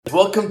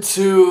Welcome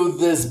to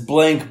this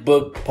blank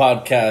book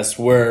podcast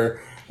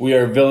where we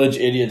are village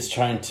idiots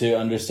trying to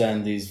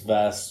understand these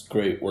vast,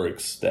 great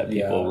works that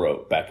people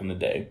wrote back in the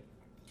day.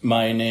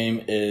 My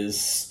name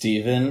is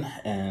Steven,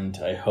 and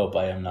I hope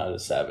I am not a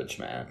savage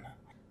man.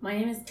 My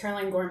name is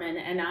Caroline Gorman,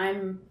 and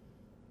I'm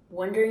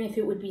wondering if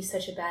it would be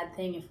such a bad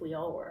thing if we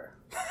all were.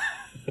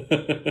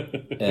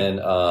 And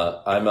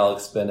I'm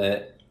Alex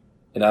Bennett,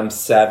 and I'm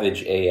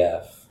savage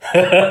AF.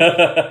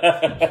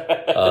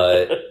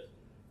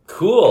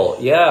 Cool,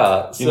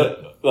 yeah.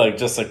 So,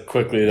 just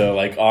quickly though,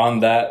 on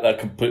that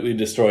completely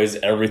destroys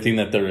everything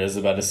that there is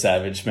about a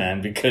savage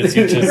man, because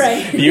you just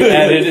Right. you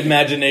added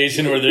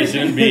imagination where there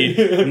shouldn't be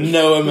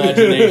no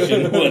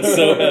imagination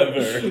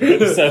whatsoever.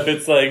 So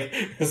it's like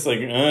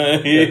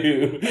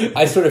you.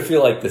 I sort of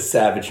feel like the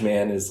savage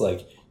man is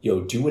like,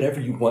 yo, do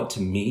whatever you want to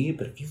me,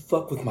 but if you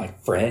fuck with my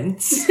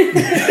friends,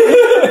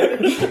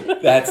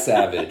 that's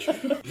savage.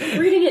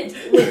 Reading it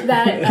with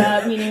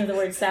that meaning of the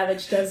word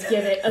savage does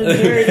give it a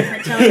very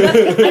different tone. But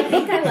I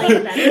think I like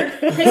it better,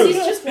 because he's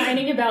just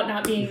whining about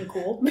not being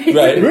cool.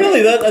 Right.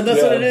 Really, that's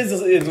what it is.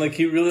 It's like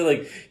he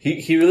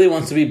really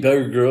wants to be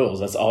Bear Grylls.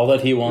 That's all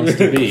that he wants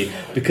to be.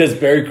 Because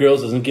Bear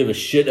Grylls doesn't give a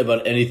shit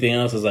about anything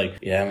else. It's like,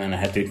 yeah, man, I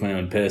had to take my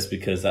own piss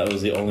because that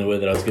was the only way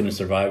that I was going to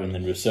survive. And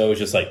then Rousseau was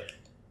just like,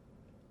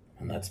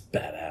 and that's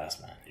badass,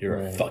 man. You're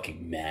a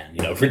fucking man,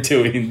 for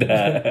doing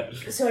that.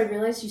 So I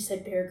realized you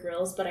said Bear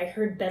Grylls, but I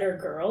heard Better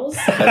Girls.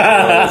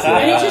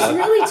 And it just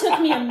really took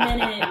me a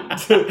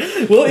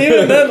minute. Well,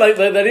 even then,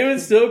 that even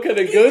still kind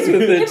of goes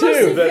with it,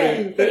 too.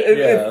 Fit.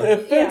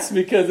 It fits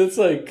because it's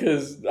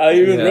because I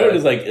even wrote,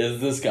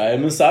 is this guy a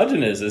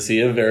misogynist? Is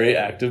he a very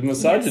active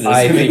misogynist?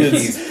 I think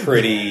he's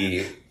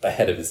pretty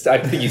ahead of his... I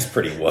think he's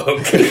pretty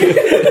woke.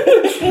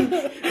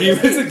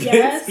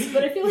 Yes,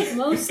 but I feel like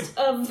most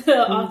of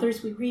the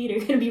authors we read are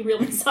going to be real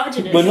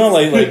misogynists. But not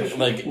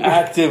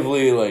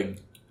actively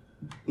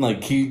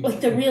he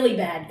the really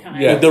bad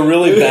kind. Yeah, the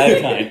really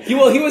bad kind. He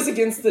was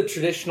against the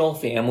traditional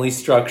family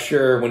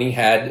structure. When he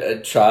had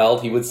a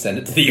child, he would send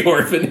it to the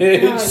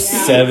orphanage. Oh, yeah.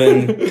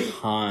 7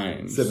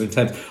 times. 7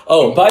 times.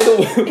 Oh, by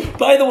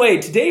the way,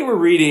 today we're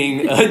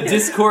reading a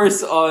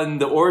discourse on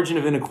the origin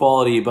of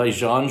inequality by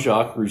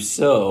Jean-Jacques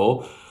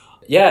Rousseau.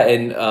 Yeah,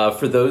 and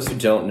for those who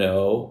don't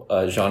know,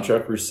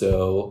 Jean-Jacques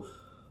Rousseau,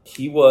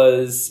 he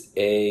was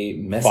a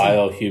messy...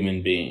 vile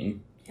human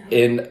being.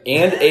 And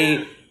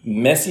a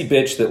messy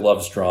bitch that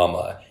loves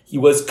drama. He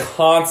was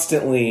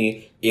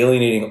constantly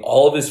alienating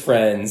all of his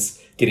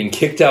friends, getting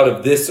kicked out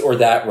of this or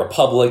that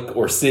republic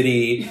or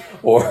city,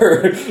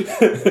 or...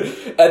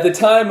 At the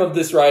time of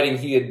this writing,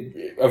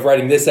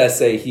 writing this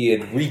essay, he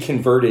had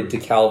reconverted to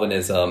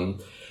Calvinism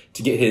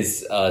to get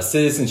his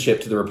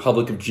citizenship to the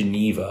Republic of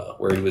Geneva,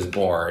 where he was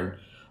born.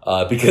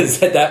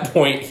 Because at that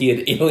point, he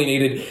had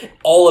alienated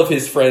all of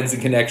his friends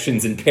and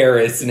connections in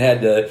Paris and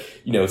had to,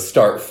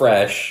 start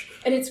fresh.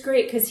 And it's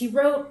great because he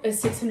wrote a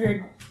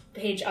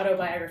 600-page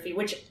autobiography,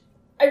 which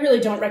I really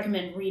don't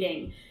recommend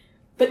reading.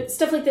 But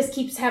stuff like this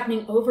keeps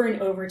happening over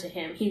and over to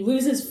him. He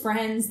loses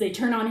friends, they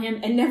turn on him,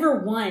 and never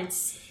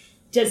once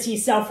does he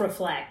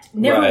self-reflect.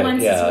 Never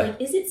once is he like,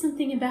 is it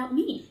something about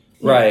me?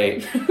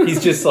 Right.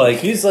 He's just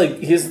he's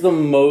the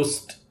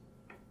most,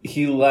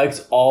 he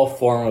lacks all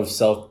form of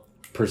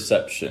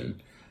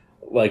self-perception.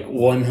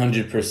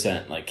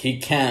 100%. He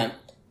can't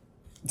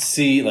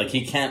see,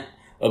 he can't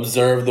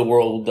observe the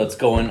world that's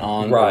going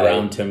on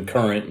around him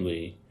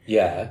currently.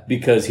 Yeah.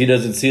 Because he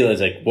doesn't see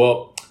it as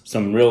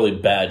some really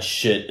bad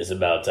shit is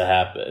about to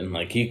happen.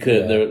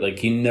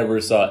 He never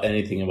saw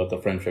anything about the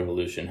French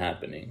Revolution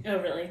happening. Oh,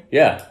 really?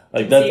 Yeah.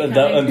 And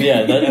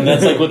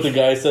that's what the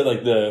guy said,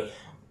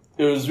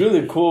 it was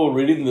really cool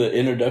reading the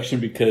introduction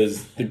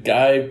because the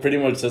guy pretty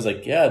much says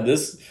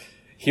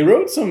he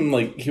wrote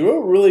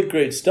really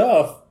great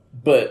stuff,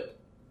 but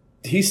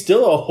he's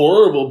still a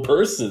horrible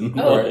person.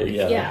 Oh,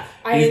 yeah.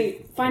 I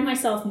find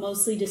myself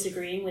mostly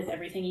disagreeing with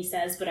everything he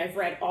says, but I've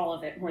read all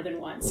of it more than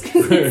once.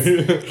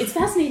 It's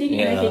fascinating,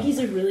 and I think he's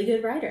a really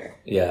good writer.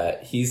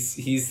 Yeah, he's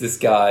this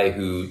guy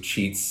who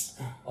cheats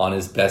on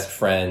his best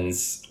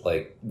friend's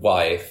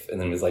wife, and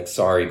then was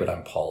sorry, but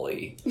I'm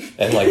poly,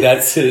 and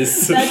that's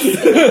his. And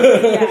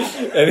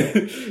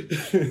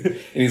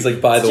he's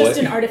by the way, it's just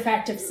an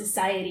artifact of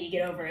society.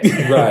 Get over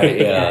it. Right?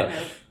 Yeah.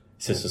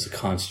 It's just a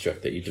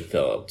construct that you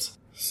developed.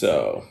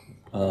 So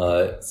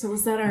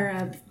was that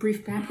our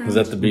brief background? Was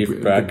that the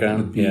brief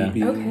background? Yeah.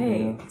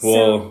 Okay.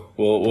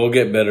 We'll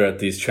get better at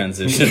these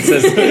transitions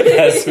as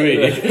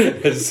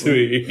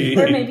we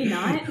or maybe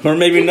not. Or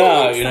maybe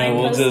not.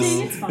 We'll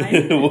just. It's fine.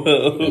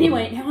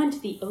 Anyway, now on to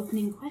the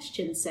opening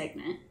question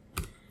segment.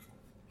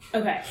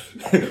 Okay.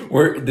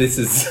 This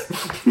is...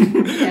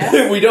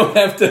 We don't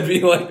have to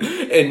be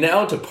and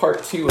now to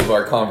part 2 of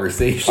our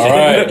conversation. All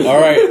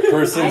right.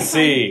 Person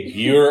C,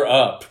 you're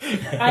up.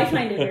 I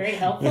find it very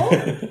helpful.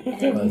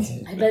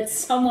 And I bet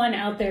someone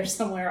out there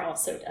somewhere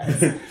also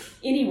does.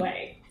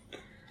 Anyway.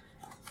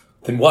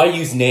 Then why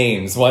use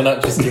names? Why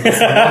not just give us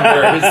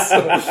numbers?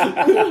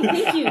 Okay,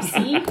 thank you.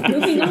 See?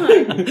 Moving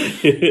on.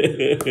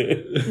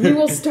 We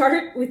will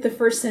start with the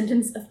first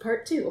sentence of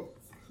part 2.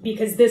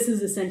 because this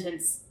is a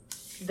sentence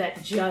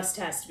that just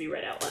has to be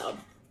read out loud.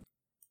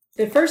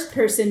 The first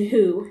person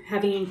who,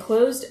 having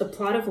enclosed a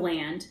plot of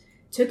land,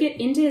 took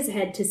it into his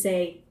head to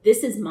say,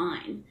 "This is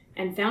mine,"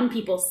 and found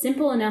people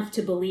simple enough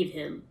to believe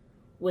him,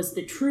 was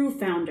the true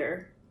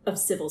founder of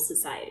civil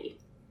society.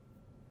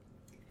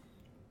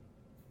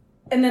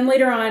 And then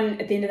later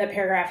on, at the end of that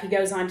paragraph, he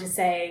goes on to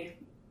say,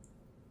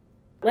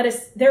 "Let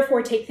us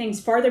therefore take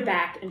things farther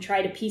back and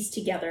try to piece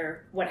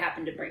together what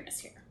happened to bring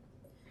us here."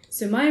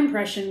 So my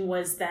impression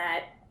was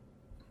that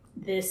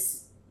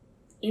this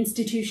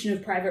institution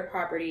of private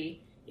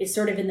property is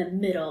sort of in the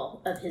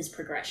middle of his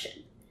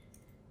progression.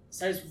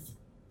 So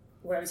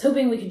what I was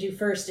hoping we could do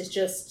first is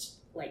just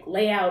like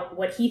lay out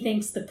what he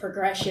thinks the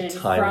progression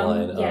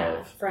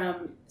Timeline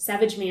from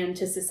Savage Man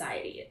to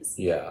society is.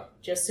 Yeah.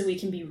 Just so we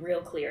can be real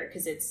clear,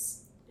 because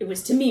it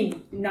was to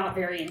me not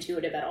very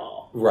intuitive at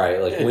all.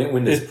 Right, like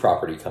when does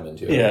property come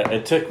into it? Yeah,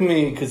 it took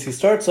me, because he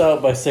starts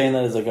out by saying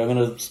that he's like, I'm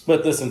going to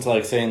split this into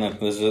like saying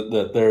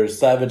that there's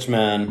Savage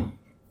Man,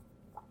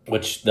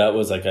 which that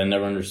was like, I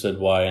never understood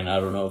why, and I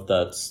don't know if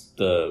that's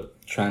the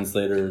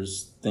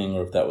translator's thing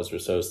or if that was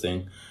Rousseau's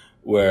thing,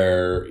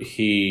 where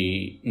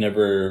he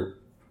never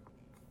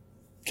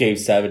gave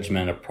Savage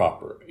Man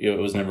it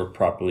was never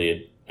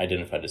properly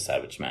identified as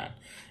Savage Man.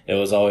 It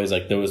was always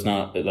like, it was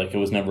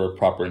never a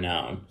proper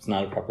noun. It's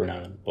not a proper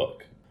noun in the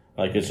book.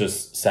 Like, it's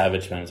just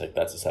Savage Man. It's like,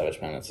 that's a Savage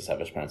Man, that's a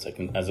Savage Man. It's like,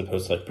 as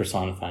opposed to like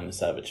personifying the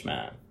Savage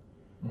Man.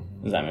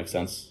 Mm-hmm. Does that make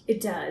sense?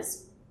 It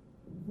does.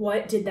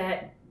 What did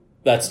that...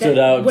 That stood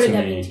out to me. What did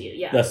that mean to you?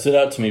 Yeah. That stood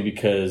out to me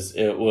because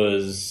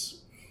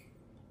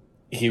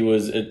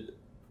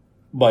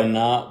by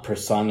not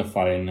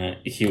personifying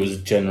it, he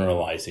was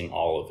generalizing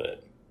all of it.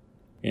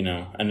 You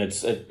know, and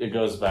it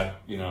goes back,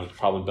 you know, it's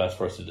probably best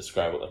for us to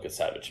describe what like a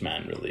Savage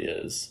Man really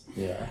is.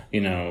 Yeah.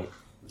 You know,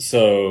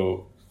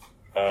 so,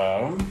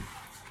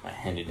 my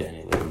handy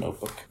dandy little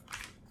notebook.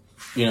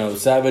 You know,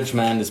 Savage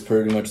Man is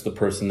pretty much the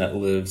person that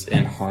lives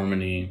in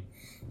harmony,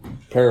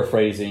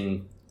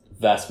 paraphrasing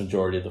vast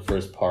majority of the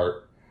first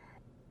part.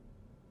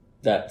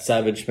 That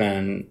Savage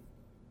Man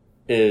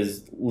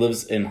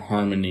lives in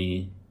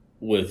harmony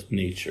with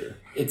nature.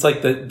 It's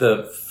like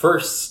the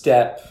first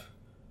step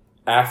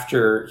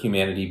after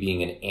humanity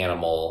being an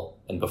animal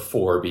and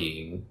before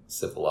being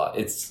civilized.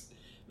 It's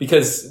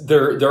because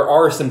there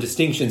are some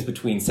distinctions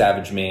between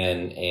Savage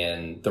Man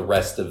and the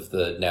rest of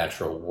the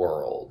natural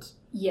world.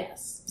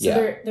 Yes.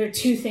 So there are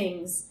two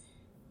things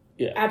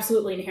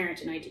absolutely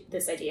inherent in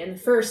this idea. And the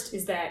first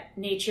is that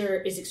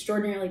nature is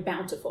extraordinarily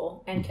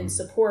bountiful and can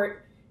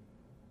support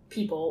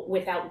people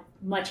without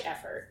much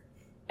effort.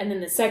 And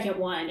then the second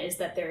one is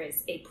that there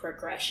is a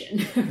progression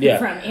from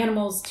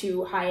animals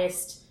to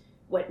highest,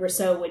 what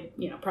Rousseau would,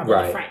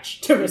 probably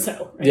French to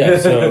Rousseau. Right? Yeah,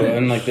 so,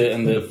 and like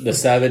the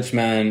Savage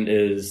Man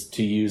is,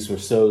 to use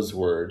Rousseau's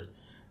word,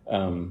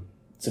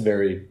 it's a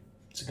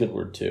good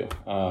word too.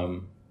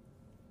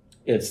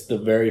 It's the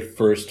very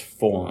first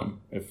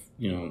form, if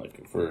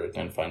we're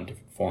identifying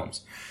different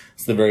forms.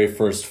 It's the very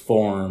first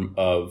form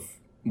of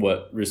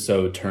what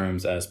Rousseau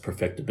terms as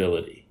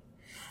perfectibility,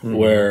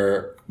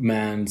 where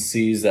man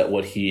sees that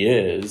what he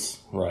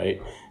is,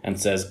 right, and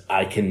says,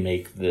 I can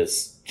make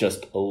this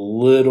just a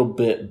little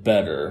bit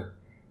better,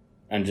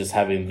 and just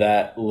having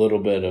that little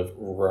bit of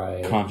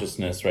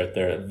consciousness right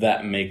there,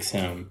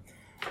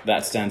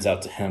 that stands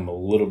out to him a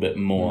little bit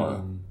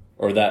more,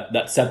 or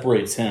that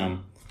separates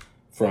him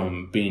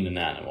from being an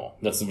animal.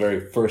 That's the very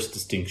first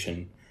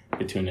distinction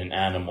between an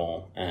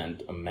animal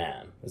and a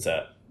man. Is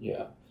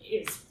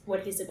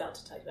what he's about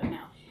to talk about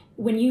now.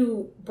 When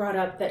you brought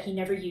up that he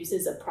never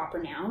uses a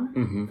proper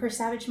noun for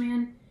Savage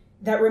Man,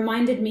 that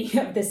reminded me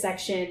of the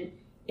section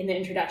in the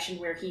introduction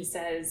where he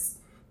says,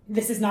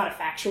 this is not a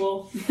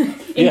factual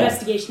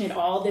investigation at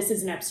all. This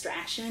is an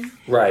abstraction.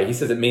 Right. He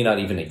says it may not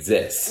even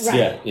exist.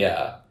 Right.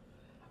 Yeah.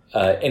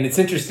 And it's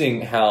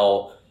interesting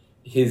how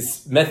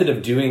his method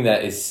of doing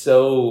that is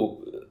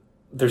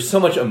there's so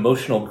much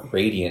emotional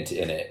gradient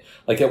in it.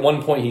 Like at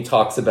one point he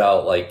talks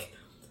about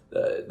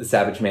the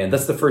Savage Man.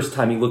 That's the first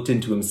time he looked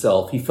into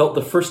himself. He felt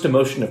the first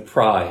emotion of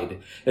pride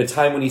at a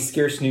time when he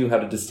scarce knew how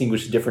to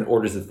distinguish different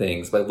orders of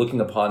things. By looking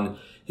upon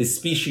his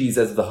species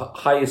as the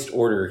highest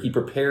order, he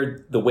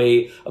prepared the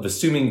way of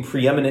assuming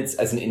preeminence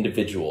as an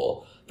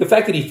individual. The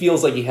fact that he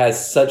feels like he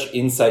has such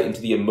insight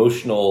into the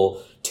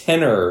emotional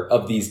tenor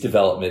of these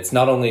developments,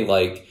 not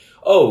only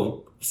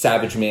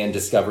Savage Man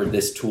discovered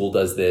this tool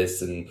does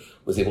this and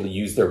was able to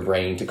use their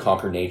brain to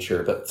conquer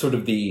nature, but sort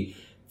of the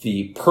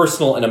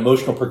personal and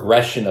emotional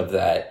progression of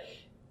that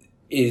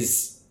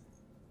is,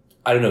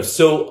 I don't know,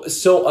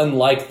 so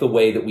unlike the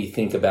way that we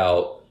think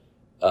about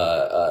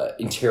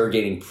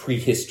interrogating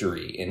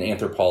prehistory in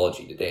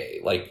anthropology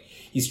today. Like,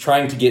 he's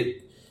trying to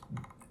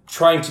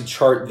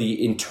chart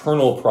the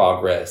internal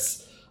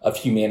progress of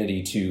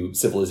humanity to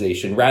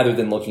civilization rather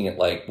than looking at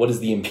what is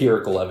the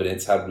empirical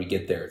evidence, how did we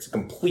get there? It's a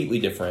completely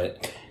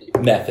different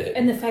method.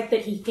 And the fact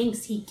that he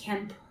thinks he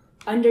can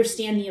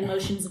understand the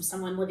emotions of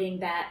someone living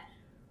that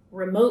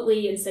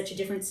remotely in such a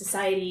different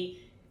society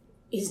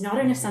is not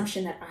an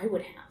assumption that I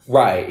would have.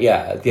 Right,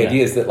 yeah. The Yeah.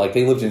 idea is that, like,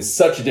 they lived in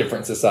such a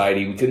different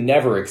society, we could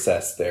never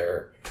access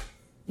their...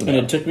 And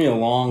it took me a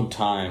long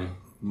time,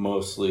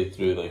 mostly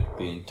through like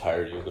the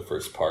entirety of the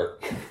first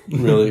part,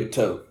 really.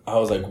 I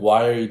was like,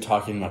 why are you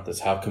talking about this?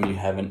 How come you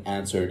haven't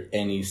answered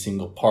any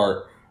single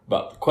part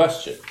about the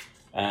question?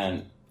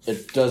 And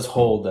it does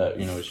hold that,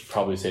 you know, we should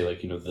probably say,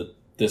 like, you know, that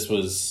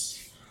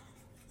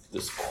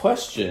this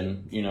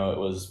question, you know, it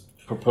was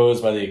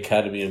proposed by the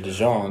Academy of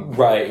Dijon.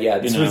 Right, yeah.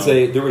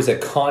 There was a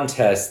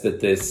contest that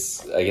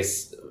this, I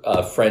guess,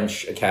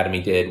 French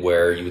Academy did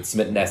where you would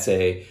submit an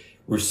essay.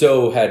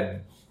 Rousseau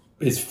had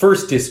his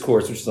first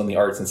discourse, which is on the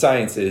arts and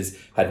sciences,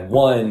 had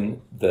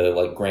won the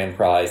like grand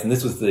prize, and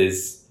this was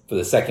for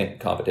the second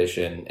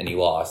competition, and he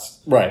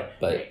lost. Right.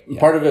 But yeah.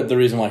 Part of it, the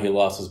reason why he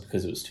lost was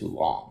because it was too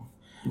long.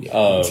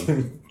 Yeah.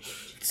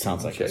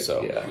 Sounds like it.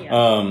 So,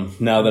 yeah.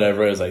 Now that I've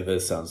read it, like,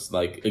 this sounds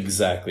like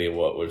exactly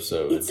what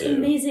Rousseau would It's do.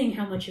 amazing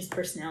how much his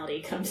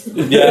personality comes to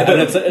Yeah, and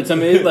it's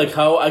amazing, like,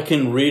 how I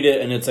can read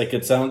it, and it's like,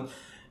 it sounds...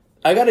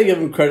 I gotta give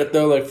him credit,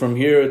 though, like, from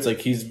here, it's like,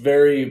 he's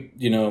very,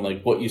 you know,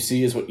 like, what you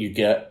see is what you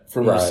get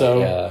from Rousseau.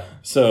 Yeah.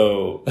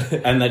 So,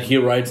 and that he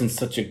writes in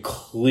such a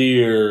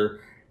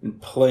clear,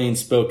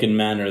 plain-spoken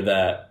manner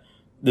that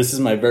this is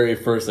my very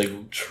first,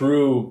 like,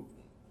 true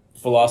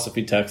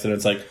philosophy text, and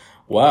it's like,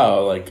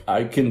 wow, like,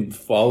 I can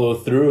follow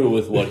through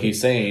with what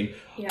he's saying,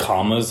 Yeah.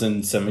 commas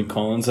and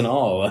semicolons and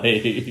all,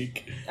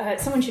 like...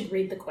 Someone should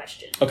read the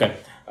question. Okay.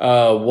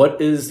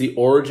 What is the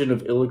origin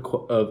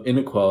of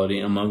inequality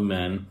among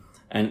men,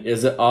 and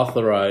is it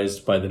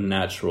authorized by the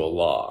natural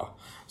law?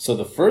 So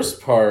the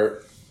first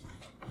part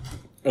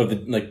of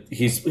the, like,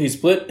 he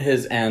split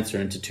his answer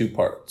into two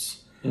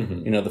parts.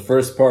 Mm-hmm. You know, the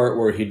first part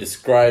where he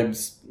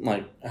describes,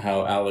 like,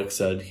 how Alex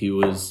said he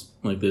was,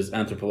 like, this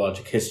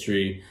anthropologic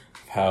history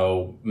of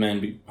how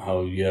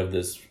how you have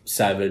this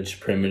savage,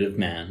 primitive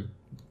man,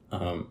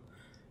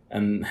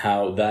 and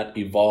how that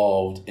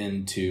evolved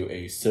into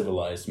a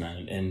civilized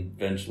man and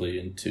eventually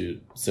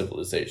into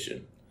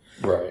civilization.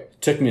 Right.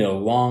 It took me a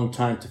long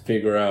time to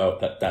figure out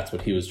that that's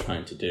what he was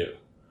trying to do.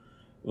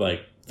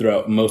 Like,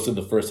 throughout most of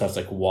the first half,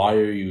 like, why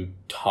are you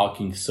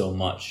talking so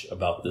much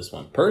about this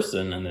one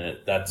person? And then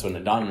that's when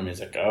it dawned on me,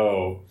 it's like,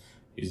 oh,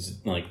 he's,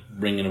 like,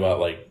 bringing about,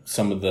 like,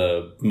 some of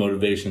the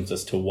motivations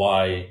as to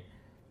why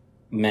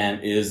man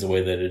is the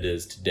way that it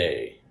is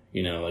today.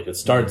 You know, like, it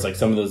starts, like,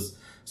 some of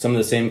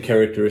the same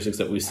characteristics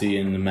that we see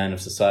in the man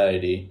of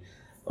society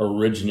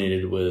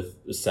originated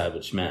with the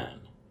savage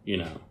man, you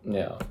know?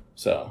 Yeah.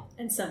 So.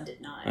 And some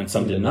did not. And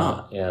some did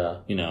not. Yeah.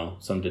 You know,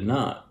 some did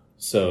not.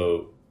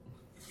 So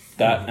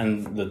that,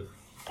 and the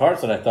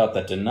parts that I thought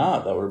that did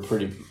not, that were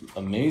pretty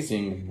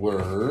amazing,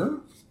 were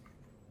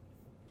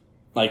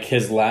like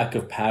his lack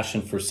of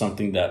passion for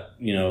something that,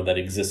 you know, that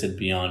existed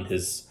beyond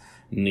his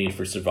need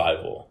for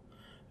survival.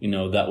 You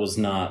know, that was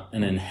not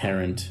an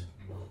inherent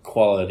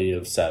quality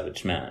of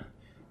savage man.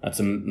 That's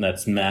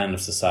man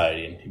of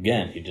society. And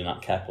again, he did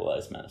not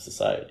capitalize man of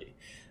society.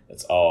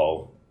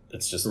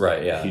 It's just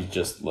right. Yeah, he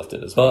just left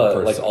it as one but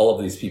person. like all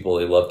of these people,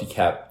 they love to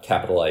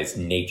capitalize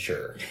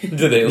nature.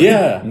 Do they?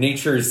 Yeah,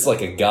 nature's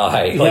like a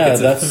guy. Yeah, like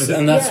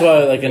that's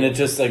why, like, and it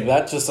just like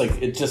that, just like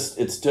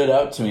it stood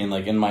out to me. And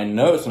like in my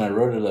notes when I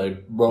wrote it, I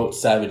wrote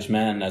savage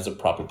man as a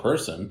proper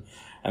person,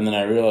 and then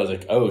I realized,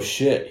 like, oh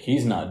shit,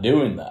 he's not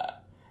doing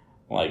that.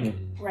 Like,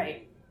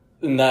 right.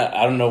 And that,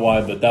 I don't know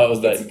why, but that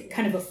was It's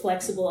kind of a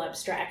flexible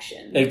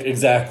abstraction.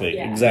 Exactly.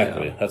 Yeah.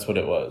 Yeah. That's what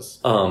it was.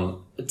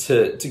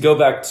 To go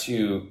back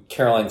to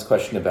Caroline's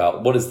question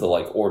about what is the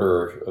like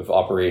order of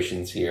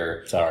operations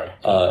here. Sorry.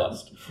 No.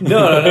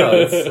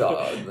 It's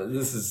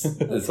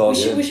all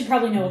good. We should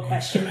probably know a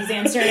question he's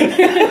answering.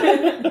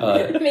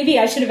 Maybe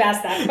I should have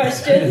asked that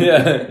question.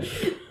 Yeah.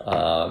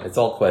 It's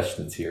all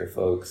questions here,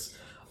 folks.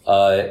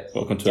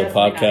 Welcome to a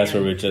podcast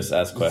where we just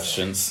ask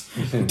questions.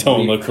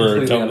 Don't look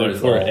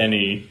for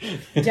any.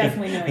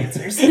 Definitely no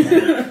answers.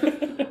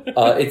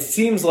 It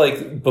seems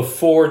like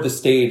before the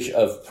stage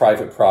of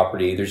private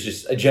property, there's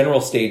just a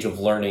general stage of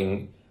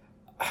learning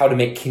how to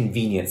make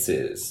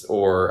conveniences.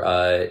 Or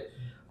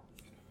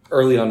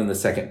early on in the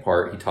second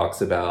part, he talks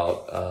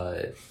about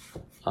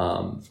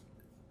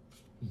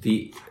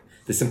the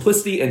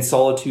simplicity and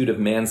solitude of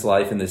man's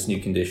life in this new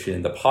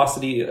condition, the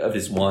paucity of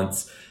his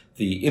wants.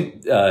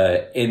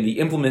 And the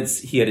implements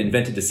he had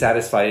invented to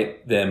satisfy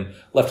them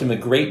left him a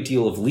great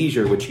deal of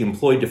leisure, which he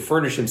employed to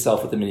furnish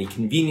himself with the many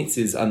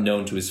conveniences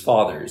unknown to his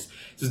fathers.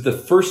 This was the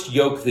first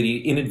yoke that he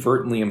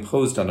inadvertently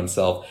imposed on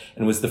himself,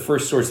 and was the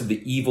first source of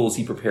the evils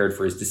he prepared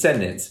for his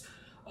descendants.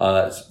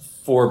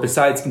 For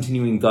besides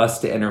continuing thus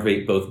to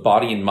enervate both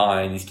body and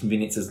mind, these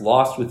conveniences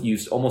lost with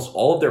use almost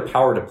all of their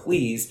power to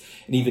please,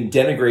 and even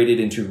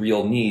denigrated into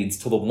real needs,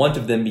 till the want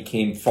of them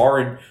became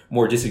far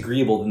more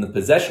disagreeable than the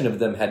possession of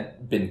them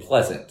had been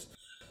pleasant.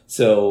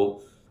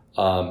 So,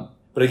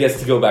 but I guess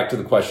to go back to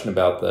the question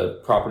about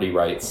the property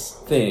rights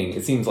thing,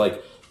 it seems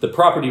like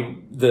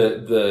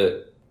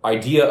the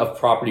idea of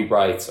property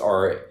rights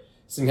are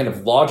some kind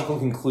of logical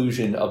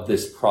conclusion of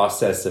this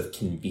process of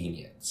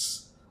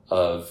convenience,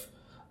 of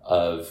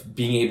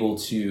being able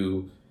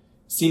to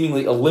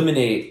seemingly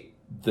eliminate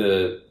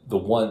the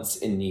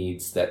wants and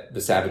needs that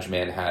the savage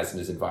man has in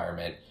his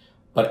environment,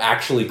 but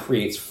actually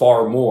creates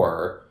far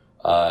more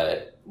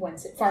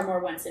wants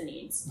and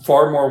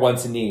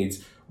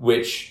needs,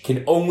 which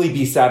can only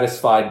be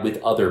satisfied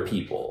with other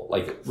people.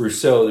 Like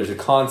Rousseau, there's a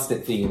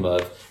constant theme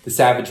of the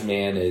savage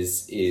man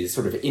is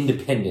sort of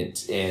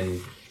independent and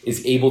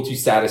is able to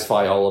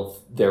satisfy all of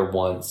their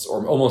wants,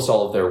 or almost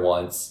all of their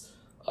wants,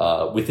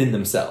 within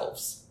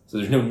themselves. So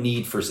there's no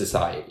need for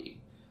society.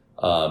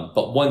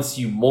 But once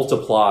you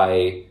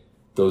multiply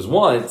those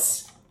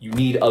wants, you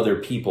need other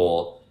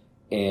people,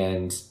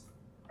 and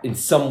in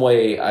some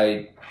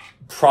way,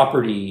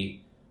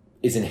 property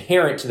is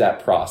inherent to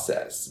that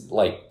process.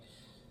 Like,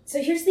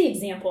 so here's the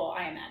example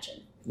I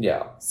imagine.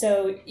 Yeah.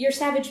 So you're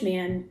savage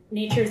man,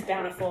 nature is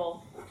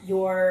bountiful,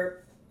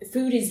 your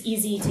food is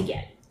easy to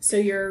get. So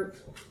you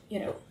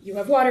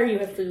have water, you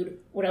have food,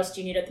 what else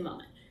do you need at the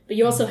moment? But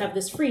you also have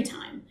this free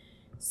time.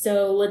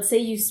 So let's say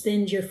you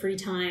spend your free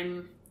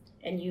time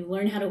and you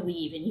learn how to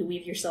weave, and you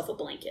weave yourself a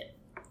blanket.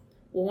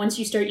 Well, once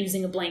you start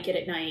using a blanket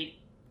at night,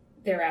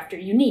 thereafter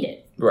you need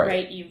it,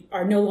 right? You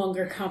are no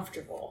longer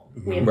comfortable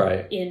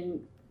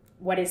in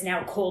what is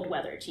now cold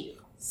weather to you.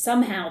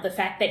 Somehow the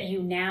fact that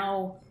you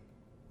now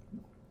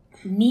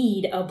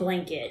need a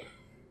blanket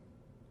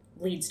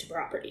leads to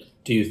property.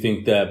 Do you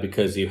think that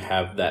because you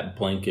have that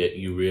blanket,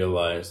 you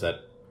realize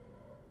that,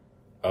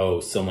 oh,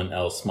 someone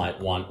else might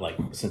want, like,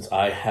 since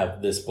I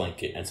have this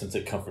blanket and since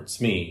it comforts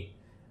me,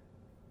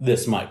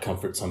 this might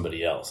comfort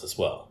somebody else as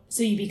well?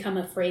 So you become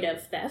afraid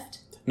of theft?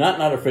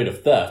 Not afraid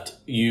of theft.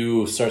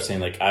 You start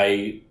saying, like,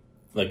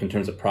 in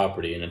terms of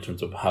property and in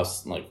terms of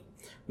house, like,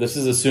 this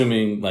is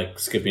assuming, like,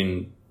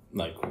 skipping,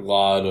 like, a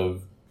lot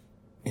of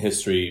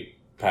history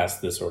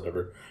past this or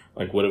whatever.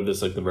 Like, what if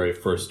this, like, the very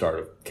first start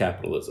of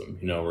capitalism,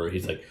 where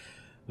he's like,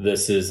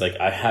 this is, like,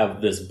 I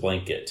have this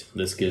blanket.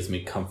 This gives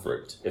me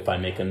comfort. If I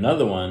make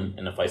another one,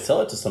 and if I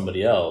sell it to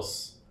somebody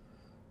else,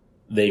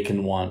 they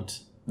can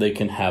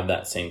have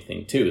that same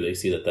thing, too. They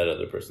see that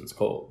other person's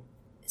cold.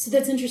 So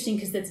that's interesting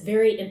because that's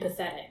very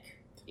empathetic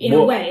in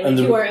a way. Like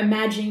you are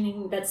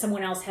imagining that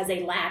someone else has a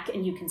lack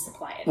and you can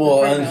supply it.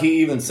 Well, and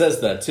he even says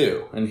that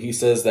too. And he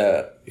says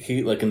that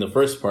in the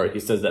first part,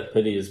 he says that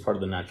pity is part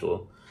of the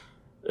natural,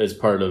 is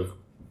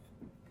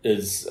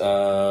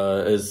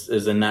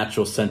a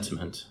natural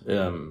sentiment.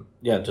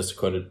 Just to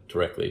quote it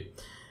directly.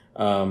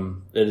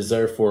 It is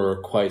therefore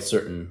quite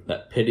certain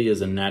that pity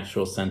is a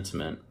natural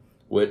sentiment,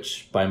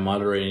 which by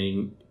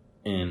moderating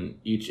in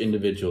each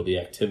individual the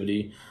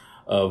activity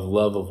of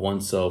love of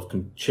oneself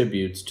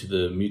contributes to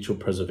the mutual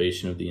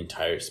preservation of the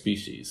entire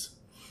species.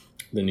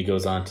 Then he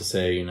goes on to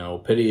say,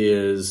 pity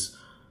is,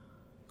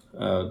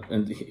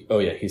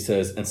 he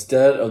says,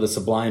 instead of the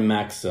sublime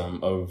maxim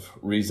of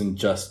reasoned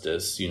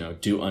justice,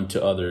 do unto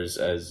others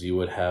as you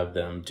would have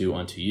them do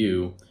unto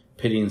you,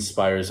 pity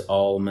inspires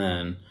all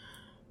men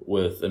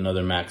with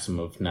another maxim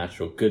of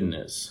natural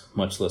goodness,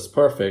 much less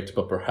perfect,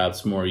 but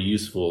perhaps more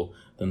useful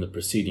than the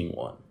preceding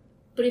one.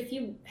 But if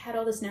you had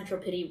all this natural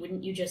pity,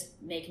 wouldn't you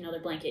just make another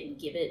blanket and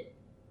give it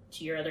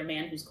to your other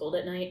man who's cold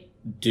at night?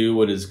 Do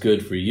what is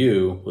good for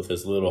you with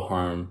as little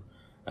harm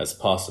as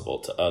possible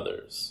to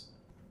others.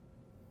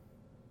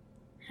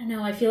 I don't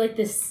know. I feel like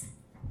this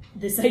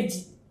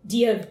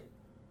idea of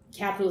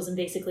capitalism,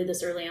 basically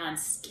this early on,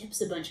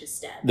 skips a bunch of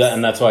steps.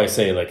 And that's why I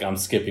say, like, I'm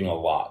skipping a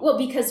lot. Well,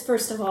 because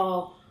first of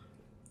all,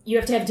 you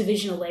have to have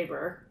division of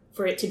labor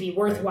for it to be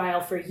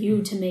worthwhile for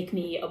you to make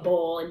me a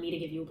bowl and me to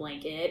give you a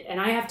blanket. And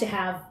I have to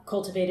have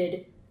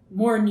cultivated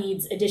more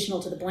needs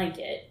additional to the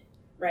blanket,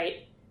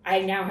 right?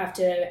 I now have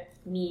to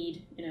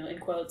need, in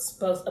quotes,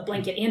 both a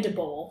blanket and a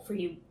bowl for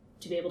you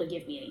to be able to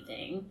give me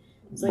anything.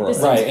 It's like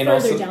this seems further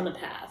also, down the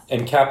path.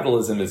 And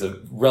capitalism is a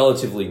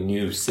relatively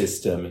new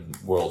system in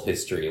world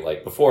history.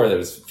 Like before, there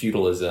was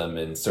feudalism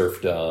and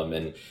serfdom,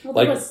 and there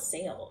was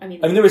sale. I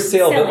mean, there was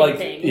sale, but like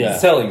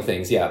selling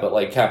things, But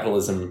like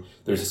capitalism,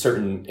 there's a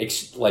certain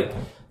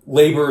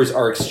laborers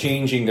are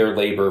exchanging their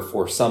labor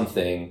for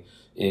something.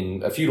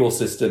 In a feudal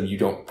system, you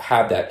don't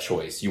have that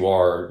choice. You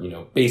are,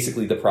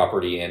 basically the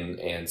property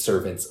and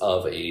servants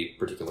of a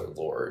particular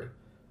lord.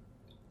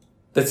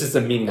 That's just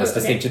a meaningless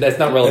distinction. That's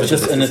not relevant to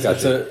this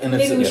discussion.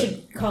 Maybe we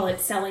should call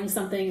it selling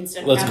something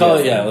instead of let's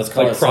capitalism.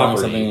 call it selling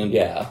property. something.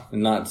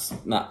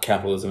 And not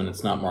capitalism, and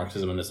it's not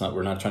Marxism, and it's not.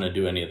 We're not trying to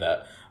do any of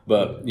that.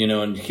 But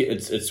and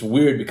it's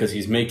weird because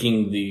he's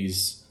making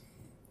these,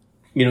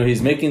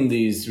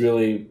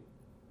 really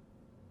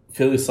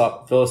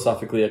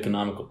philosophically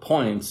economical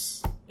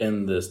points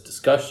in this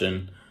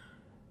discussion.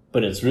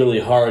 But it's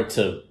really hard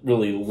to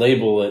really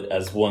label it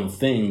as one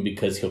thing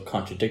because he'll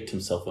contradict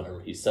himself whenever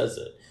he says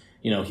it.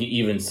 He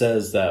even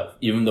says that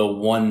even though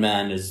one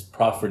man is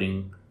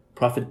profiting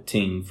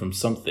from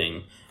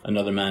something,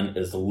 another man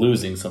is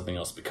losing something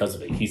else because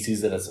of it. He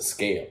sees it as a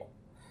scale.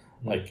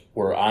 Like,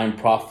 where I'm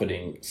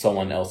profiting,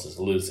 someone else is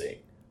losing.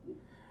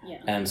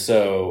 Yeah. And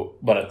so,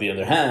 but at the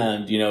other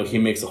hand, he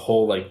makes a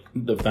whole,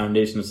 the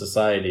foundation of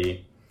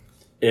society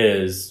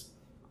is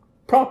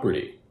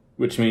property,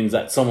 which means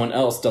that someone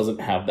else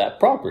doesn't have that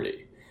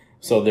property.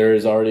 So there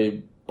is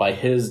already by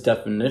his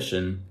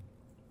definition,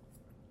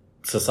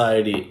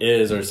 society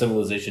is, or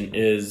civilization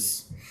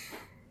is,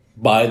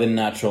 by the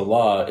natural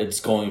law, it's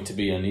going to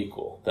be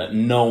unequal. That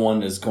no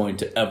one is going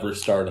to ever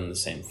start on the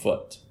same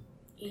foot.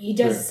 He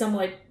does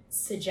somewhat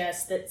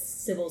suggest that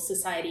civil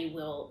society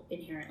will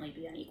inherently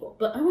be unequal.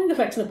 But I want to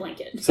go back to the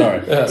blanket. Sorry.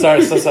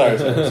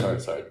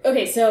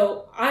 Okay,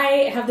 so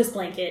I have this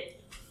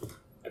blanket.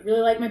 I really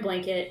like my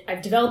blanket.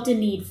 I've developed a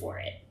need for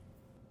it.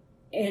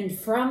 And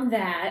from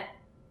that,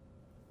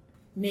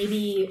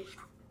 maybe...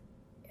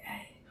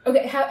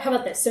 Okay, how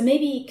about this? So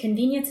maybe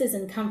conveniences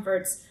and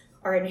comforts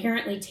are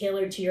inherently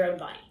tailored to your own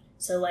body.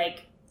 So,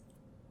 like,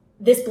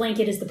 this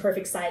blanket is the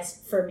perfect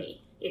size for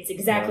me. It's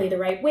exactly the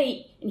right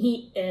weight and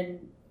heat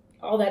and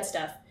all that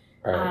stuff.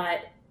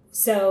 Right.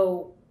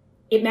 So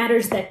it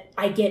matters that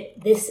I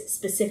get this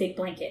specific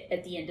blanket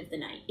at the end of the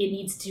night. It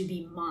needs to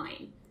be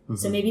mine. Mm-hmm.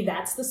 So maybe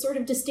that's the sort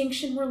of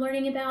distinction we're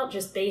learning about,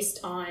 just based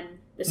on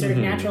the sort of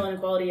natural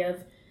inequality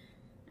of,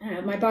 I don't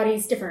know, my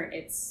body's different.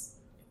 It's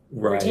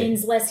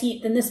retains less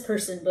heat than this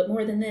person, but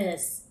more than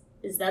this.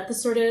 Is that the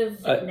sort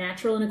of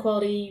natural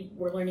inequality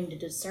we're learning to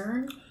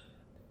discern?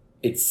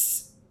 It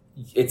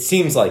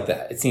seems like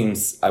that. It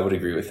seems, I would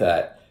agree with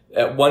that.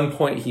 At one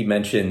point, he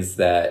mentions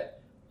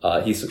that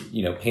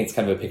paints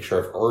kind of a picture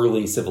of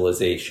early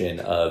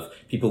civilization, of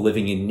people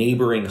living in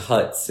neighboring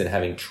huts and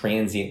having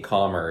transient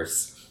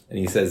commerce. And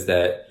he says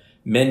that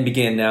men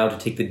began now to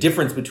take the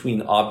difference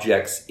between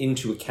objects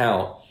into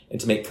account and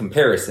to make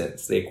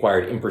comparisons. They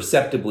acquired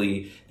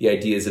imperceptibly the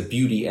ideas of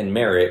beauty and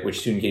merit,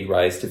 which soon gave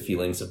rise to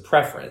feelings of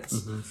preference.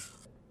 Mm-hmm.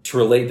 To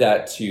relate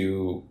that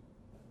to,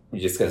 we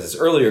discussed this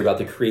earlier about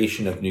the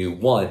creation of new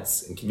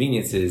wants and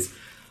conveniences,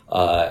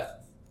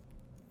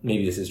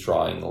 maybe this is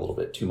drawing a little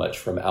bit too much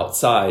from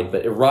outside,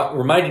 but it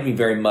reminded me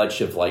very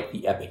much of like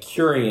the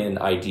Epicurean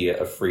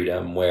idea of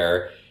freedom,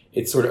 where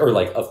it's sort of, or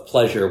like of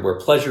pleasure, where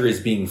pleasure is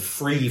being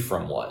free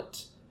from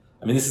want.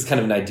 I mean, this is kind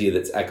of an idea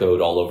that's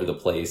echoed all over the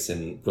place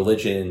in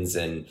religions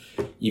and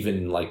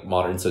even like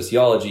modern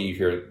sociology. You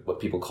hear what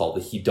people call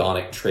the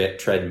hedonic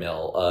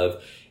treadmill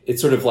of,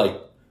 it's sort of like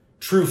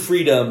true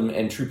freedom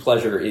and true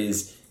pleasure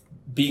is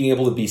being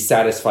able to be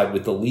satisfied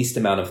with the least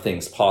amount of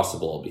things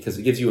possible, because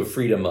it gives you a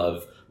freedom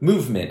of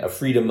movement, a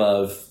freedom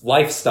of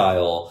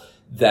lifestyle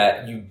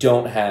that you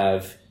don't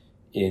have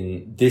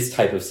in this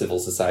type of civil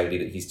society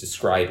that he's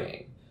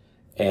describing.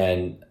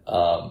 And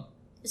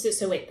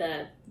so wait,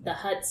 the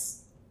huts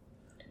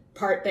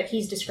part that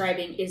he's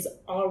describing is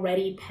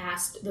already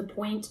past the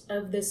point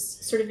of this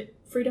sort of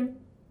freedom?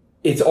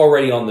 It's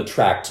already on the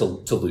track to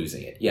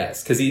losing it,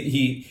 yes. Because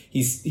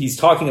he's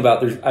talking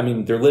about,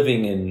 they're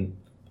living in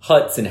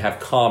huts and have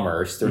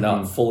commerce. They're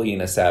not fully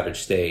in a savage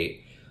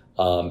state.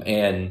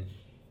 And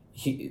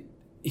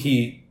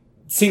he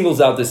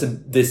singles out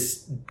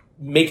this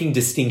making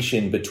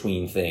distinction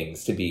between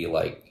things to be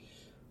like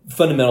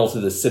fundamental to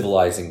the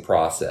civilizing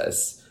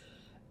process.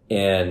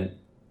 And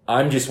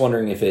I'm just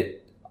wondering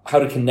how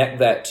to connect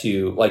that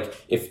to, like,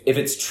 if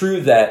it's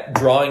true that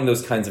drawing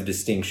those kinds of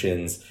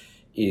distinctions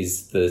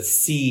is the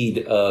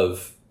seed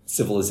of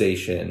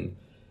civilization,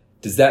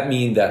 does that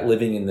mean that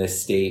living in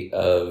this state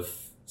of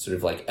sort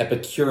of like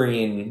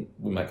Epicurean,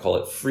 we might call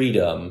it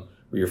freedom,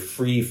 where you're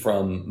free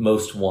from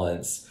most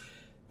wants,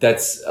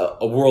 that's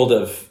a world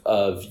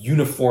of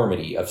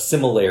uniformity, of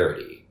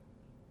similarity,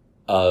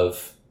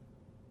 of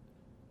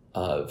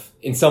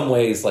in some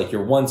ways, like,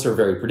 your wants are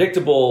very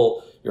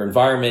predictable, your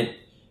environment,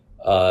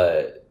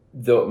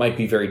 though it might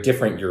be very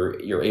different,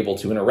 you're able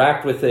to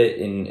interact with it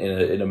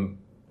in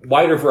a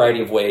wider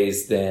variety of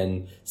ways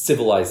than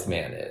civilized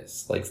man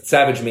is. Like,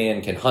 savage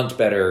man can hunt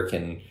better,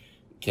 can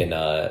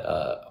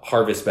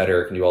harvest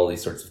better, can do all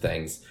these sorts of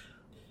things.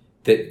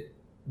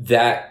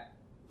 That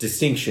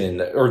distinction,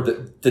 or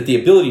that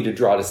the ability to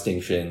draw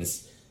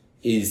distinctions,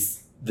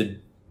 is the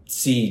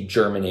seed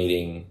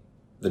germinating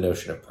the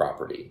notion of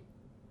property.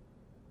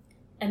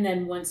 And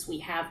then once we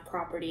have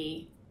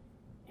property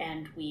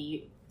and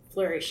we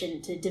flourish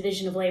into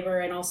division of labor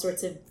and all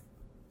sorts of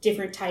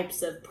different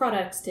types of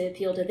products to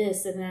appeal to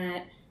this and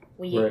that,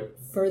 we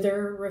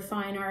further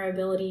refine our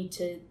ability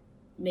to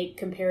make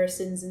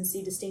comparisons and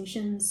see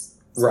distinctions.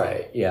 So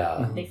right,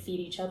 yeah. They feed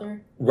each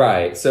other.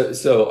 Right.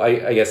 So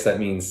I guess that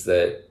means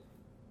that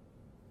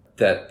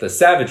the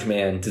savage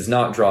man does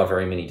not draw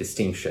very many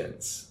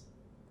distinctions.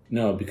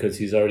 No, because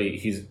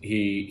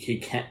he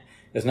can't.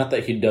 It's not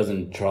that he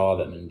doesn't draw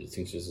that many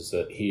distinctions, it's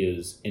that he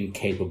is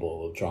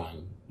incapable of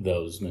drawing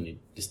those many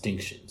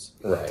distinctions.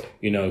 Right.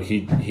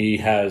 He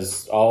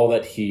has all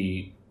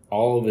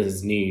of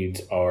his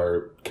needs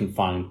are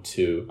confined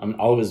to,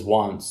 all of his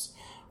wants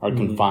are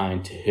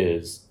confined to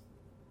his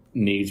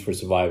needs for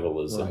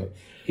survivalism. Right.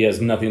 He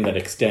has nothing that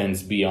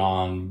extends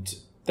beyond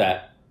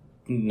that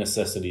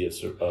necessity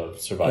of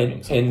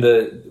surviving.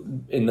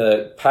 In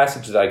the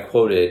passage that I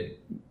quoted,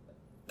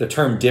 the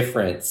term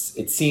difference,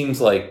 it seems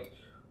like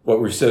what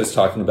Rousseau is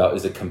talking about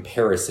is a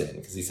comparison,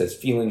 because he says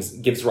feelings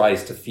gives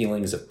rise to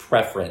feelings of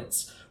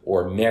preference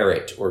or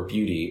merit or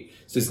beauty.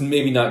 So it's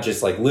maybe not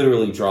just like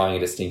literally drawing a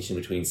distinction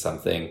between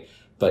something,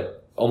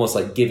 but almost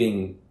like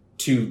giving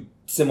two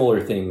similar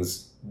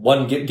things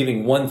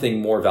giving one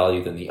thing more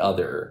value than the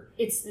other.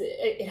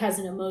 It has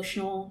an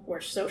emotional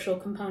or social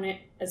component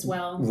as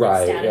well.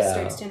 Right, Status yeah.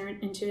 starts to enter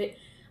into it.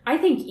 I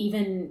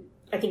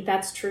think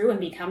that's true and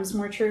becomes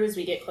more true as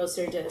we get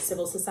closer to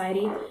civil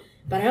society.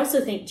 But I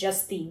also think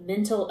just the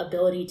mental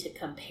ability to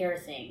compare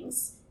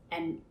things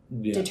and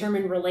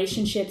determine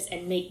relationships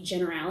and make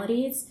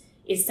generalities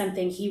is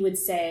something he would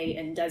say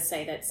and does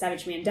say that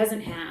Savage Man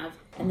doesn't have.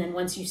 And then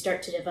once you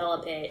start to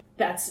develop it,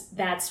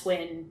 that's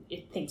when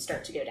things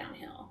start to go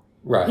downhill.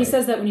 Right. He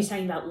says that when he's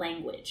talking about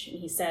language. And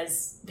he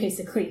says,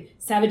 basically,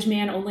 Savage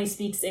Man only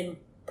speaks in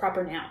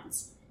proper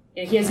nouns.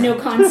 He has no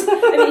concept.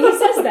 I mean, he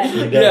says that.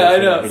 Yeah, I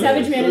know.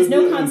 Savage Man has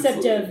no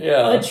concept of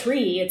Yeah. a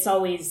tree. It's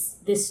always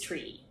this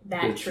tree,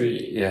 that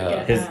tree.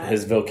 Yeah.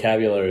 His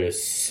vocabulary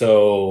is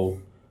so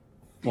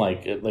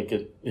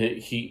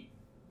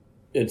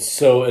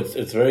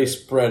it's very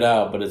spread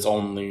out, but it's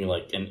only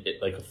like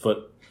a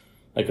foot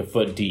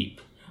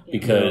deep,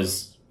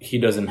 because he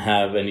doesn't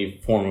have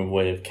any form of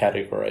way of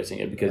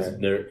categorizing it, because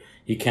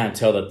he can't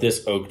tell that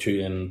this oak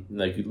tree, and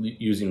like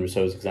using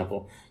Rousseau's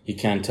example, he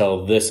can't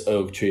tell this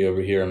oak tree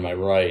over here on my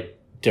right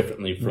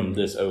differently from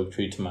this oak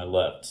tree to my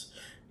left,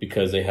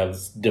 because they have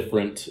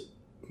different,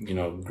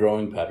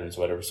 growing patterns,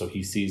 whatever. So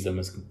he sees them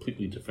as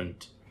completely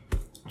different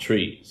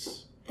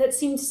trees. That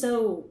seems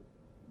so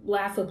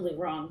laughably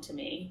wrong to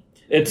me.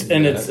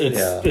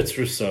 It's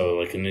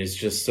Rousseau, and he's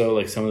just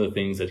so some of the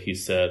things that he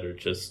said are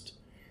just.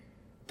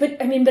 But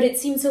it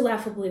seems so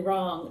laughably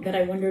wrong that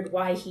I wondered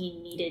why he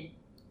needed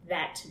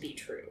that to be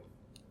true.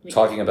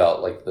 Talking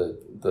about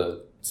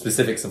the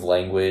specifics of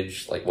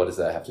language, what does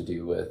that have to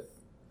do with?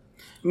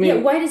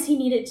 Why does he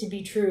need it to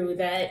be true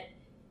that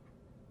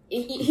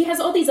he has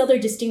all these other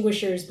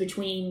distinguishers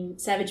between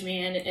Savage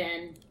Man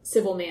and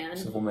Civil Man?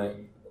 Civil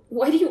Man.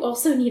 Why do you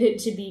also need it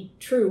to be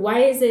true? Why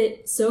is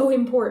it so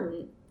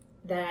important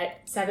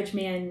that Savage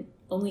Man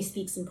only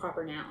speaks in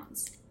proper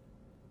nouns?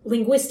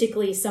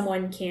 Linguistically,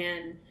 someone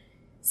can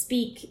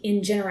speak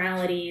in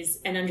generalities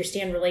and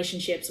understand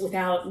relationships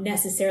without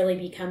necessarily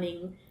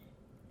becoming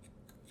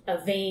a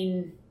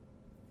vain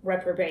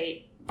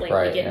reprobate we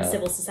get in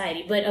civil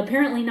society. But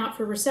apparently not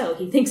for Rousseau.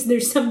 He thinks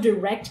there's some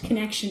direct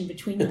connection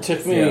between them. It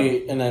took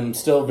me, and I'm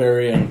still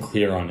very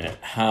unclear on it,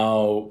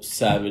 how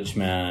Savage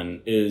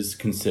Man is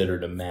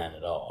considered a man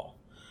at all.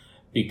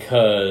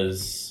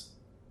 Because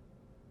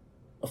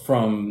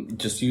from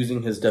just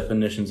using his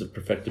definitions of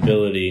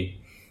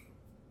perfectibility,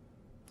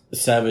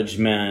 Savage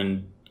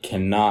Man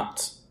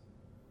cannot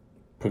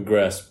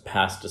progress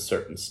past a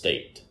certain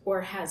state.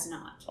 Or has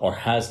not. Or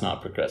has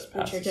not progressed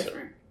past. Which are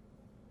different.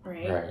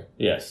 Right?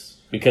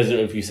 Yes. Because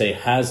if you say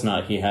has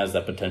not, he has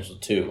that potential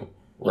too.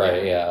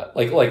 Right, yeah.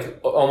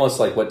 Almost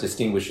like what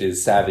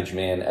distinguishes Savage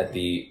Man at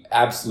the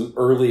absolute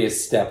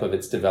earliest step of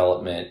its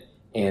development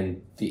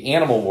and the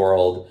animal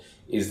world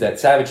is that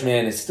Savage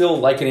Man is still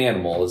like an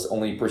animal, is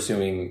only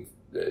pursuing,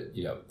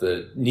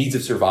 the needs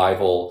of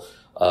survival.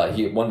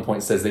 He at one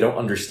point says they don't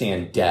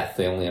understand death,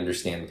 they only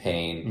understand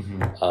pain.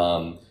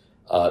 Mm-hmm.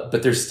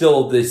 But there's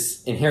still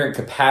this inherent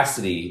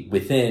capacity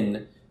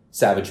within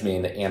Savage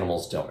Man that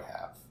animals don't have.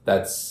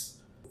 That's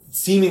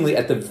seemingly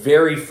at the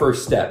very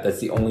first step. That's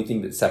the only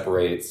thing that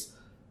separates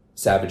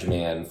Savage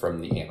Man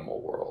from the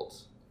animal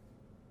world.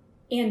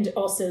 And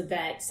also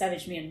that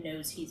Savage Man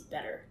knows he's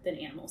better than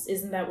animals.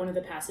 Isn't that one of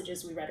the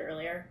passages we read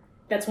earlier?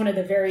 That's one of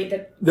the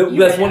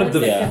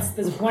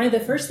that's one of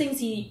the first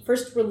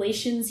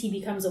relations he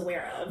becomes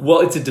aware of. Well,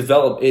 it's a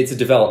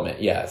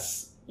development,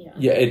 yes.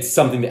 Yeah, it's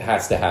something that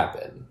has to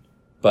happen.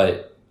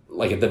 But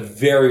at the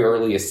very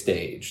earliest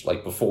stage,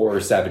 before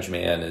Savage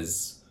Man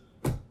is,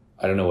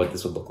 I don't know what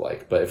this would look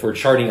like, but if we're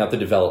charting out the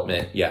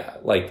development,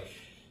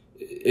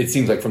 it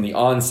seems like from the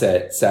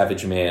onset,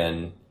 Savage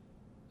Man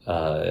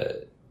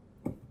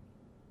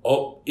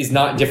is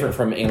not different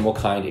from animal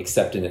kind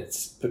except in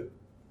its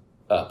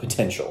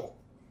potential.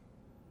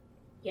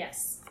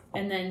 Yes.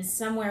 And then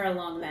somewhere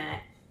along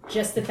that,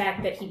 just the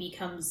fact that he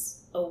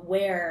becomes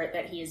aware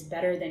that he is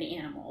better than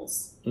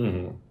animals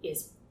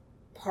is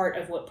part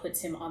of what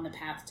puts him on the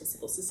path to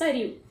civil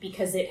society,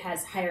 because it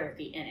has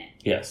hierarchy in it.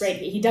 Yes. Right?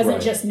 He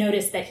doesn't just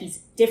notice that he's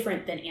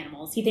different than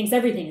animals. He thinks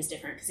everything is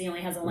different because he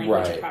only has a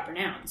language of proper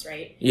nouns,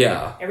 right?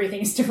 Yeah. Everything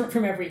is different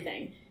from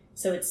everything.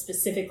 So it's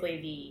specifically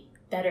the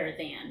better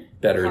than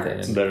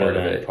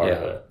part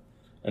of it.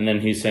 And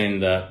then he's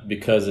saying that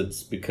because of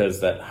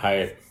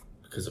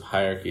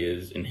hierarchy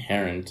is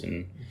inherent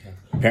in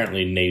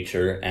apparently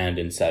nature and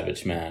in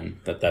Savage Man,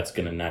 that's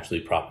going to naturally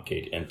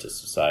propagate into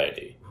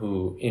society,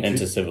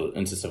 into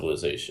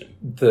civilization.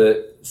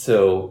 The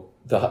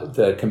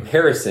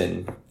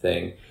comparison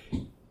thing.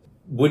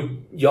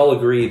 Would y'all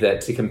agree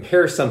that to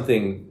compare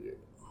something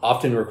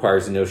often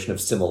requires a notion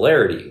of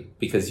similarity,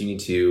 because you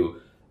need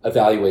to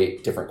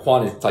evaluate different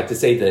quantities? Like to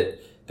say that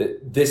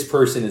this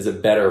person is a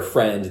better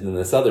friend than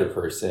this other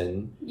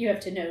person. You have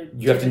to know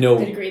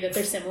the degree that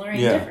they're similar and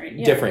different.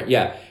 Yeah. Different,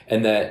 yeah.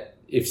 And that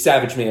if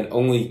Savage Man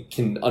only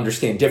can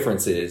understand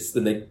differences,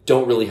 then they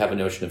don't really have a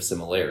notion of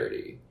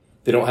similarity.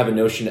 They don't have a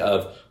notion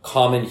of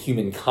common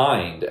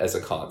humankind as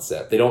a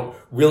concept. They don't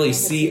really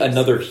see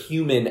another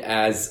human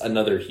as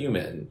another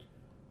human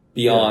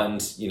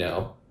beyond,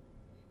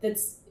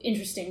 That's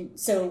interesting.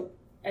 So,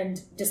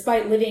 and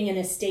despite living in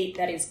a state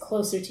that is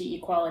closer to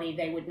equality,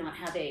 they would not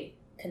have a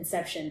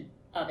conception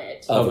of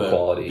it. Of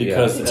equality,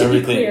 because To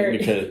everything. be clear,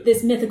 Because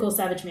this mythical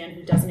savage man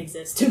who doesn't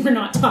exist, and we're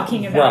not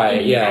talking about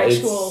any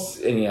actual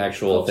thing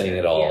culture,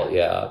 at all.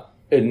 Yeah.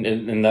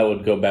 and that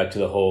would go back to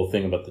the whole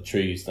thing about the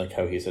trees, like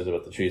how he says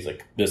about the trees,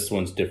 like this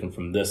one's different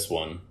from this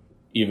one,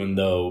 even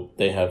though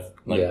they have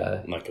like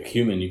a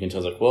human, you can tell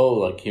it's like, well,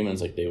 like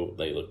humans, like they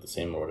look the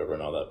same or whatever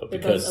and all that, but they're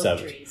because both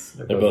savage, oak trees.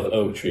 they're both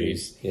oak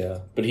trees. Yeah.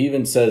 But he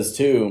even says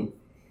too,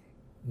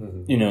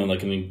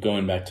 like, I mean,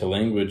 going back to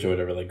language or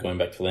whatever, like going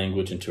back to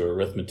language into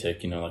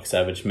arithmetic, like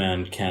savage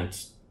man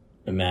can't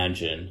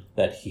imagine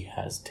that he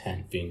has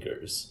 10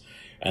 fingers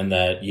and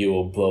that you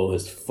will blow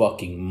his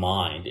fucking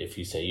mind if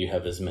you say you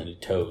have as many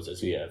toes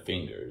as you have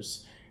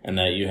fingers and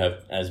that you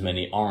have as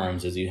many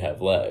arms as you have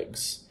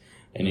legs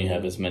and you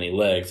have as many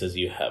legs as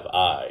you have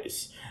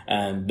eyes.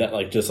 And that,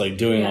 like, just like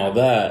doing all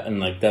that and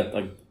like that,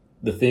 like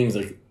the things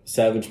like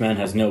savage man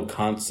has no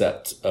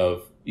concept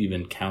of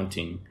even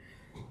counting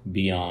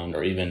beyond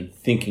or even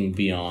thinking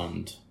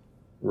beyond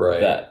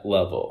that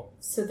level.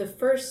 So the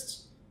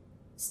first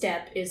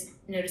step is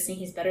noticing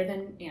he's better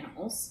than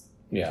animals.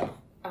 Yeah.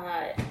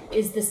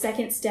 Is the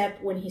second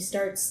step when he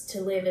starts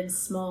to live in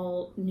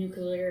small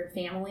nuclear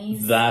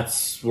families?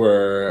 That's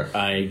where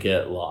I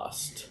get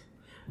lost.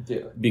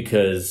 Yeah.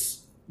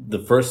 Because the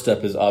first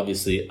step is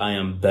obviously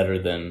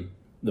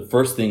the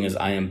first thing is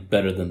I am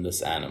better than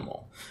this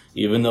animal.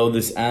 Even though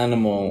this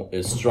animal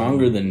is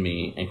stronger than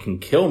me and can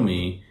kill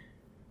me,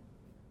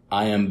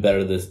 I am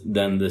better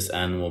than this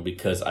animal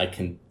because I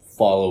can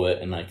follow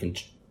it and I can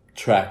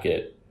track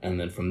it, and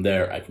then from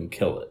there I can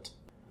kill it.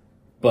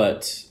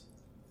 But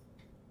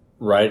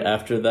right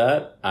after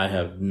that, I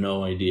have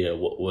no idea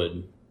what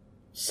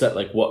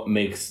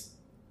makes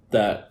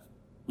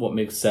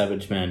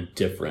Savage Man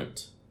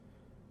different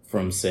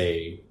from,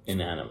 say,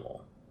 an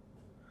animal.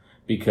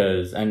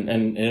 Because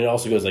and it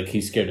also goes like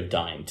he's scared of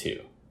dying too.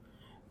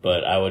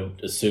 But I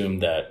would assume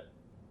that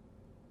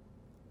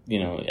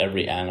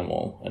every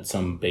animal at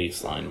some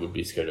baseline would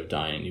be scared of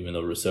dying, even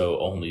though Rousseau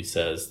only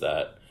says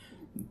that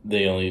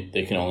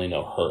they can only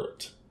know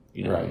hurt.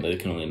 They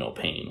can only know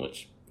pain,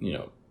 which,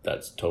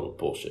 that's total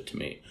bullshit to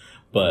me.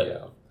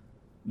 But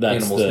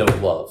that's animals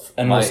don't love.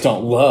 Animals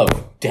don't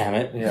love, damn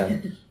it.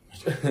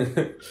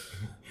 Yeah.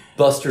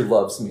 Buster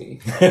loves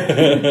me.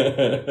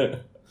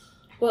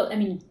 Well, I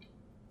mean,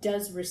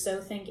 does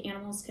Rousseau think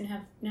animals can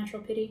have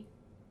natural pity?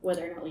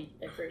 Whether or not we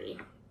agree.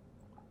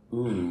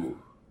 Ooh.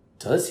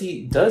 Does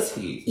he? Does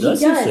he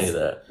say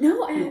that?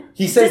 No,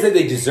 he says that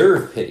they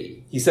deserve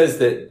pity. He says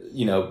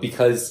that,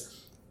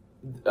 because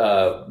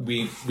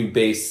we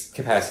base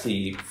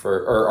capacity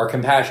or our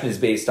compassion is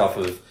based off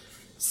of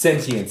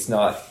sentience,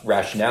 not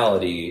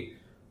rationality.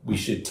 We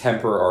should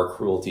temper our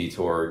cruelty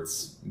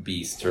towards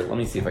beasts. Or let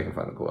me see if I can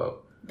find the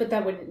quote. But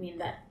that wouldn't mean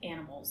that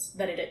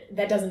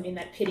that doesn't mean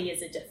that pity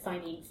is a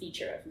defining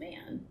feature of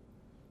man.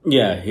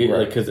 Yeah,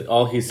 because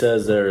all he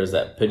says there is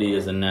that pity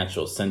is a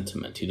natural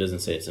sentiment. He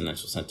doesn't say it's a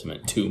natural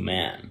sentiment to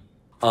man.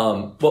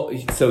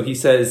 So he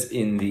says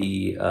in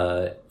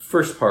the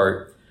first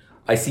part,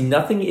 I see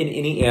nothing in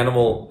any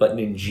animal but an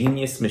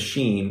ingenious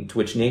machine to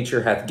which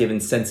nature hath given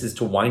senses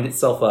to wind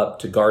itself up,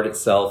 to guard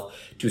itself,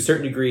 to a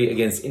certain degree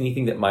against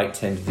anything that might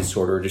tend to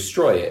disorder or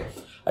destroy it.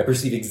 I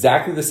perceive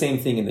exactly the same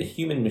thing in the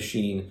human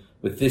machine,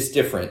 with this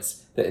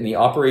difference, that in the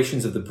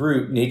operations of the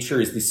brute, nature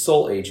is the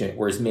sole agent,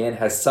 whereas man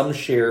has some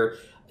share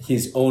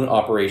his own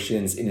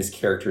operations in his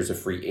character as a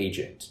free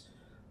agent.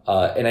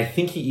 And I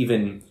think he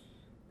even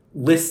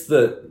lists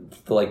the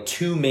like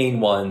two main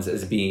ones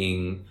as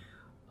being,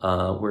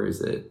 where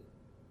is it?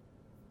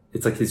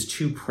 It's like his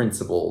two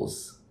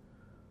principles.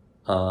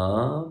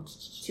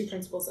 Two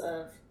principles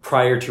of?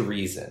 Prior to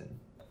reason.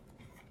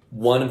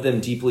 One of them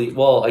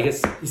I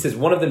guess he says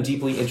one of them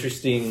deeply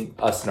interesting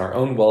us in our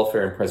own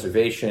welfare and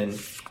preservation,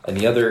 and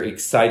the other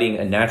exciting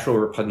a natural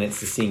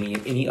repugnance to seeing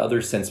any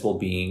other sensible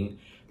being,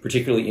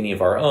 particularly any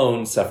of our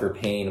own, suffer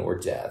pain or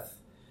death.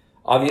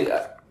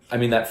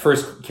 That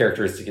first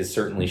characteristic is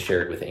certainly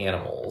shared with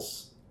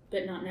animals.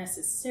 But not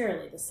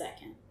necessarily the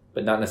second.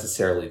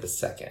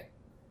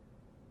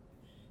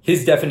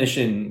 His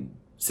definition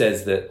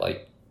says that,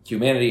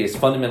 humanity is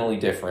fundamentally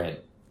different,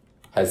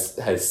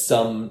 has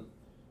some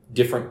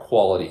different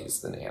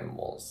qualities than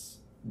animals.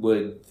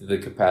 Would the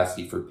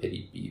capacity for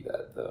pity be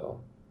that,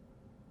 though?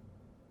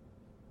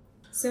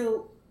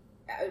 So,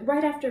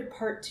 right after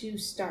part 2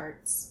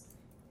 starts,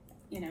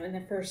 in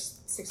the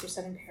first 6 or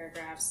 7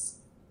 paragraphs,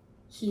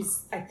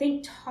 he's, I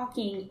think,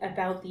 talking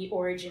about the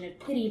origin of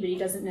pity, but he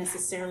doesn't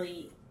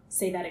necessarily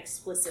say that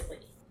explicitly.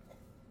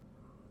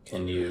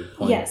 Can you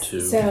point to...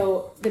 Yes,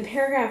 so the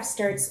paragraph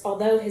starts,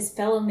 although his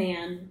fellow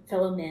men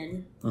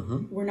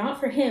were not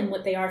for him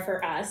what they are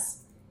for us,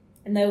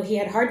 and though he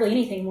had hardly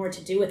anything more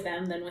to do with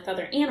them than with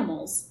other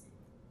animals,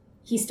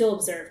 he still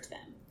observed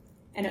them.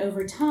 And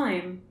over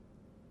time,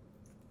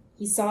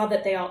 He saw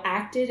that they all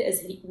acted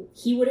as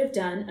he would have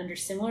done under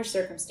similar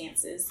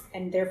circumstances,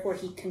 and therefore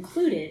he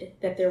concluded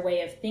that their way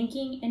of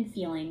thinking and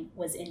feeling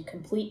was in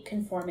complete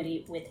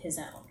conformity with his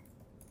own.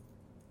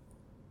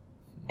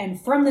 And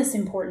from this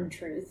important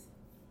truth,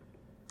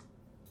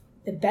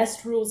 the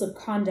best rules of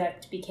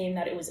conduct became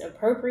that it was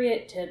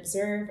appropriate to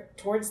observe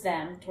towards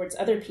them, towards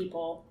other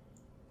people,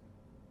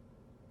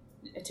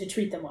 to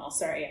treat them well.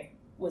 Sorry, I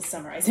was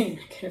summarizing.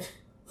 I could have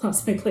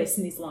lost my place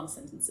in these long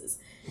sentences.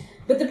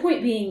 But the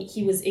point being,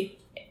 he was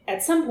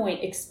at some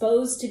point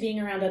exposed to being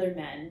around other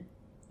men,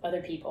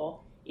 other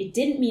people. It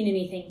didn't mean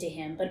anything to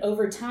him, but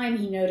over time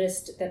he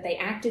noticed that they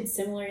acted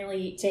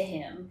similarly to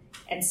him.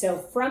 And so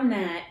from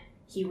that,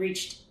 he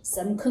reached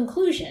some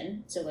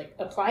conclusion, so like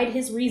applied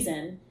his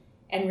reason,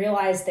 and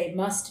realized they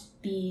must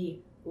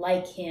be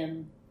like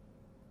him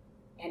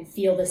and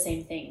feel the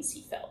same things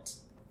he felt.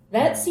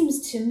 That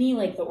seems to me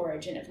like the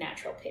origin of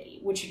natural pity,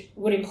 which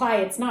would imply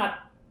it's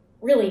not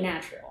really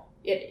natural.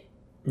 It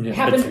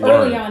happened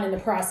early on in the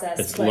process.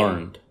 It's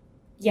learned.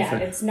 Yeah,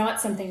 it's not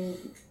something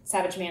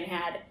Savage Man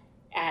had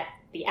at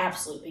the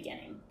absolute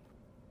beginning.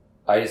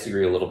 I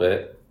disagree a little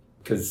bit,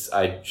 because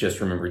I just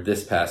remembered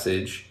this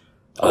passage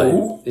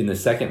in the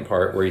second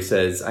part where he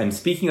says, I'm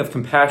speaking of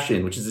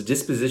compassion, which is a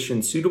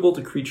disposition suitable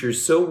to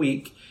creatures so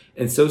weak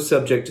and so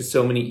subject to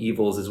so many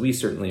evils as we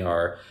certainly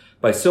are,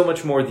 by so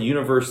much more the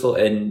universal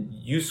and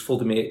useful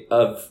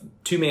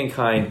to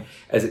mankind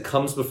as it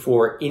comes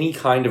before any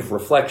kind of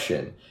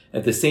reflection,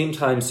 at the same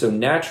time so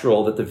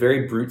natural that the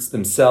very brutes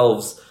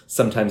themselves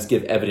sometimes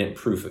give evident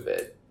proof of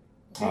it.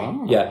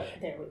 Oh. Yeah.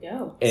 There we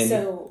go. And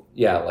so,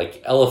 yeah,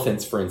 like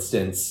elephants, for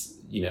instance,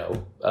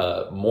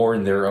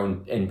 mourn their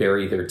own and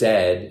bury their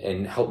dead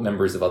and help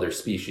members of other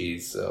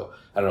species. So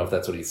I don't know if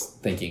that's what he's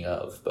thinking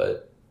of,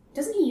 but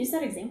doesn't he use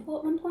that example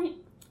at one point?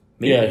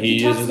 Yeah,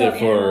 he uses it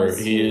animals.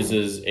 he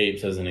uses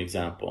apes as an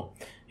example.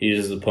 He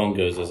uses the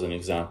pongos as an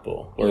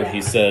example, where Yeah.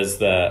 he says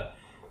that,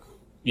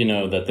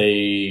 that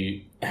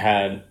they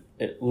had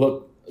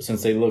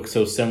since they look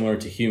so similar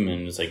to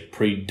humans, like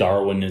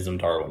pre-Darwinism.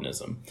 That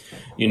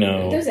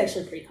was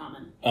actually pretty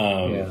common.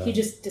 Yeah. He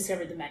just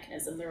discovered the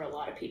mechanism. There were a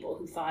lot of people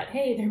who thought,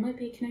 hey, there might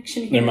be a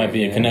connection here. There might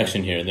be a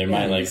connection here. There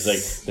might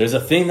there's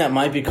a thing that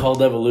might be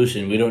called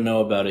evolution. We don't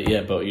know about it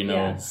yet, but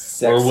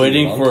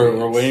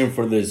we're waiting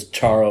for this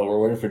Charles. We're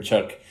waiting for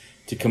Chuck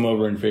to come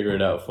over and figure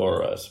it out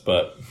for us.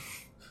 But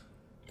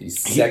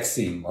these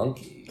sexy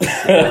monkeys. It's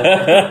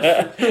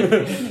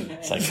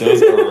like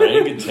those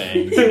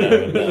orangutans.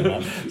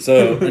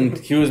 So, and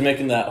he was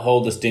making that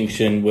whole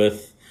distinction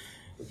with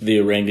the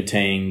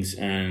orangutans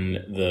and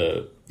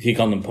he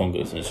called them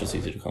pongos, and it's just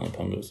easy to call them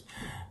pongos.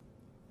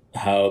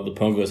 How the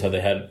pongos, how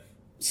they had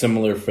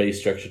similar face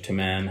structure to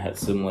man, had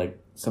similar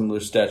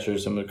stature,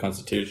 similar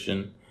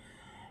constitution.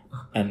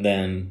 And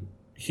then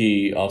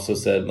he also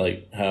said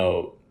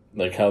how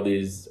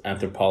these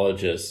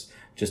anthropologists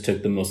just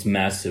took the most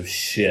massive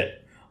shit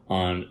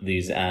on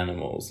these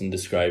animals and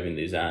describing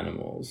these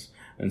animals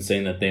and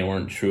saying that they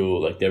weren't true,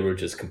 like they were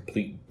just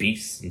complete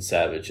beasts and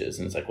savages.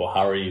 And it's like, well,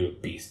 how are you a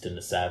beast and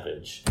a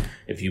savage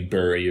if you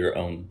bury your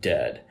own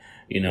dead?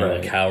 Right.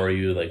 Like how are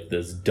you like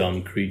this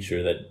dumb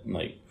creature that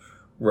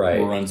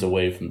runs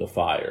away from the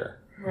fire?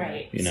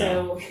 Right.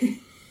 So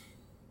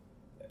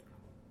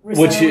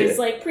Rousseau is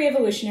like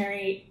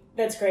pre-evolutionary.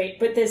 That's great,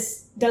 but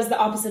this does the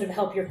opposite of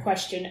help your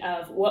question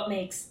of what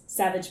makes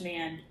Savage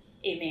Man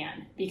a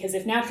man, because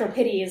if natural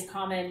pity is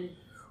common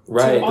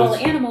to all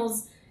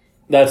animals,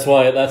 that's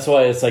why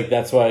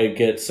I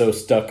get so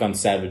stuck on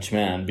Savage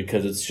Man,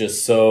 because it's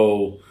just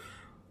so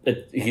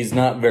he's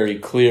not very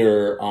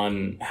clear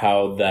on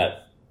how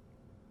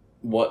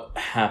what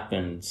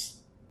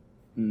happens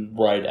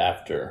right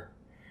after.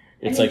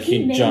 It's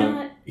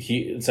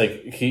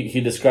he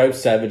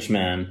describes Savage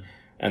Man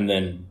and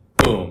then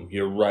boom,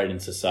 you're right in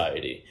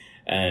society,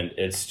 and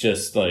it's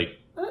just like.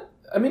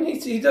 I mean,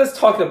 he does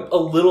talk a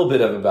little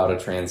bit about a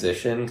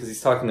transition, because he's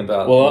talking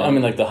about... Well,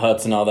 like the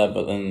huts and all that,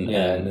 but then...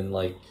 Yeah, and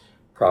then,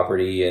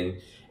 property.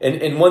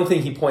 And one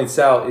thing he points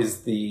out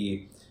is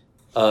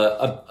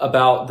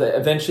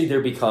eventually there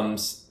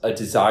becomes a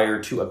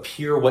desire to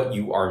appear what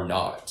you are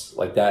not.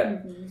 Like that,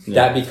 mm-hmm.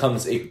 That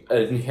becomes an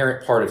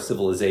inherent part of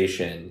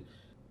civilization.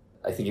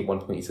 I think at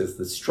one point he says,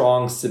 the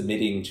strong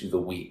submitting to the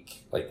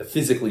weak. Like the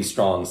physically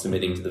strong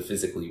submitting to the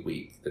physically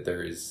weak.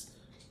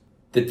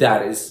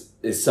 That is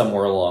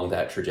somewhere along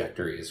that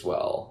trajectory as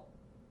well.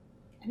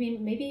 I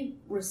mean, maybe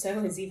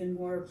Rousseau is even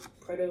more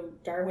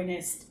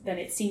proto-Darwinist than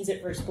it seems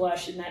at first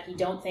blush, in that he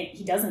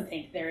doesn't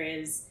think there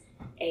is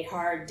a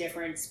hard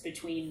difference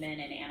between men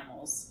and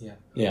animals.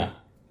 Yeah.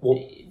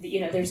 Well,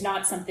 there's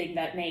not something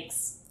that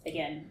makes,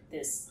 again,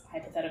 this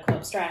hypothetical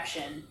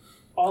abstraction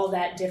all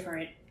that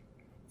different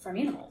from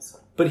animals.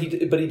 But he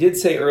did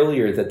say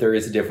earlier that there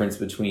is a difference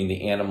between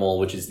the animal,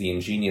 which is the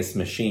ingenious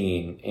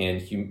machine,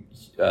 and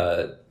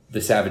the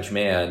savage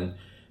man,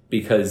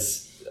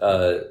 because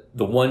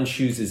the one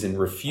chooses and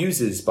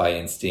refuses by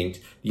instinct,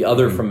 the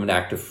other from an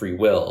act of free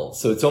will.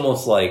 So it's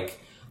almost like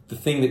the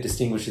thing that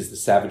distinguishes the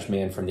savage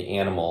man from the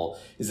animal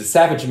is the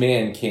savage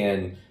man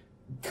can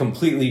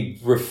completely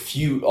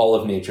refute all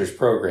of nature's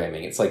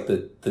programming. It's like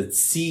the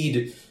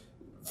seed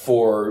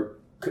for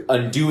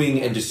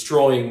undoing and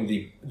destroying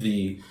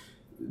the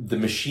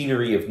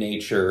machinery of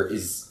nature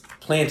is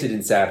planted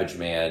in Savage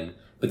Man,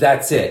 but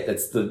that's it.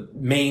 That's the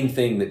main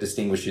thing that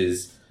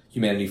distinguishes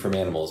humanity from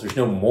animals. There's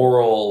no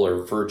moral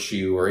or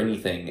virtue or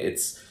anything.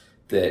 It's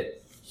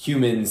that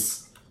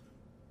humans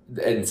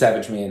and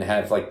Savage Man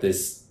have like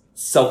this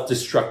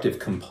self-destructive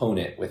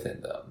component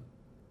within them.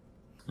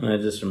 And I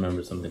just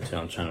remembered something too.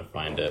 I'm trying to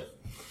find it.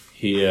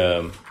 He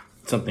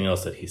something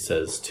else that he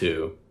says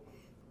too.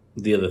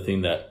 The other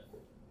thing that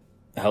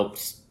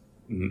helps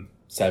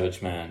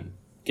Savage Man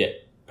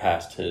get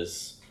past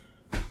his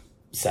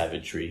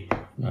savagery,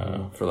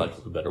 for lack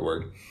of a better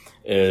word,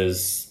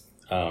 is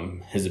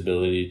his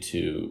ability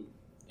to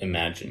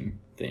imagine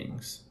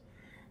things,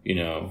 you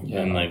know,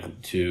 and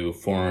like to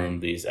form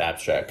these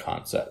abstract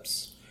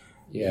concepts,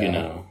 you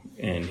know.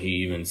 And he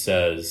even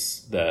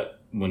says that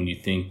when you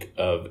think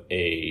of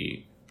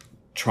a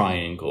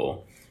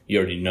triangle,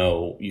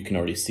 you can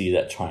already see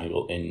that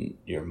triangle in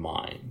your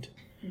mind,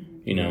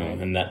 you know,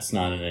 and that's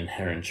not an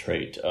inherent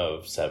trait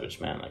of Savage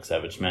Man. Like,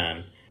 Savage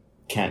Man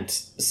can't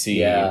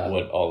see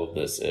what all of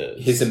this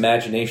is. His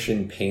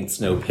imagination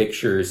paints no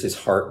pictures. His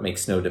heart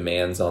makes no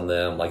demands on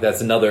them. Like,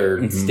 that's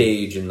another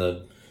stage in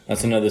the...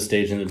 That's another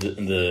stage in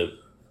the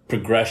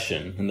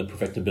progression and the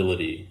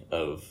perfectibility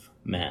of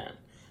man,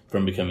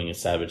 from becoming a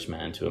savage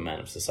man to a man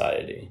of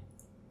society.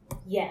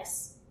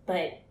 Yes,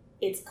 but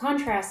it's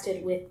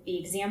contrasted with the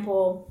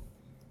example,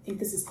 I think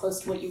this is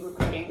close to what you were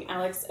quoting,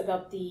 Alex,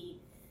 about the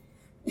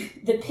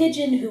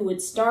pigeon who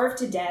would starve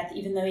to death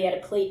even though he had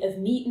a plate of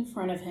meat in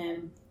front of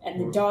him, and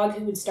the dog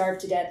who would starve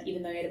to death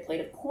even though he had a plate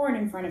of corn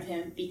in front of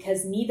him,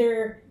 because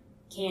neither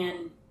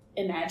can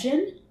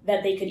imagine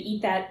that they could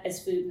eat that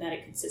as food and that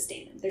it could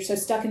sustain them. They're so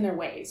stuck in their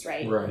ways,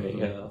 right? Right,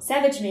 yeah.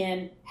 Savage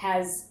Man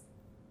has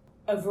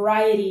a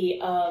variety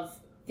of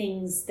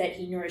things that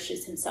he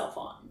nourishes himself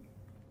on.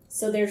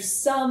 So there's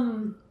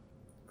some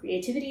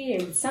creativity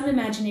and some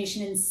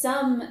imagination and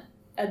some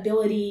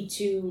ability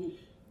to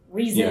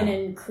reason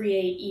and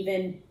create,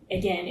 even,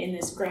 again, in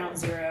this ground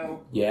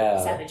zero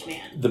Savage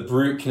Man. The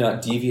brute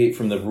cannot deviate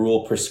from the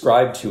rule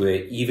prescribed to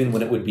it, even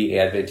when it would be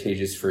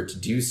advantageous for it to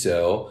do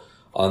so.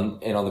 On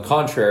the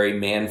contrary,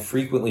 man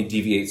frequently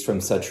deviates from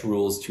such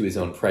rules to his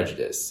own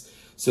prejudice.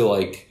 So,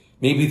 like,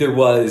 maybe there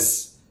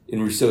was,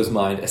 in Rousseau's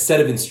mind, a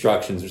set of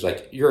instructions. There's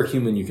like, you're a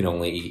human, you can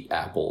only eat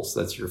apples.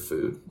 That's your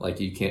food. Like,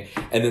 you can't...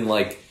 And then,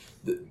 like,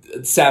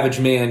 the Savage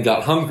Man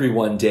got hungry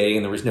one day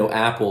and there was no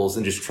apples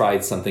and just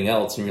tried something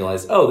else and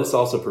realized, oh, this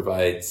also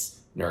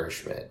provides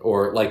nourishment.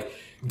 Or, like,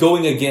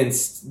 going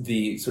against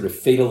the sort of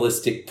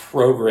fatalistic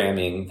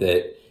programming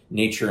that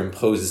nature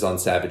imposes on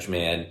Savage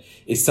Man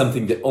is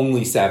something that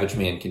only Savage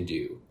Man can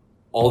do.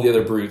 All the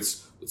other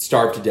brutes would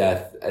starve to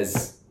death,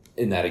 as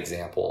in that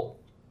example.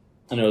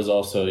 And it was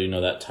also, you know,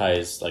 that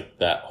ties, like,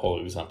 that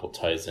whole example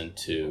ties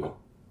into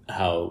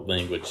how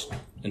language,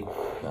 and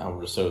how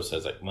Rousseau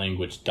says, like,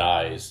 language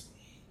dies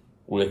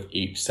with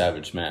each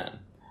savage man.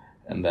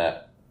 And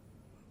that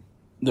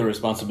the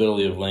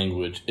responsibility of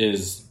language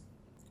is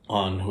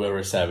on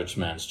whoever savage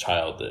man's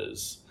child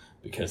is,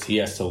 because he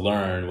has to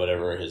learn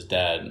whatever his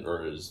dad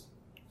or his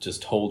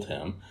just told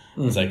him.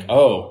 It's like,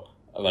 oh,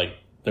 like,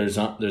 there's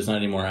not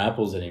any more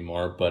apples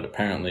anymore, but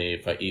apparently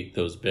if I eat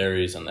those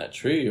berries on that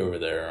tree over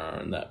there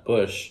or in that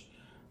bush,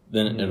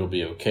 then it'll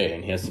be okay.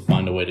 And he has to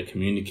find a way to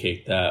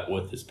communicate that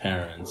with his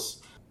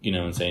parents, you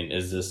know, and saying,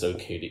 is this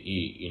okay to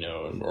eat, you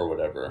know, or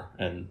whatever.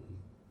 And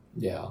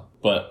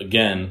but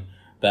again,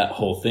 that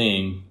whole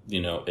thing,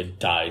 you know, it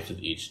dies with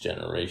each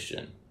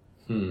generation.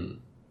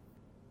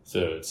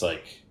 So it's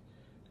like,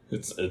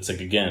 it's like,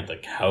 again,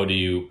 like, how do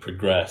you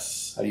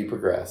progress?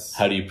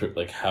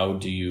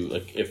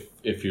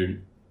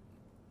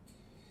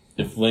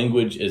 If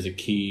language is a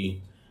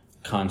key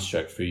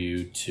construct for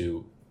you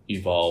to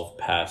evolve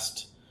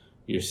past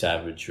your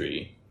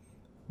savagery,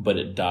 but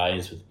it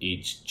dies with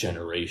each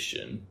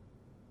generation.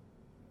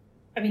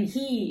 I mean,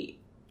 he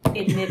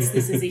admits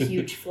this is a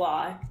huge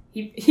flaw.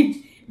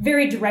 He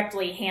very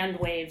directly hand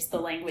waves the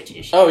language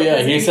issue. Oh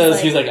yeah, he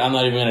says, he's like, I'm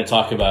not even going to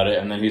talk about it,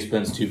 and then he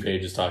spends 2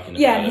 pages talking about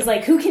it. Yeah, he's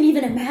like, who can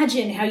even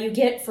imagine how you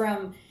get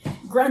from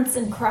grunts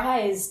and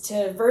cries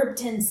to verb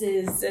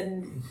tenses,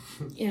 and,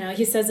 you know,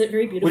 he says it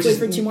very beautifully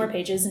for 2 more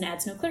pages and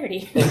adds no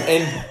clarity.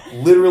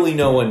 And literally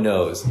no one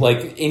knows.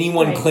 Like,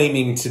 anyone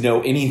claiming to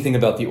know anything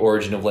about the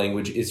origin of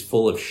language is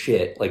full of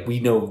shit. Like,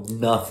 we know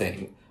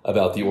nothing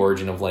about the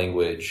origin of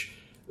language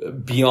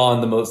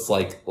beyond the most,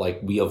 like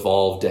we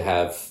evolved to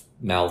have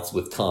mouths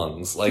with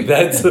tongues. Like,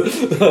 that's there's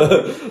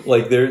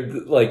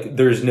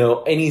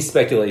no any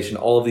speculation.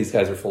 All of these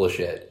guys are full of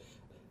shit.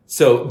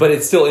 So, but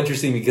it's still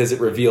interesting because it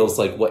reveals,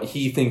 like, what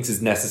he thinks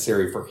is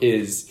necessary for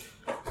his,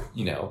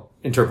 you know,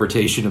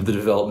 interpretation of the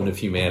development of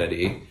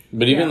humanity.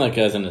 But even like,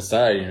 as an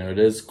aside, you know, it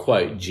is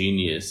quite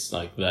genius.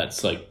 Like,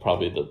 that's like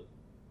probably the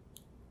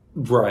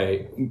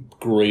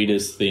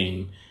greatest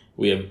thing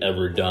we have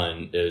ever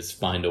done is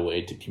find a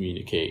way to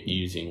communicate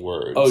using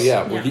words. Oh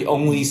yeah, we're the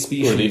only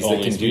species We're the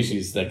only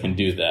species that can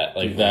do that.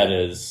 Like that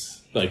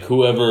is like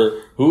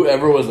whoever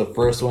was the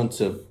first one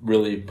to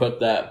really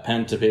put that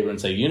pen to paper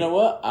and say, you know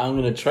what, I'm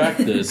gonna track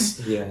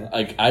this.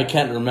 Like I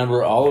can't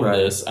remember all of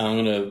this. I'm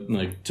gonna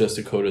like just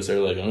to quote us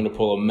earlier, like I'm gonna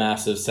pull a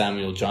massive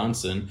Samuel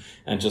Johnson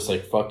and just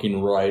like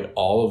fucking write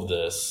all of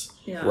this.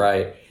 Yeah.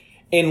 Right.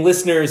 And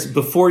listeners,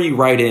 before you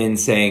write in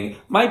saying,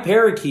 my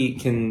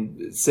parakeet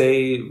can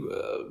say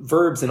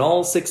verbs in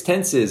all 6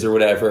 tenses or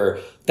whatever,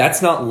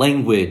 that's not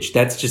language.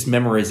 That's just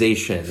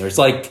memorization. There's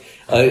like,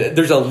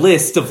 there's a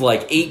list of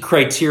like 8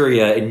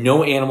 criteria and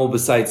no animal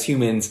besides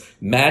humans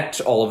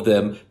match all of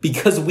them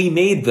because we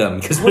made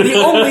them. Because we're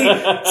the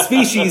only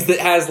species that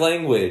has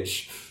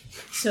language.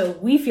 So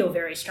we feel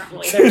very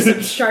strongly. There's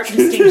some sharp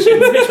distinctions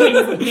between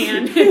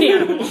man and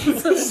animals.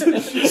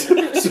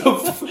 So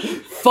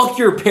fuck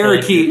your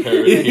parakeet.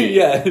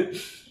 Yeah.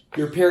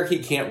 Your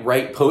parakeet can't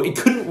write it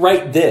couldn't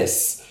write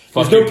this.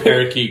 Fuck your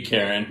parakeet,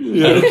 Karen.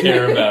 I don't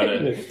care about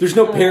it. There's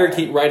no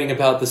parakeet writing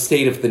about the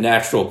state of the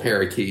natural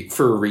parakeet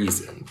for a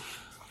reason.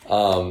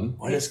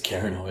 Why does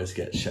Karen always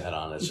get shat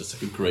on? It's just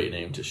like a great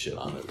name to shit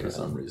on it for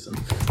some reason.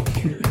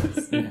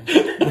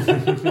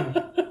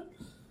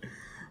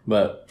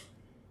 But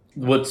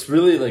what's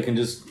really like, and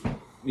just,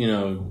 you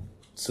know,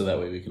 so that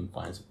way we can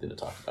find something to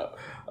talk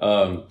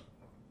about.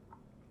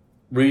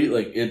 Really,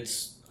 like,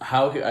 it's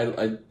how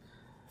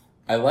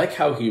I like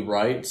how he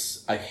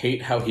writes. I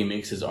hate how he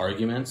makes his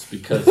arguments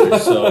because they're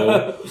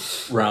so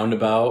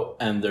roundabout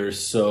and they're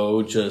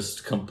so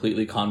just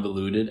completely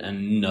convoluted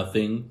and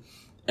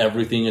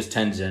everything is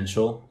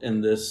tangential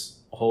in this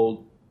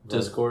whole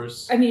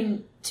discourse. I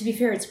mean, to be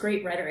fair, it's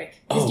great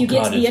rhetoric. Because you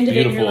get to the end of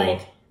it and you're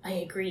like, I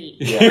agree.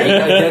 Yeah,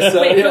 I guess so.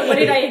 Wait, but what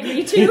did I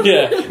agree to?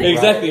 Yeah,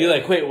 exactly. You're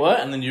like, wait,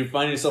 what? And then you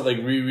find yourself like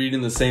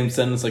rereading the same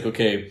sentence, like,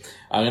 okay,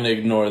 I'm going to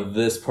ignore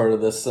this part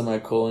of this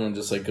semicolon and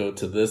just like go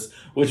to this,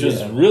 which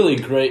is really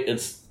great.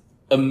 It's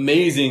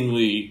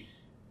amazingly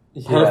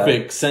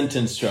perfect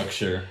sentence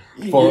structure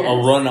for a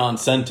run-on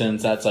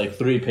sentence that's like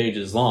 3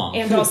 pages long.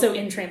 And also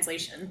in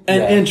translation.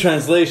 And in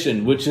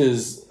translation, which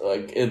is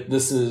like,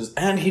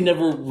 and he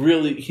never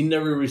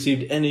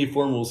received any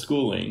formal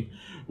schooling.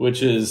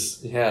 Which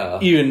is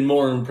even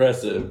more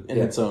impressive in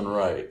its own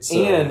right.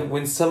 So. And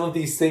when some of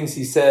these things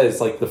he says,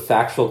 like the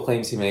factual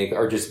claims he makes,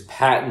 are just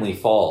patently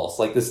false.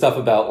 Like the stuff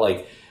about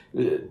like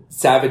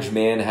savage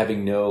man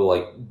having no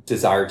like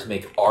desire to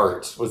make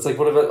art. It's like,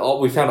 what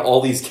about we found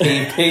all these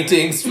cave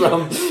paintings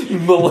from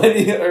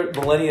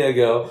millennia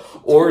ago,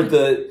 or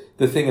the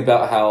thing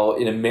about how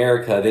in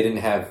America they didn't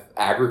have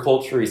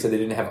agriculture. He said they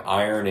didn't have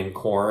iron and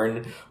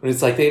corn. When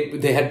it's like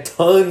they had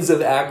tons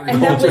of agriculture.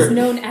 And that was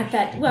known at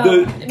that.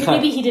 Well,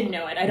 maybe he didn't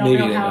know it. I don't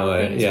know how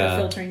things were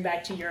filtering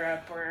back to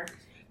Europe, or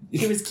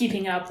he was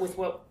keeping up with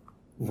what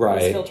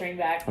was filtering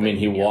back. I mean,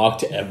 he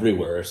walked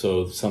everywhere,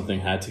 so something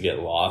had to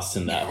get lost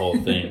in that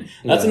whole thing.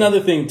 That's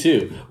another thing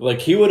too. Like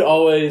he would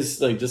always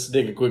like, just to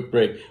take a quick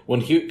break,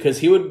 because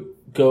he would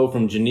go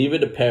from Geneva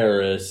to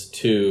Paris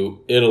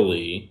to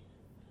Italy.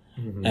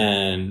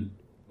 And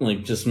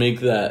like just make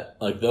that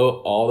like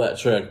all that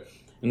trek,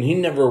 and he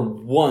never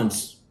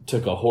once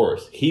took a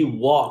horse. He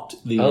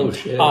walked the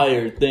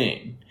entire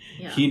thing.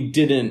 Yeah. He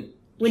didn't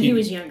when he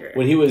was younger.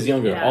 When he was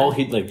younger, all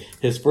he like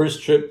his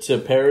first trip to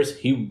Paris,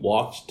 he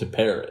walked to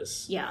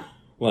Paris. Yeah,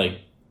 like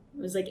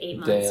it was like 8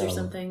 months or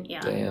something.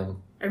 Yeah,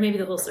 or maybe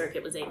the whole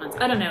circuit was 8 months.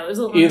 I don't know. It was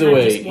a long either time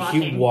way. Just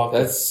walking.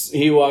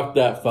 He walked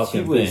that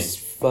fucking thing. He was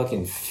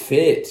fucking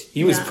fit.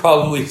 He was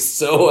probably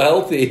so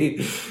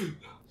healthy.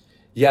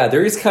 Yeah,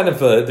 there's kind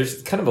of a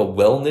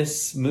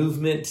wellness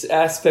movement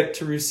aspect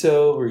to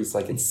Rousseau where he's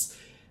like,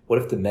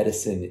 what if the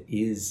medicine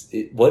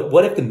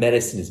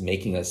is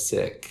making us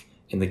sick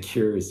and the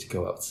cure is to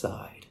go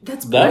outside?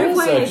 That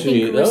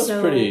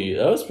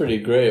was pretty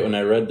great when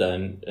I read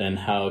that and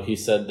how he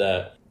said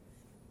that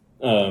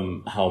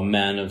how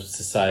man of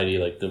society,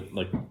 like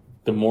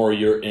the more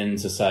you're in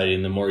society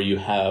and the more you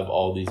have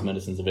all these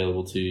medicines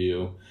available to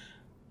you,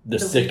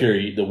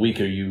 the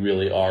weaker you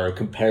really are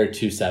compared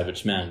to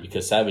Savage Man,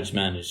 because Savage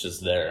Man is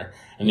just there.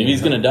 And if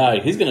he's gonna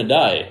die, he's gonna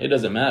die. It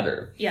doesn't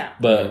matter. Yeah.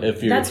 But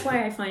if you're... That's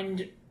why I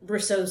find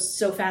Rousseau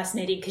so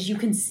fascinating, because you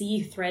can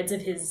see threads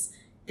of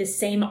the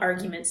same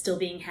argument still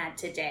being had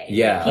today.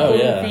 Yeah. People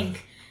who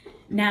think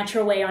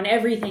natural way on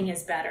everything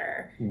is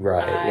better.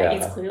 Right,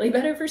 It's clearly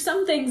better for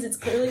some things, it's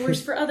clearly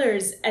worse for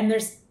others. And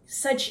there's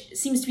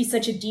seems to be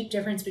such a deep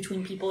difference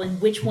between people in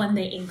which one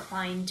they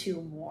incline to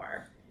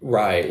more.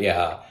 Right,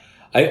 yeah.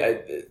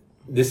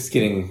 This is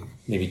getting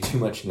maybe too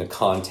much into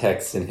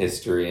context and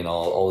history and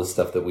all the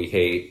stuff that we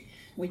hate.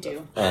 We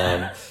do. We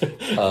are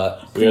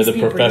the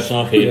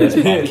Professional Haters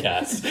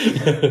podcast.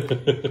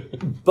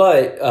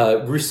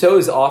 But Rousseau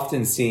is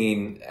often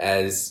seen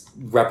as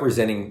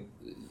representing,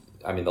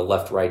 I mean, the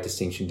left-right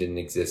distinction didn't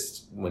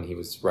exist when he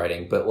was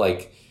writing, but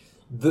like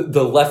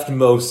the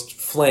leftmost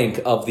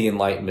flank of the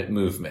Enlightenment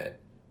movement.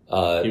 He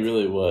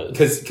really was.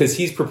 Because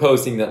he's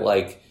proposing that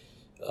like,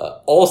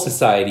 all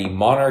society,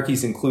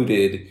 monarchies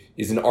included,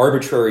 is an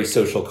arbitrary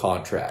social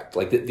contract.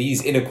 Like that,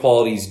 these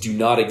inequalities do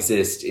not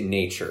exist in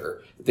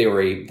nature. They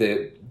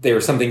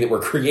were something that were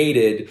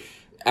created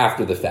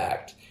after the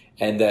fact,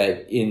 and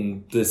that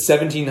in the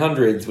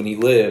 1700s when he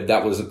lived,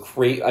 that was it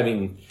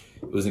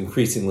was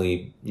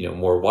increasingly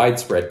more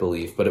widespread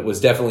belief, but it was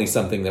definitely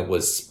something that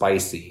was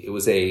spicy. It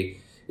was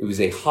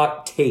a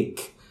hot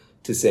take,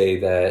 to say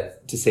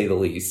the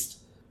least,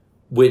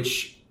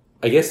 which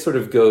I guess sort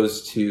of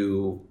goes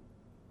to,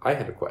 I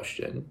have a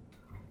question.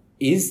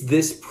 Is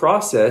this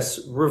process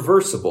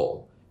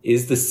reversible?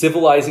 Is the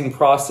civilizing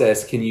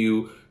process, can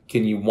you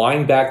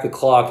wind back the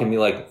clock and be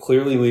like,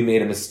 clearly we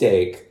made a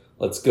mistake.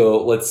 Let's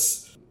go,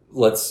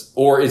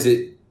 or is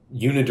it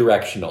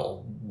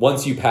unidirectional?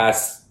 Once you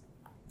pass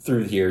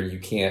through here, you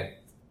can't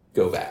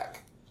go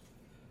back.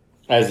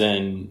 As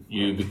in,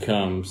 you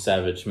become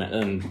savage man,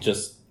 and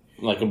just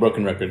like a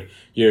broken record,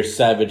 you're a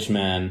savage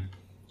man.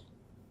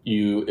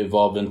 You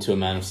evolve into a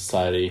man of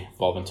society,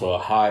 evolve into a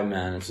high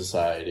man of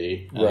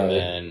society, and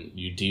then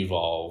you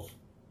devolve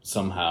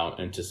somehow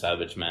into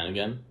savage man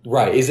again.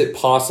 Right. Is it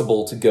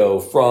possible to go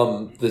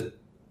from the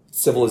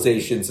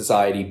civilization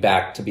society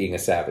back to being a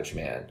savage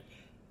man?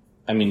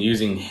 I mean,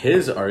 using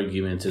his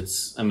argument,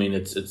 it's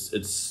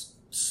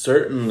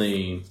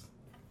certainly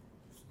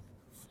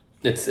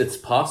it's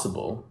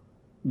possible,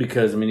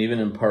 because I mean, even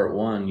in part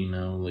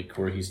 1, like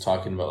where he's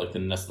talking about like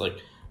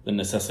the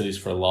necessities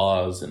for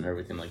laws and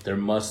everything, like there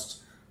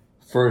must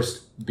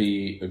first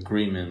be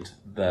agreement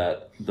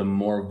that the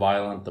more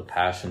violent the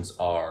passions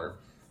are,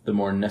 the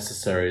more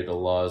necessary the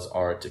laws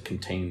are to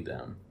contain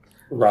them.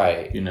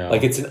 Right.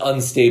 Like it's an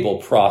unstable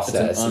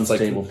process. It's an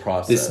unstable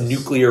process. This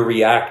nuclear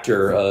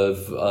reactor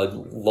of a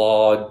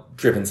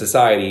law-driven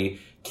society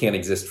can't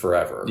exist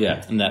forever.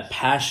 Yeah, and that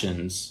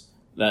passions,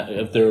 that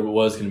if there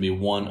was going to be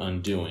one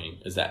undoing,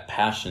 is that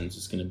passions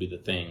is going to be the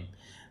thing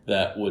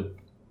that would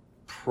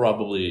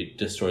probably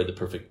destroy the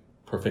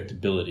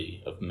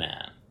perfectibility of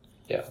man.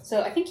 Yeah.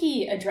 So I think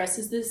he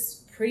addresses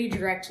this pretty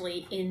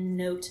directly in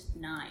Note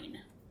 9.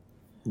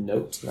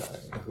 Note 9.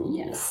 Ooh.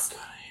 Yes.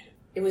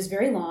 It was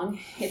very long.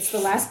 It's the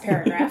last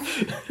paragraph.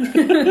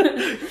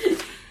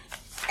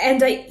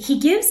 And he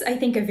gives, I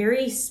think, a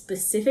very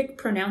specific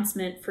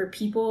pronouncement for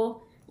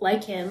people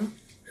like him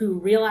who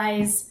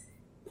realize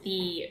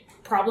the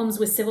problems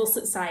with civil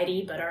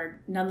society but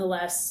are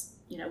nonetheless,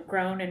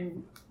 grown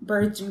and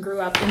birthed and grew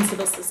up in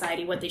civil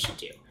society, what they should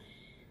do.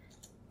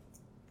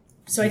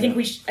 So I think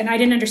and I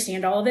didn't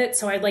understand all of it,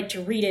 so I'd like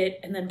to read it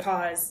and then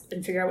pause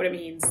and figure out what it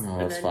means. No,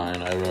 that's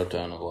fine. I wrote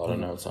down a lot of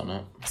notes on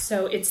it.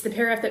 So it's the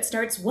paragraph that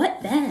starts,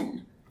 "What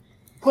then?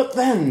 What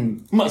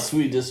then? Must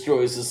we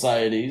destroy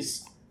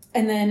societies?"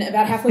 And then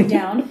about halfway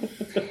down,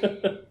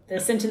 the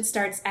sentence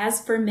starts, "As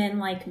for men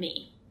like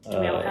me." Do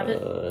we all have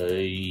it?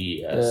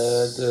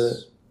 Yes.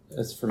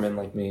 As for men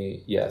like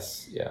me,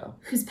 yes, yeah.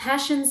 "Whose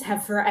passions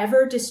have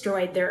forever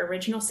destroyed their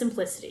original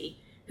simplicity,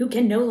 who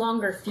can no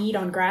longer feed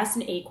on grass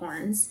and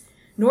acorns,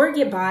 nor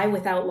get by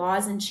without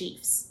laws and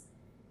chiefs."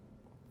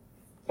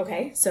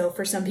 Okay, so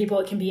for some people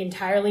it can be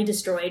entirely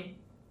destroyed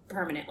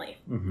permanently.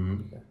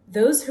 Mm-hmm.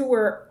 "Those who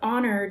were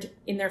honored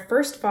in their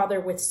first father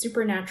with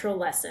supernatural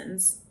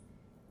lessons,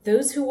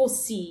 those who will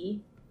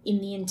see, in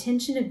the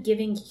intention of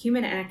giving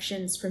human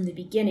actions from the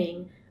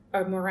beginning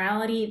a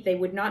morality they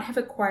would not have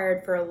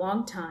acquired for a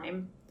long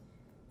time,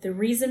 the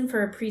reason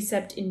for a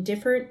precept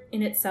indifferent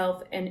in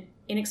itself and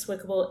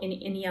inexplicable in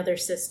any other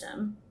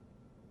system."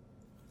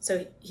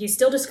 So he's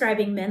still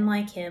describing men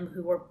like him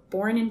who were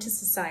born into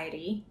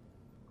society.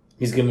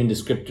 He's giving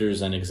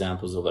descriptors and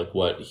examples of like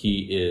what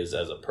he is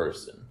as a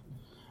person,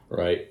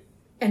 right?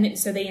 And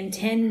so they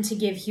intend to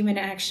give human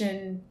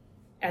action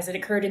as it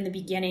occurred in the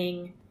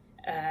beginning.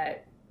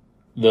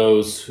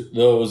 Those,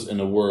 in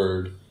a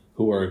word,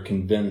 who are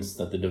convinced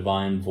that the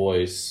divine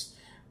voice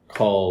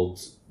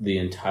called the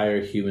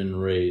entire human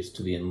race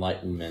to the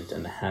enlightenment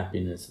and the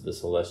happiness of the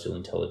celestial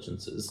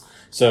intelligences.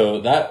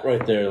 So that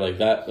right there, like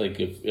that, like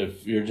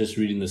if you're just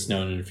reading this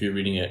note and if you're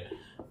reading it,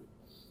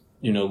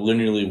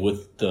 linearly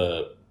with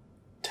the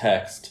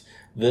text,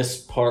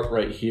 this part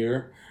right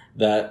here,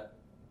 that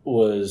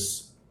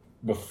was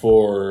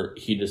before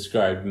he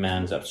described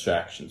man's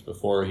abstractions,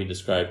 before he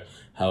described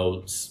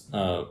how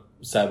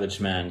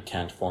savage man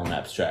can't form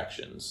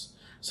abstractions.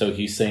 So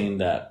he's saying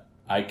that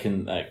I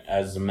can, like,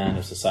 as a man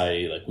of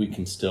society, like, we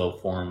can still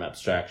form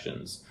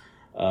abstractions.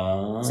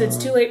 So it's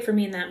too late for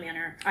me in that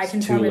manner. I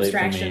can form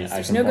abstractions.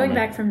 There's no going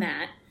back from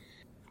that.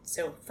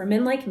 So for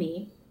men like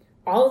me,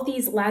 all of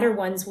these latter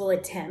ones will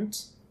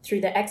attempt,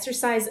 through the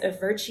exercise of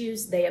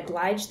virtues they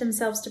oblige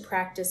themselves to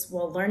practice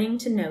while learning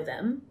to know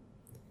them,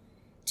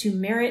 to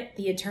merit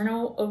the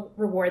eternal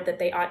reward that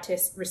they ought to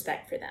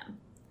respect for them.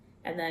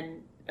 And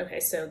then, okay,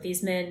 so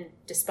these men,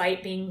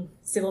 despite being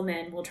civil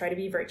men, will try to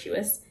be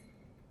virtuous.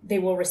 They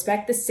will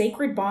respect the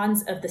sacred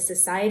bonds of the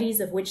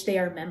societies of which they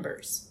are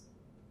members.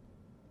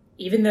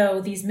 Even though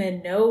these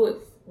men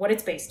know what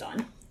it's based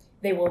on,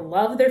 they will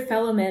love their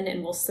fellow men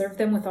and will serve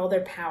them with all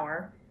their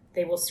power.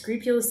 They will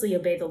scrupulously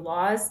obey the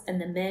laws and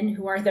the men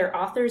who are their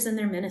authors and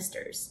their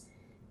ministers.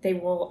 They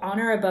will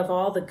honor above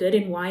all the good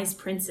and wise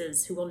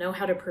princes who will know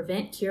how to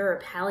prevent, cure, or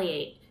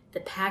palliate the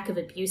pack of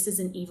abuses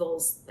and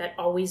evils that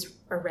always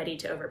are ready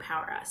to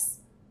overpower us.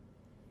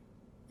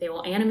 They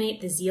will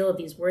animate the zeal of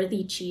these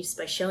worthy chiefs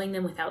by showing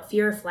them without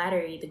fear or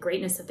flattery the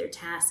greatness of their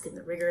task and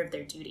the rigor of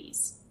their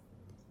duties.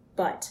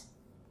 But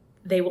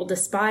they will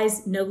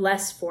despise no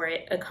less for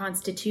it a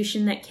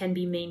constitution that can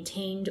be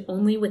maintained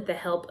only with the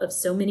help of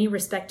so many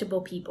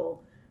respectable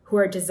people who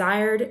are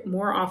desired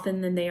more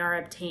often than they are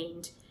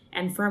obtained,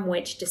 and from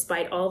which,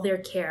 despite all their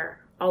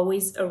care,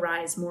 always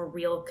arise more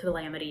real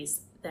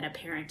calamities than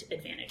apparent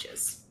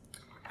advantages.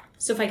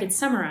 So if I could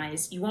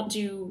summarize,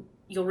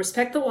 you'll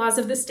respect the laws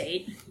of the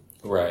state.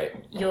 Right.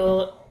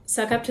 You'll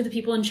suck up to the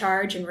people in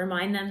charge and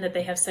remind them that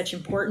they have such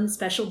important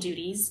special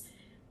duties,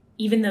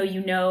 even though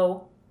you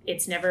know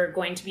it's never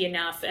going to be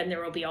enough and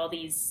there will be all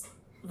these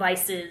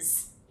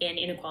vices and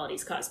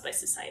inequalities caused by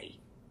society.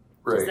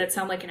 Right. Does that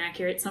sound like an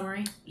accurate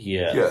summary?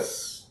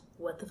 Yes.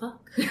 What the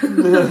fuck?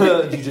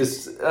 You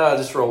just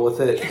roll with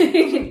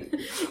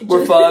it.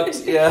 We're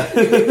fucked, yeah.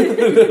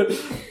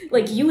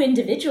 Like, you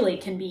individually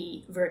can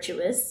be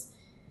virtuous,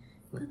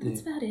 but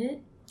that's about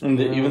it. And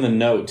even the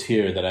note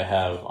here that I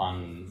have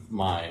on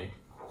my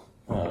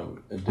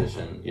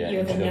edition. Yeah, you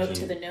have a note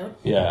to the note?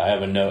 Yeah, I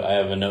have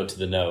a note to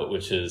the note,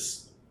 which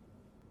is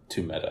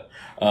too meta.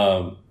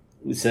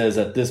 It says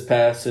that this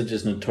passage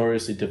is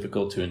notoriously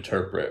difficult to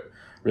interpret.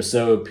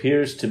 Rousseau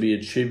appears to be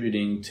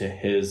attributing to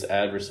his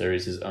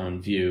adversaries his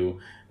own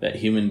view that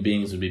human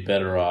beings would be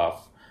better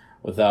off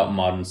without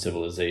modern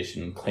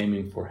civilization,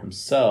 claiming for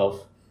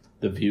himself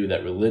the view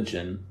that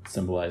religion,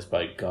 symbolized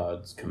by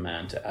God's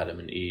command to Adam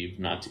and Eve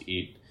not to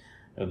eat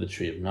of the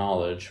tree of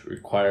knowledge,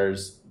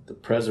 requires the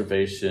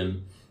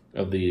preservation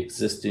of the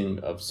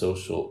existing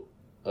social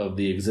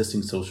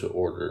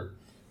order,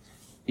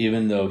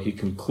 even though he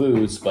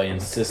concludes by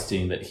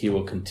insisting that he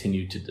will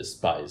continue to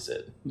despise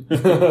it.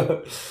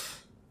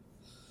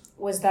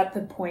 Was that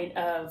the point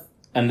of...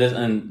 And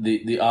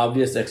the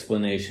obvious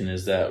explanation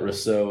is that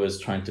Rousseau is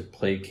trying to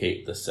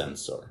placate the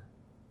censor.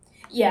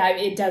 Yeah,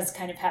 it does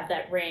kind of have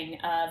that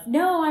ring of,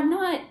 no, I'm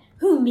not...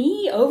 Who,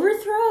 me?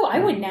 Overthrow? I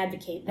wouldn't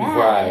advocate that.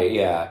 Right,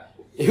 yeah.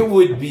 It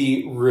would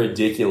be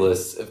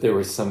ridiculous if there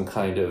was some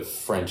kind of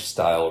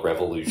French-style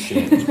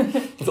revolution.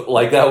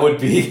 Like, that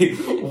would be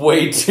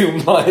way too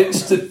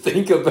much to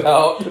think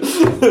about.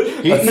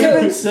 He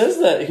even says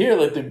that here,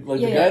 the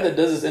guy that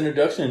does this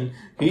introduction,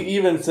 he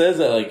even says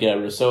that,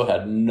 Rousseau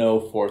had no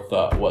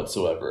forethought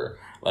whatsoever.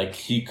 Like,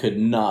 he could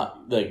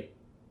not,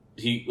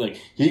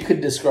 he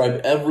could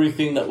describe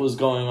everything that was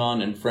going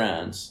on in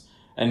France,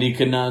 and he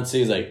could not say,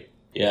 he's like,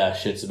 yeah,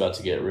 shit's about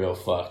to get real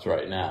fucked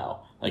right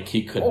now. Like,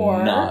 he could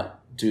not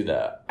do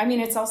that. I mean,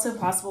 it's also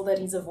possible that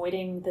he's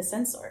avoiding the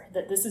censor,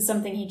 that this is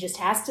something he just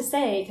has to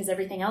say because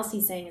everything else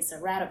he's saying is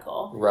so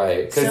radical.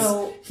 Right.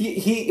 Because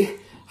he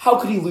how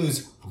could he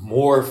lose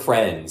more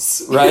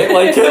friends, right?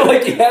 Like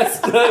he has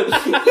to...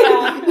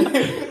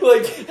 Yeah.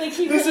 like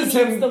he this really is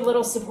him... the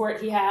little support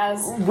he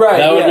has. Right,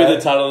 that would be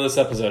the title of this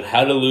episode,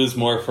 How to Lose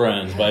More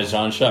Friends by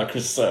Jean-Jacques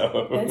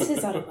Rousseau. That's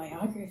his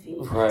autobiography.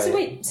 Right. So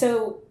wait,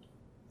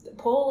 the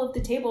poll of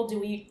the table, do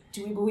we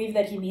believe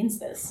that he means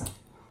this?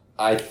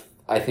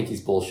 I think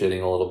he's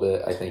bullshitting a little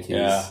bit. I think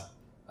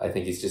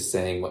he's just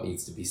saying what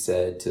needs to be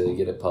said to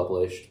get it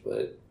published,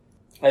 but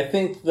I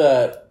think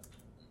that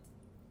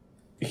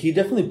he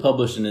definitely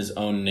published in his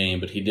own name,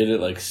 but he did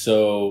it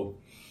so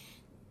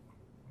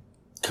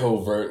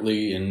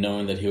covertly and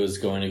knowing that he was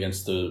going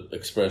against the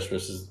express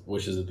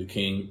wishes of the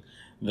king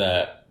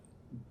that,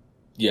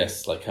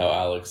 yes, like how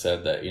Alex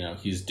said, that,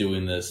 he's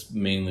doing this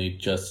mainly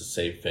just to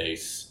save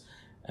face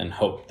and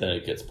hope that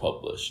it gets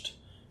published.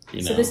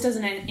 So this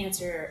doesn't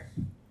answer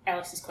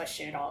Alex's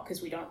question at all,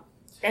 because we don't...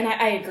 And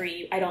I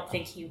agree, I don't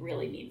think he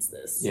really means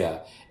this. Yeah.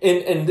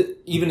 And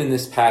even in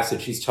this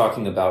passage, he's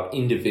talking about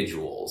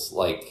individuals.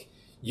 Like,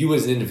 you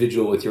as an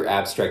individual with your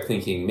abstract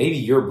thinking, maybe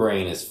your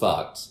brain is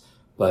fucked,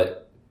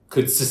 but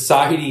could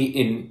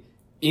society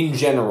in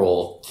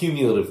general,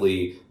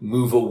 cumulatively,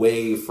 move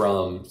away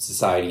from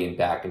society and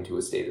back into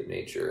a state of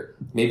nature?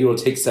 Maybe it'll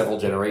take several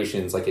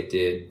generations like it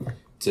did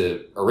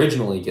to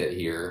originally get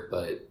here,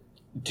 but...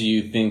 Do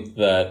you think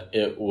that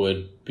it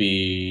would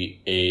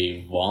be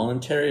a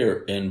voluntary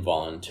or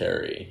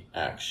involuntary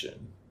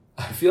action?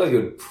 I feel like it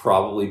would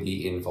probably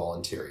be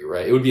involuntary,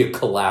 right? It would be a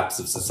collapse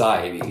of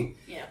society.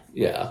 Yeah.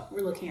 Yeah.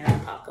 We're looking at an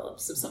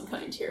apocalypse of some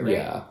kind here, right?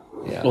 Yeah.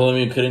 Yeah. Well, I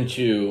mean, couldn't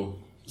you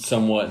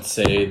somewhat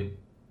say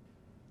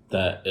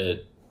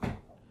that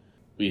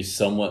we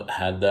somewhat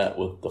had that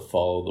with the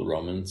fall of the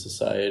Roman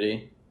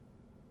society?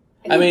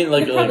 I mean,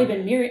 there've probably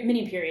been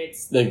many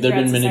periods. There've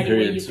been many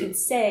periods where you could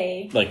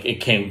say, it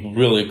came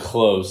really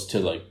close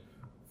to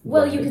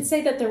Well, you could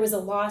say that there was a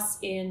loss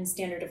in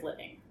standard of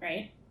living,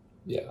 right?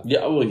 Yeah.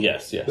 Yeah. Well,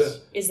 yes.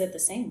 Is it the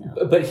same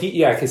though? But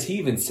because he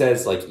even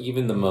says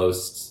even the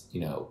most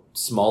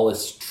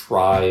smallest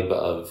tribe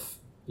of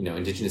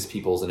indigenous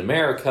peoples in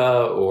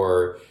America,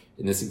 or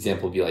in this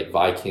example, would be like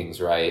Vikings,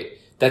 right?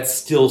 That's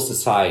still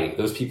society.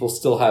 Those people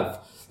still have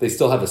a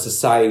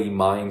society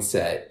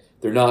mindset.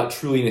 they're not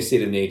truly in a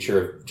state of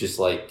nature of just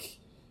like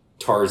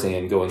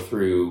Tarzan going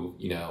through,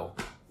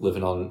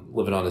 living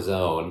on his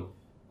own.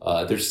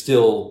 They're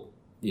still,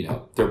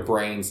 their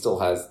brain still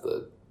has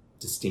the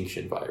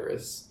distinction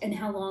virus. And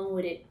how long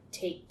would it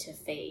take to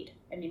fade?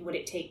 I mean, would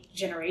it take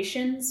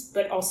generations?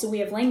 But also we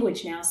have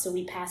language now, so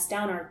we pass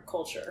down our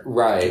culture.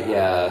 Right,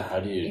 yeah.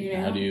 How do you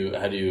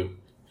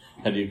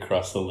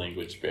cross the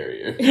language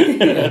barrier? You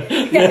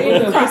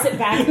cross it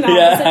back in the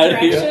opposite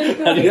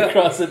direction. How do you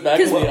cross it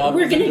back in the opposite Because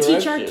we're going to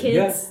teach our direction?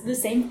 kids the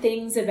same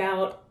things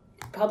about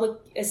public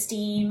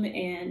esteem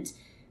and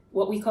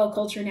what we call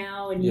culture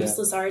now and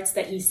useless arts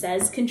that he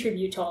says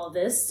contribute to all of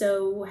this.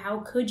 So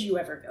how could you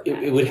ever go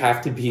back? It would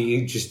have to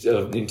be just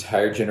an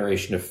entire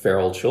generation of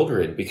feral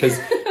children because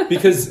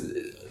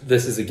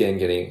this is again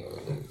getting,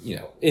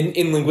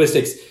 in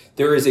linguistics,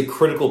 there is a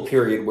critical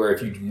period where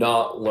if you do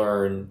not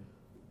learn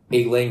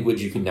a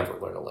language, you can never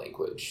learn a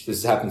language.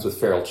 This happens with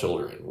feral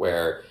children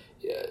where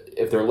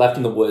if they're left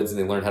in the woods and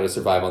they learn how to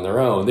survive on their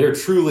own, they're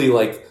truly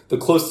like the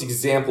closest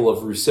example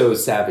of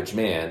Rousseau's Savage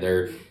Man.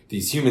 They're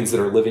these humans that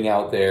are living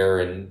out there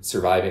and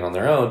surviving on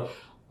their own,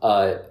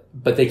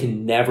 but they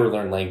can never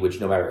learn language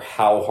no matter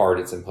how hard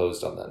it's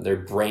imposed on them. Their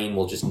brain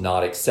will just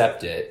not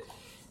accept it.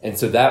 And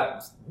so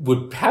that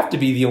would have to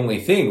be the only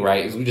thing,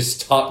 right? Is we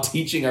just stop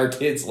teaching our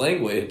kids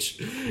language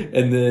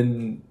and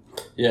then...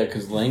 Yeah,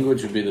 because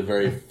language would be the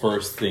very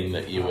first thing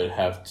that you would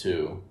have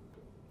to...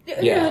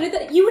 Yeah.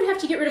 You would have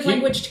to get rid of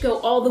language to go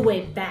all the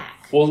way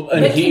back. Well,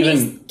 and but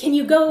can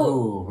you go...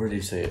 Oh, where did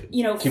he say it?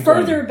 Keep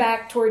further going.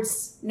 Back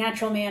towards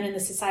natural man and the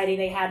society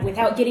they had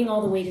without getting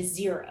all the way to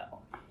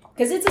zero.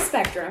 Because it's a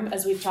spectrum,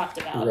 as we've talked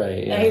about.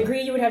 Right, yeah. I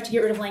agree you would have to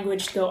get rid of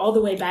language to go all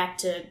the way back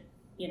to,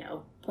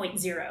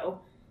 0.0.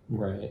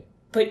 Right.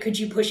 But could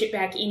you push it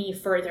back any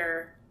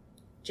further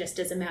just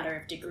as a matter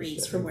of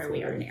degrees from where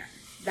we are now?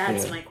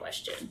 That's my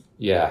question.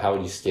 Yeah, how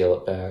would you scale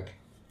it back?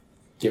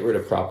 Get rid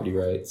of property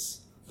rights.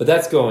 But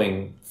that's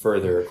going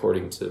further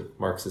according to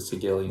Marxist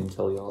Hegelian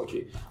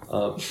teleology.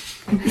 So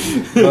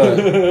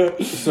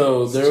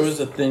there was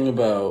a thing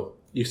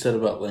you said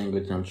about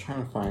language, and I'm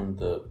trying to find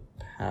the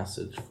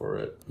passage for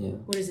it. Yeah.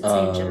 What does it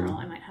say in general?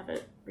 I might have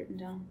it written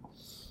down.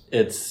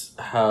 It's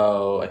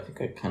how, I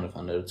think I kind of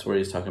found it. It's where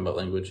he's talking about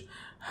language.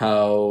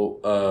 How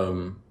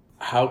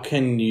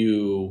can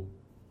you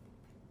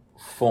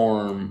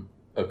form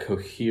a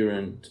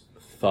coherent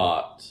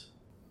thought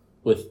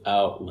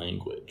without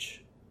language?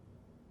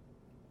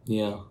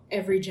 Yeah.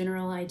 Every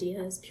general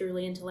idea is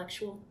purely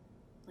intellectual?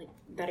 Like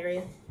that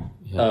area?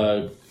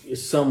 Yeah.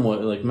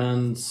 Somewhat. Like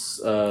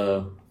man's...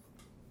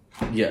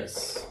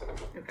 yes.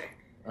 Okay.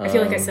 I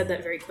feel like I said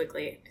that very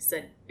quickly. I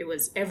said it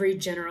was every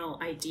general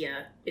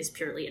idea is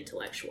purely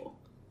intellectual.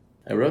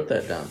 I wrote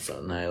that down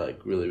and I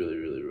really, really,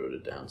 really wrote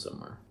it down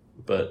somewhere.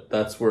 But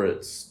that's where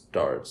it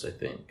starts, I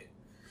think.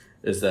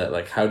 Is that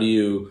how do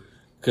you...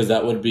 Because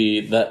that would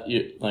be...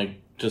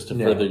 Just to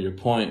further your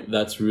point,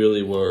 that's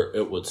really where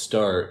it would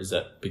start, is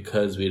that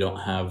because we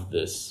don't have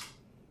this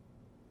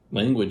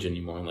language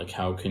anymore,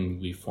 how can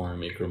we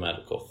form a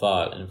grammatical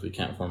thought? And if we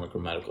can't form a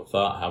grammatical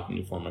thought, how can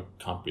you form a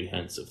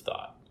comprehensive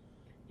thought?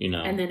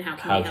 And then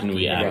how can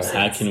we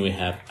abstract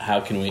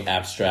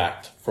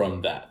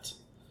from that?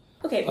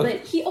 Okay,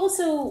 but he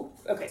also...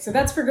 Okay, so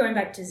that's for going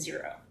back to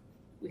zero.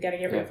 We got to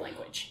get rid of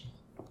language.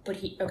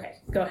 But okay,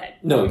 go ahead.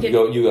 No, you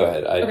go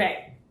ahead.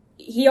 Okay.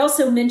 He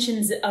also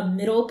mentions a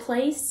middle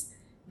place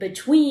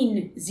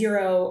between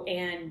zero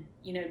and,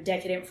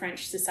 decadent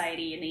French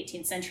society in the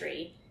 18th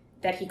century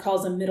that he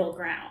calls a middle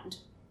ground.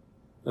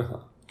 Uh-huh.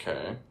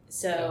 Okay.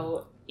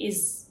 So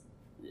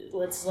I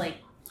want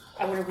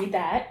to read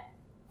that.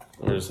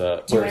 Where's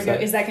that?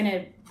 Is that going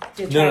to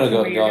detract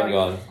from where you're going? Go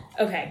on.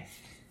 Okay.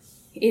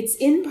 It's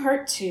in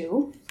part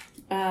 2.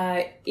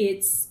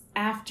 It's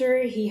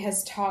after he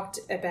has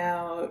talked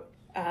about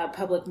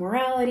public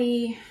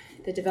morality,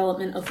 the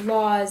development of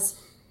laws,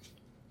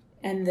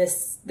 and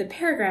the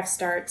paragraph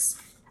starts,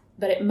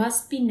 but it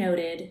must be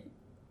noted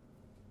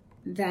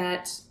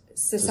that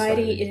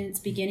society in its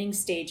beginning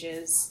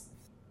stages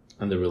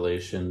and the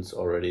relations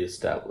already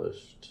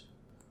established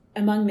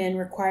among men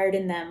required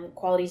in them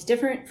qualities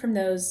different from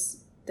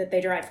those that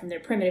they derived from their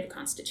primitive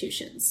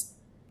constitutions.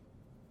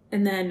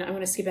 And then I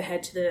want to skip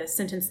ahead to the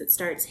sentence that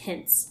starts,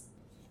 hence.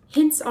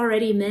 Hence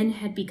already men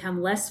had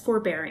become less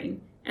forbearing,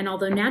 and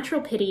although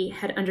natural pity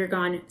had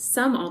undergone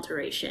some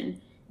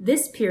alteration,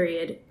 this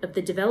period of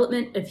the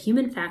development of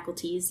human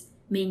faculties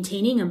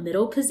maintaining a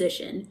middle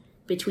position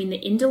between the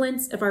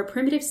indolence of our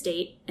primitive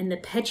state and the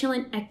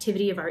petulant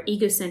activity of our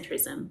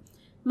egocentrism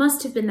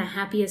must have been the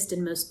happiest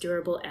and most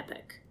durable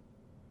epoch.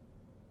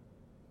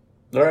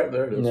 All right,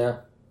 there it is. Yeah,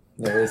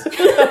 there it is.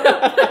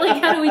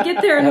 How do we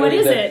get there and what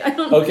is it? I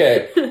don't...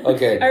 Okay.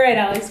 All right,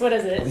 Alex, what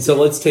is it?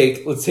 So let's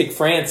take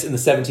France in the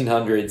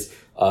 1700s.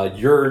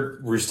 You're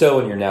Rousseau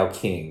and you're now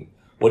king.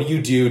 What do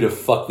you do to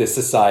fuck this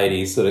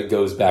society so that it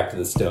goes back to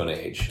the Stone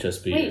Age?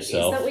 Just be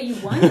yourself. Is that what you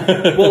want?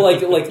 Well,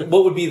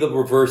 what would be the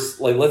reverse?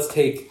 Let's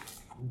take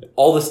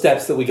all the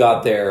steps that we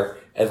got there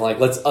and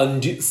let's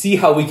see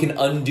how we can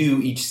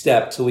undo each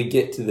step till we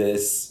get to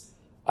this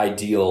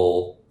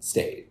ideal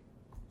state.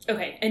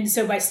 Okay, and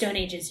so by Stone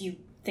Ages, you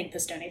think the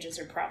Stone Ages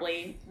are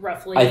probably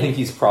roughly I think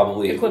he's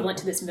probably equivalent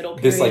to this middle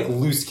period. this like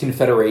loose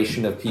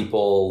confederation of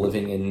people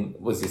living in,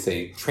 what does he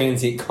say,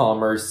 transient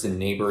commerce and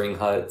neighboring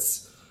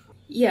huts.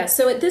 Yeah,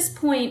 so at this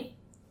point,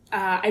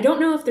 I don't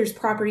know if there's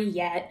property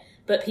yet,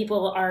 but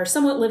people are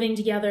somewhat living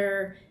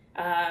together.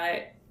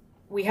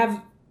 We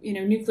have,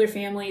 nuclear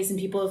families, and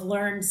people have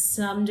learned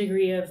some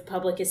degree of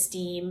public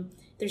esteem.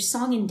 There's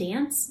song and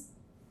dance,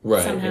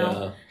 Right.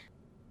 somehow. Yeah.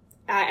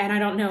 And I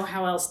don't know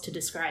how else to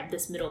describe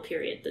this middle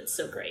period that's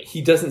so great.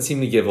 He doesn't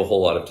seem to give a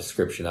whole lot of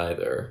description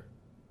either.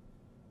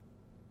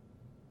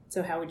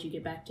 So how would you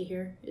get back to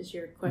here, is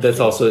your question? That's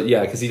also,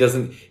 yeah, because he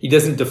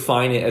doesn't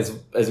define it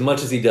as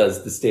much as he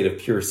does the state of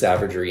pure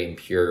savagery and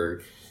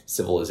pure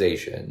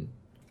civilization.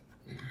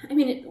 I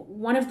mean,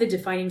 one of the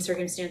defining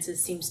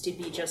circumstances seems to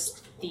be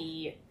just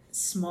the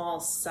small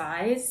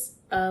size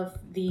of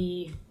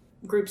the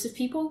groups of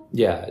people.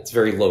 Yeah, it's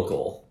very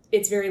local.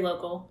 It's very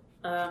local.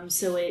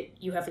 So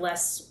you have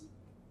less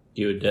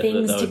Things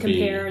things to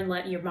compare, and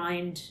let your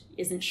mind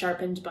isn't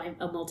sharpened by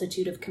a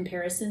multitude of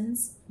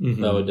comparisons.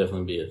 Mm-hmm. That would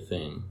definitely be a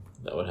thing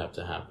that would have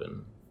to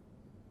happen.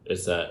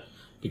 Is that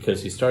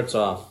because he starts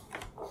off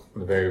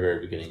in the very, very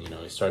beginning,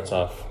 he starts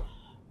off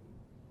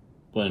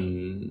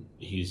when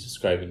he's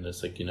describing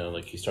this,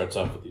 like he starts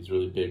off with these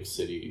really big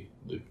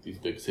these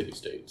big city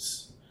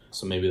states.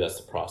 So maybe that's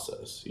the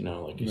process,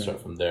 you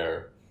start from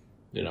there,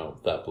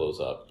 that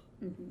blows up.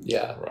 Mm-hmm.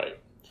 Yeah, Right.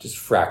 just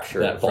fracture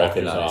That it,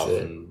 fractures balkanize off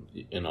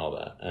it. and all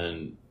that.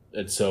 And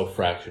it's so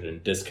fractured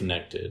and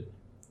disconnected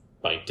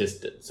by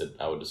distance that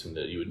I would assume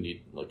that you would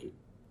need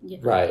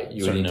Right,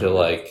 you would certain need to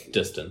number of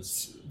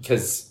distance.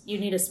 because You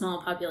need a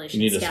small population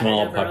You need a scattered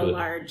small over a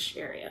large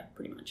area,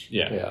 pretty much.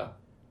 Yeah. yeah,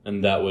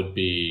 And that would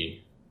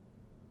be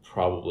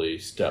probably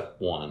step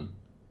one.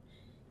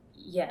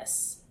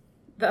 Yes.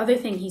 The other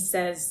thing he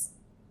says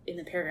in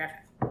the paragraph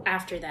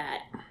after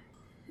that,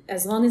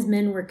 as long as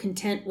men were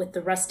content with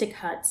the rustic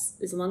huts,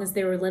 as long as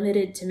they were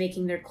limited to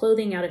making their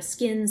clothing out of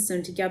skins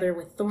sewn together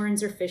with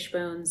thorns or fish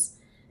bones,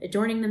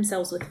 adorning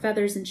themselves with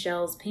feathers and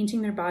shells,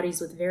 painting their bodies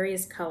with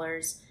various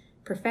colors,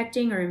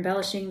 perfecting or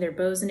embellishing their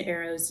bows and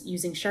arrows,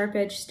 using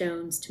sharp-edged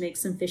stones to make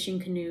some fishing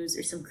canoes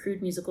or some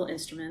crude musical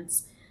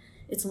instruments.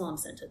 It's a long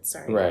sentence,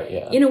 sorry. right,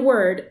 yeah. In a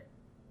word,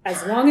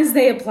 as long as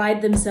they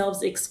applied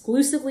themselves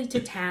exclusively to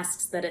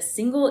tasks that a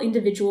single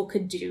individual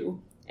could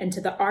do, and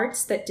to the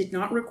arts that did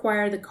not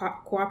require the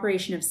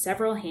cooperation of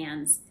several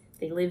hands,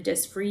 they lived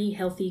as free,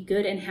 healthy,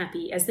 good, and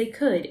happy as they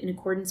could in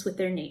accordance with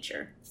their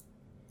nature.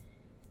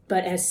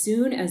 But as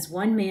soon as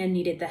one man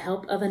needed the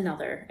help of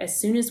another, as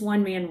soon as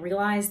one man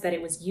realized that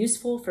it was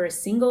useful for a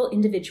single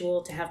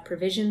individual to have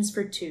provisions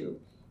for two,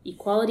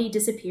 equality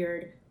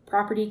disappeared,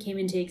 property came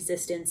into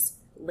existence,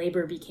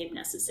 labor became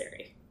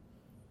necessary.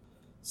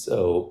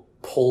 So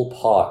Pol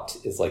Pot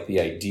is like the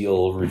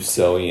ideal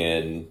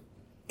Rousseauian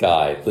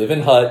guy. Live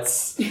in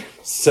huts,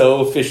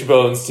 sew fish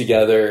bones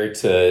together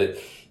to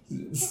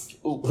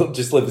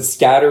just live a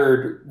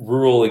scattered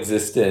rural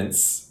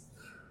existence.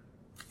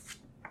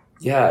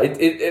 Yeah,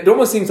 it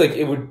almost seems like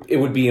it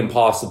would be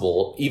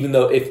impossible, even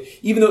though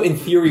in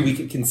theory we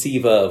could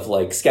conceive of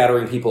like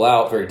scattering people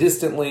out very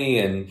distantly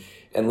and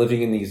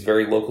living in these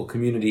very local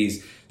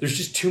communities. There's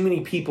just too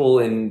many people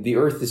and the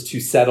earth is too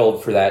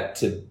settled for that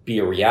to be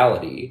a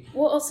reality.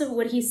 Well, also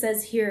what he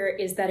says here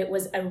is that it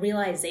was a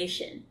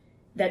realization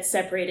that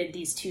separated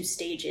these two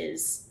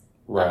stages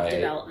of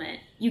development.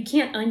 You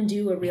can't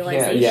undo a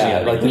realization.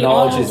 Yeah, like the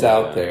knowledge is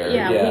out there.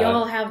 Yeah, we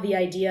all have the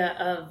idea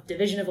of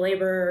division of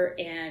labor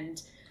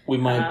and We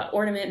might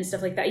ornament and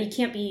stuff like that. You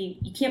can't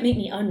make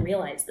me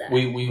unrealize that.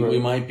 we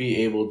might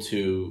be able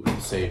to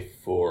say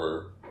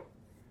for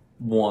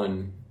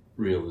one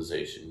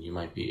realization, you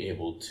might be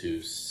able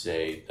to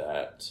say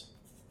that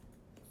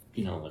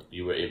like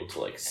you were able to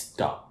like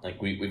stop,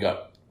 like we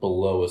got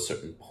below a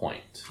certain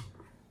point,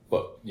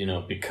 but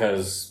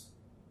because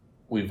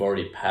we've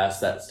already passed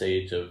that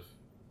stage of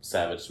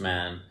savage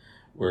man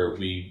where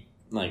we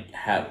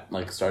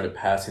started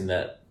passing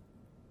that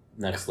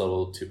next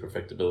level to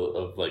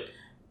perfectibility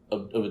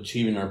of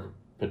achieving our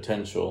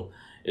potential,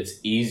 it's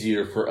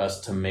easier for us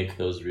to make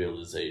those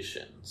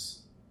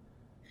realizations.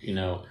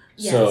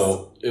 Yes.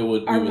 So we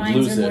would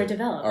lose it. More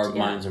developed. Our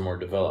minds are more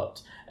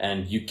developed,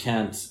 and you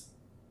can't.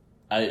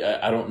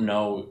 I don't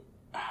know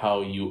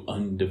how you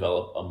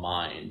undevelop a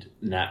mind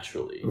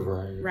naturally.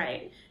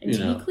 Right. And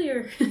to be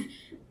clear,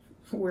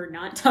 we're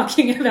not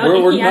talking about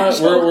we're not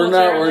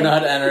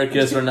not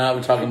anarchists. We're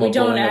not talking about we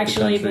don't blowing up the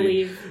actually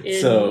country. believe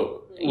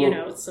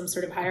in some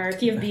sort of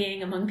hierarchy of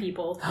being among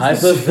people.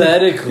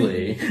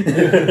 Hypothetically.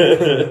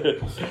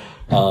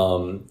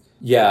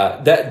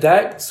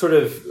 That sort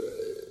of,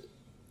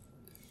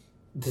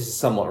 this is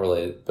somewhat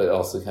related, but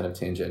also kind of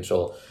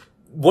tangential.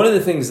 One of the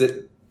things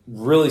that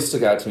really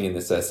stuck out to me in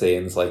this essay,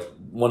 and it's like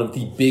one of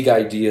the big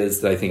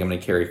ideas that I think I'm going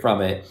to carry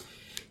from it,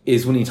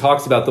 is when he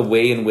talks about the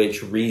way in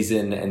which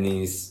reason and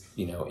these,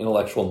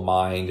 intellectual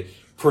mind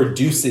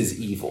produces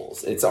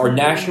evils. It's our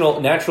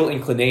natural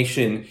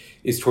inclination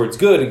is towards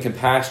good and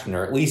compassion,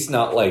 or at least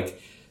not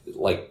like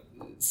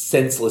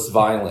senseless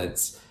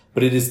violence.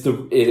 But it is,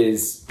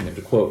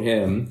 to quote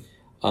him,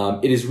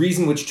 it is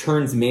reason which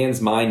turns man's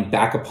mind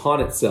back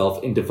upon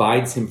itself and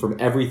divides him from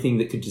everything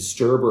that could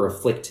disturb or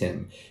afflict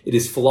him. It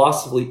is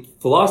philosophy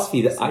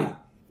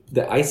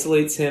that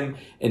isolates him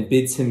and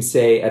bids him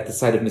say at the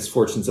sight of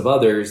misfortunes of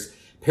others,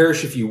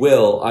 perish if you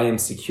will, I am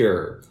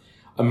secure.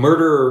 A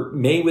murderer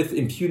may with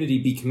impunity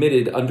be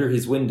committed under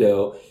his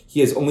window.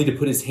 He has only to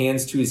put his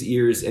hands to his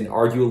ears and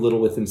argue a little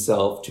with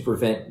himself to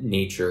prevent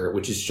nature,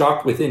 which is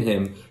shocked within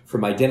him,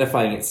 from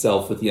identifying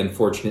itself with the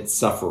unfortunate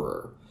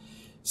sufferer.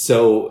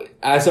 So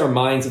as our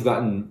minds have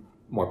gotten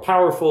more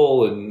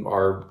powerful and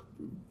our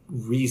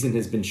reason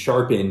has been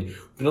sharpened,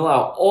 we can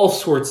allow all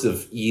sorts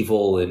of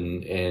evil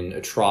and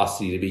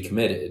atrocity to be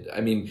committed.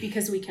 I mean,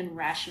 because we can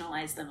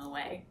rationalize them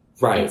away.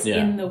 Right. It's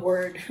in the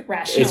word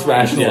rationalize. It's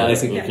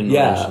rationalizing. We can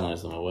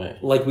rationalize them away.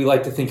 Like we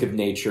like to think of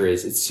nature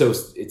as it's so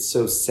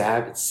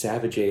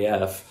savage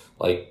AF.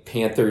 Like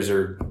panthers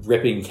are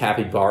ripping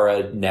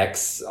capybara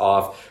necks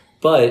off,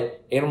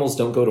 but animals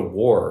don't go to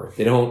war.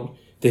 They don't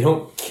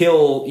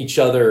kill each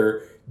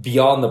other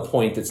beyond the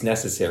point that's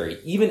necessary.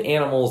 Even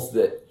animals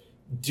that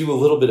do a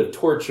little bit of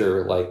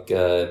torture, like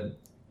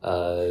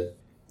cats,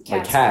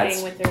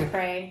 playing with their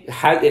prey.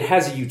 It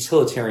has a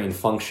utilitarian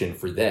function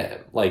for them.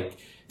 Like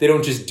they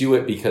don't just do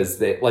it because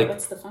they like.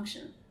 What's the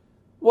function?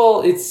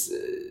 Well, it's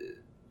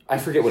I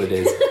forget what it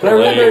is, but I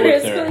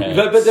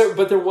remember.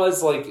 But there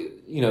was like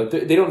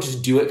they don't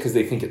just do it because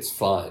they think it's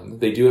fun.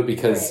 They do it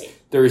because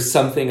there is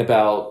something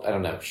about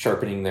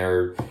sharpening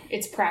their.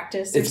 It's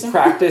practice. It's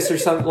practice or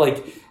something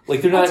like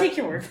they're not. I'll take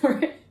your word for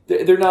it.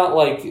 They're not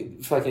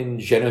like fucking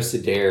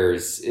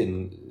genocidaires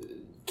in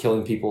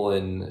killing people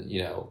in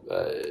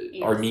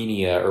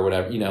Armenia or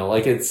whatever.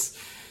 Like it's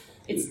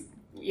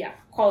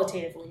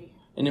qualitatively.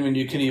 And I mean,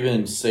 you could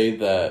even say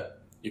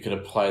that you could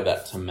apply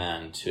that to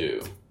man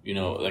too.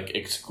 Like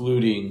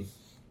excluding,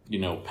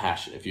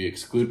 passion. If you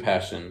exclude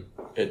passion,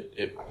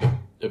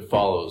 it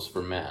follows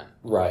for man,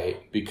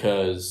 right?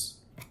 Because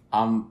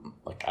I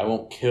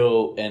won't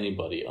kill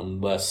anybody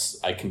unless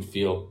I can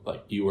feel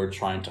like you are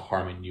trying to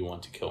harm me and you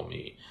want to kill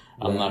me.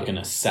 I'm not going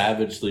to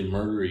savagely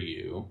murder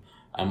you.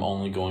 I'm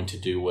only going to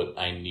do what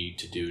I need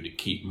to do to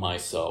keep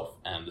myself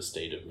and the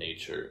state of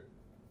nature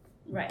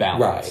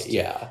balanced. Right,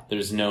 yeah.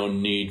 There's no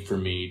need for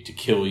me to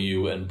kill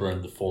you and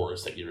burn the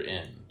forest that you're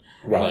in.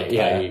 Right,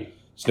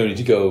 there's no need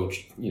to go,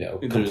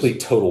 complete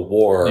total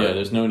war. Yeah,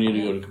 there's no need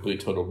to go to complete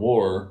total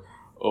war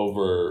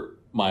over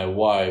my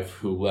wife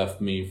who left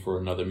me for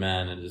another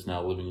man and is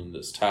now living in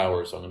this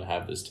tower, so I'm going to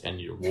have this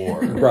 10-year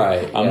war.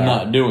 Right. I'm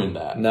not doing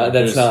that. No,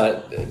 that's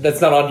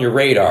not on your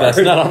radar. That's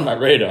not on my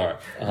radar.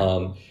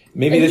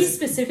 He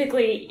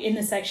specifically, in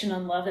the section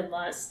on love and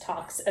lust,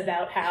 talks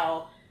about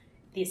how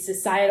these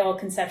societal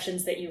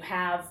conceptions that you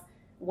have,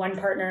 one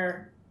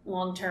partner,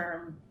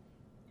 long-term,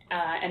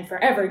 and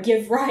forever,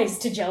 give rise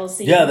to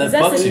jealousy and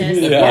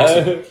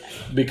possessiveness.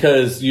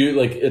 Because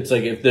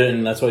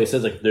and that's why he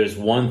says, there's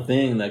one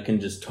thing that can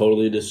just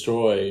totally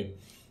destroy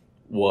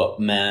what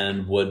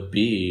man would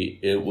be.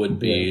 It would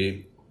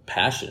be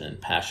passion, and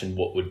passion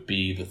what would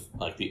be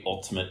the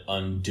ultimate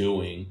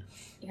undoing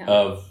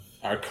of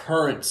our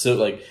current.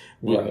 So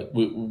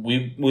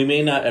we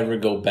may not ever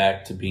go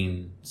back to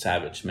being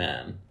savage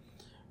man,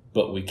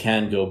 but we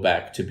can go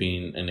back to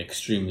being an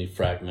extremely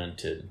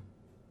fragmented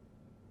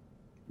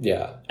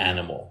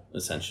animal,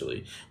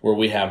 essentially, where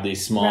we have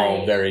these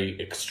small, very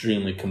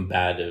extremely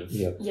combative.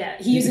 Yeah,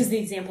 he uses the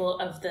example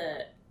of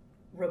the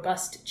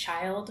robust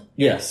child.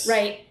 Yes.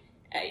 Right?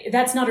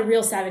 That's not a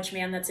real savage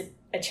man. That's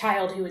a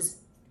child who is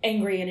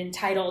angry and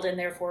entitled and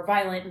therefore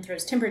violent and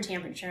throws temper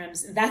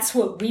tantrums. That's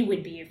what we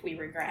would be if we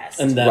regressed.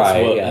 And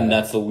that's and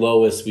that's the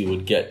lowest we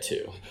would get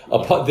to.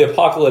 The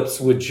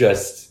apocalypse would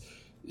just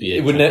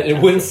it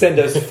wouldn't send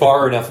us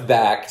far enough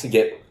back to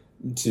get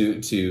to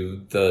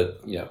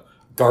the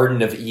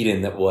Garden of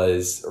Eden that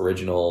was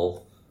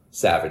original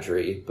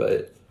savagery.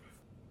 But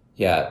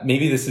yeah,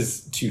 maybe this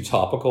is too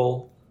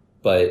topical,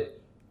 but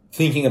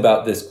thinking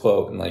about this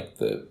quote and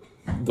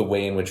the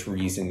way in which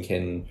reason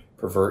can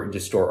pervert and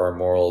distort our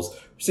morals,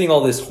 we're seeing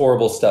all this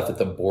horrible stuff at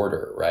the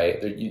border,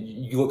 right?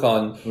 You look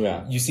on,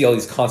 you see all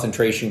these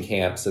concentration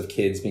camps of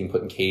kids being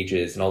put in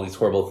cages and all these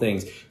horrible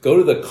things. Go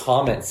to the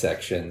comment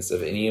sections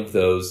of any of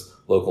those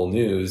local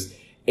news,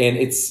 and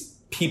it's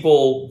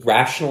people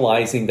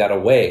rationalizing that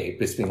away,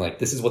 just being like,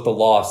 this is what the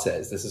law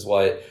says. This is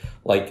what,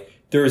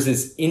 there's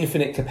this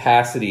infinite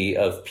capacity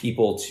of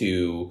people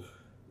to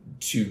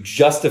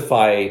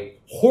justify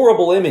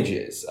horrible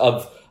images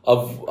of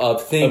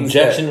things.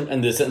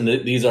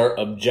 These are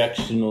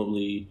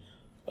objectively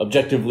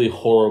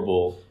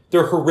horrible.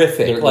 They're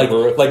horrific.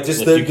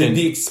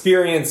 The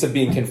experience of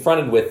being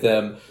confronted with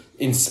them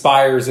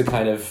inspires a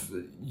kind of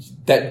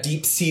that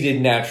deep-seated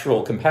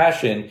natural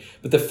compassion.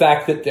 But the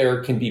fact that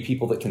there can be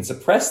people that can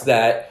suppress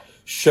that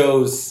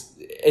shows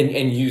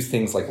and use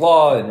things like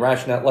law and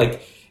rationale.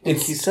 He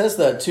says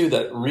that too,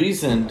 that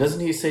reason,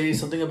 doesn't he say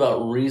something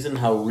about reason,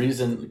 how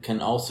reason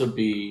can also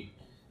be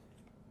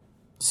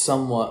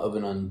somewhat of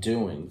an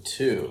undoing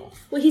too?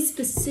 Well, he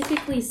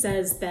specifically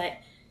says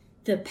that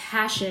the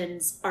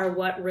passions are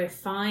what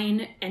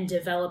refine and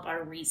develop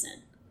our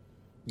reason.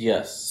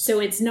 Yes. So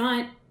it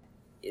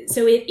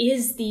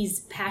is these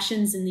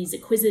passions and these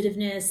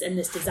acquisitiveness and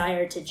this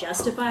desire to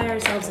justify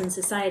ourselves in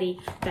society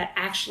that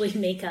actually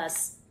make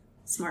us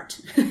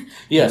smart.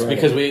 Yes, right.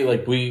 Because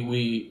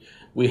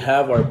we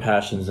have our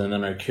passions, and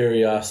then our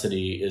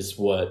curiosity is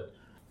what,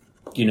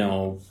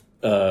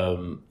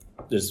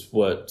 is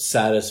what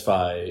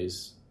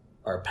satisfies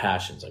our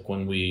passions. Like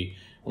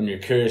when you're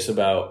curious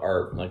about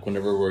art, like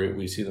whenever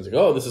we see things like,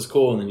 oh, this is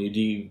cool, and then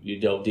you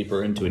delve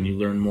deeper into it and you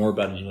learn more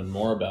about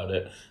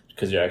it,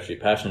 because you're actually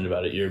passionate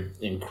about it, you're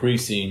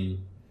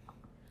increasing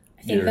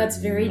I think that's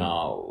very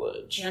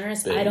knowledge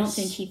generous. base. I don't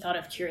think he thought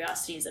of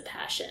curiosity as a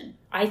passion.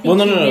 I think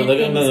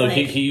no.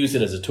 He used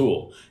it as a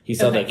tool. He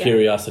saw that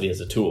curiosity as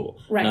a tool,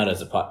 right. not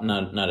as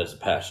a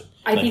passion.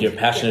 You're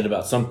passionate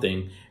about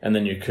something, and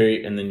then your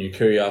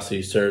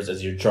curiosity serves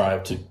as your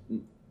drive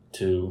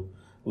to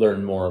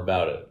learn more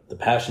about it. The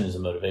passion is a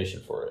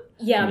motivation for it.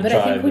 Yeah, but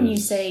I think when you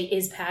say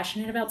is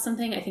passionate about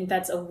something, I think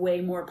that's a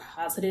way more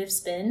positive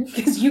spin,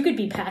 because you could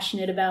be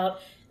passionate about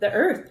the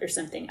earth or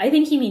something. I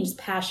think he means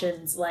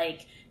passions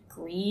like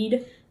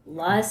greed,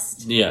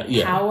 lust,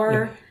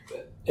 power.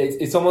 Yeah.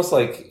 It's almost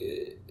like,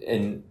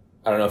 and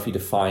I don't know if he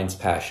defines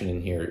passion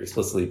in here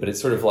explicitly, but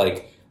it's sort of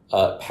like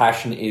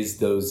passion is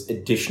those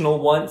additional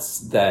wants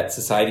that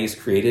society has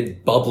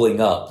created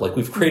bubbling up. Like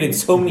we've created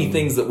so many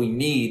things that we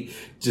need to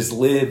just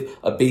live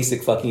a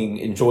basic fucking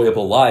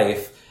enjoyable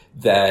life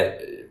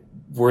that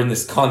we're in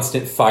this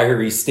constant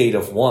fiery state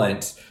of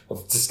want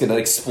of just going to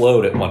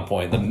explode at one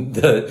point.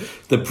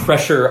 The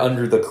pressure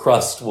under the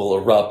crust will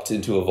erupt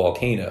into a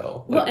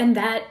volcano. Well, and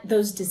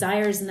those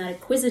desires and that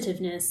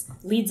acquisitiveness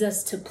leads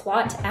us to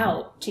plot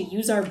out, to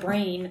use our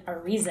brain, our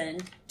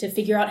reason, to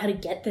figure out how to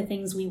get the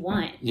things we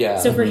want. Yeah.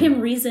 So for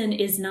him, reason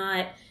is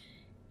not,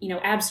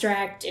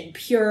 abstract and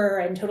pure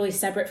and totally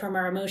separate from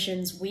our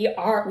emotions. We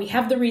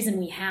have the reason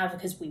we have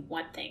because we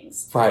want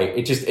things. Right.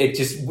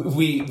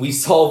 We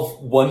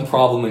solve one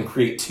problem and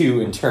create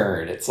two in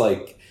turn. It's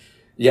like,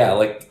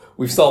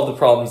 we've solved the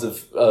problems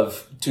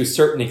of to a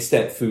certain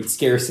extent, food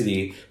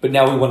scarcity, but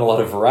now we want a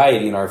lot of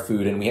variety in our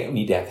food, and we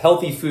need to have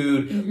healthy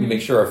food. We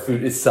make sure our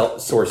food is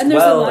sourced well. And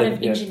there's a lot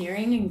of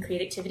engineering and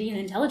creativity and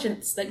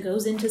intelligence that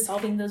goes into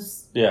solving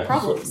those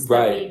problems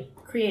that we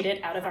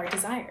created out of our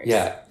desires.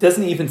 Yeah.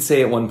 Doesn't even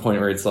say at one point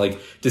where it's like,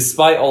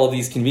 despite all of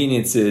these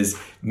conveniences,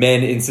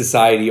 men in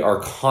society are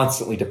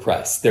constantly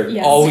depressed.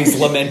 They're always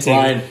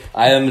lamenting.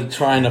 I am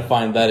trying to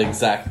find that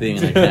exact thing,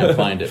 and I can't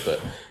find it, but...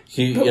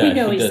 we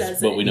know he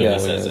says it. But we know he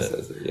says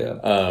it. Yeah.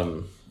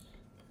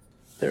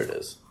 There it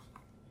is.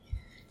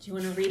 Do you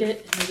want to read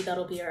it? Maybe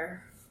that'll be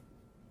our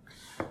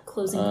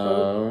closing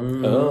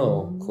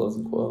quote.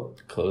 Closing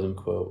quote. Closing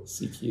quote.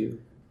 CQ.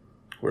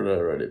 Where did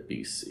I write it?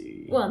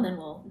 BC. Well, and then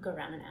we'll go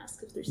around and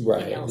ask if there's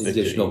anything else.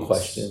 Additional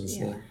questions.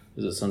 Yeah.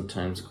 Is it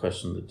sometimes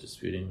question the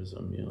disputing was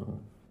a meal?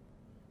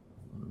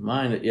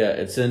 Mine,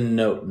 it's in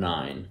note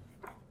 9.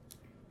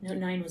 Note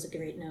 9 was a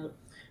great note.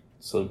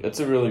 So it's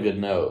a really good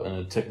note, and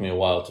it took me a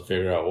while to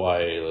figure out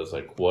why. It was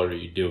like, what are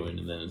you doing?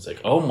 And then it's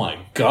like, oh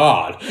my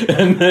God.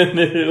 And then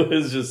it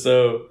was just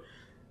so,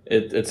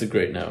 it's a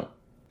great note.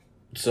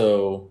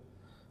 So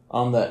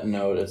on that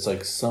note, it's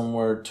like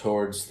somewhere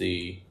towards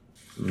the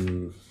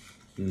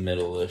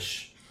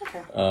middle-ish.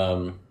 Okay.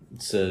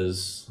 It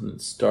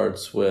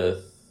starts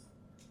with,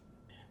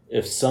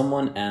 if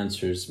someone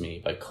answers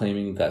me by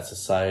claiming that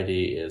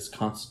society is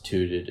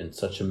constituted in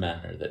such a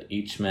manner that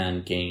each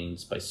man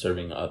gains by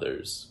serving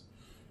others,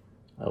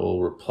 I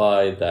will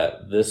reply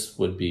that this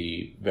would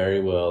be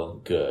very well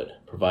good,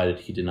 provided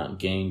he did not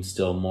gain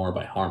still more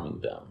by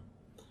harming them.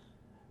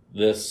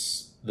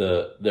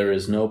 There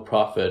is no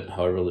profit,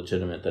 however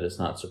legitimate, that is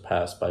not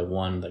surpassed by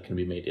one that can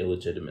be made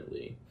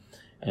illegitimately,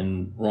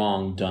 and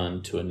wrong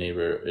done to a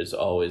neighbor is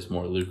always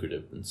more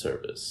lucrative than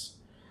services.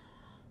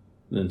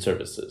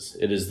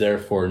 It is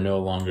therefore no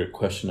longer a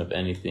question of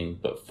anything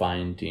but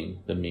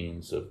finding the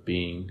means of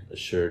being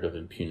assured of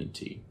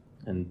impunity,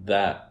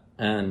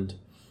 and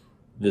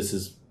this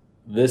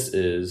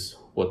is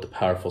what the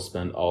powerful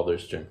spend all their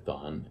strength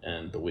on,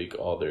 and the weak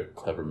all their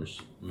clever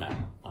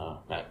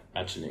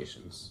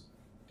machinations.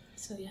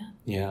 So yeah.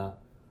 Yeah.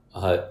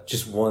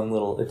 Just one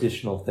little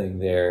additional thing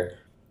there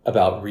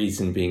about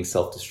reason being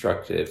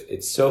self-destructive.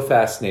 It's so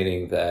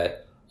fascinating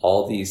that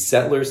all these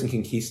settlers and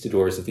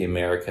conquistadors of the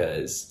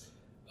Americas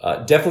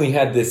definitely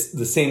had the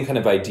same kind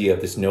of idea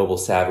of this noble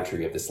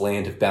savagery, of this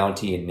land of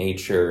bounty and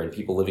nature and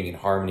people living in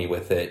harmony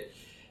with it.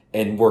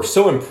 And were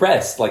so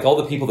impressed, like all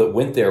the people that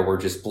went there were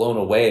just blown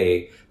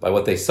away by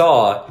what they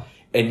saw.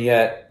 And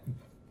yet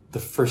the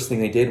first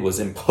thing they did was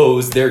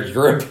impose their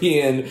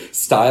European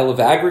style of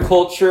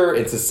agriculture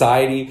and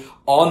society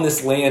on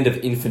this land of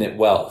infinite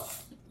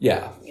wealth.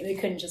 Yeah. They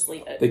couldn't just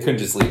leave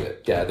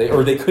it. Yeah.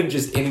 They couldn't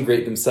just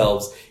integrate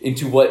themselves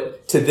into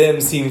what to them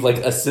seemed like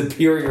a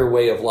superior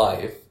way of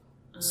life.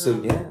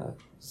 So, yeah.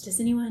 Does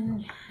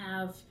anyone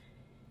have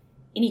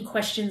any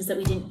questions that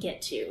we didn't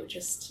get to?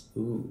 Just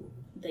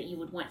that you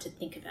would want to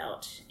think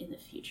about in the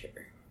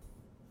future?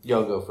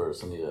 Y'all go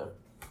first, Anita.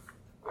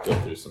 go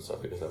through some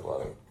stuff because I have a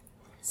lot of.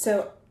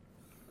 So,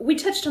 we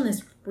touched on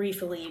this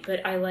briefly,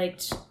 but I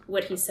liked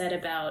what he said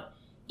about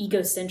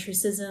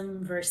egocentricism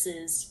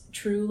versus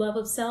true love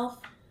of self.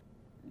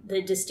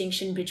 The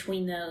distinction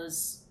between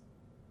those,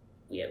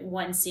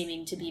 one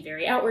seeming to be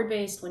very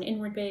outward-based, one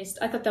inward-based.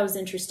 I thought that was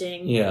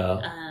interesting.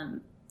 Yeah.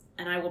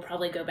 And I will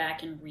probably go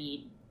back and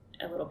read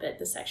a little bit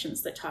the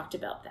sections that talked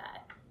about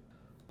that.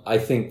 I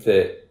think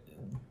that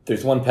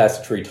there's one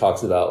passage where he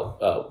talks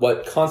about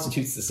what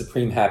constitutes the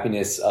supreme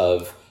happiness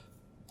of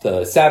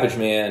the savage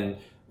man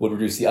would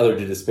reduce the other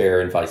to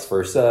despair and vice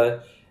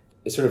versa.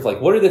 It's sort of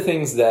like, what are the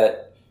things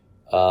that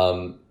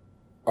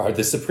are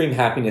the supreme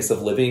happiness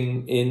of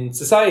living in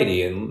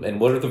society? And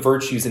what are the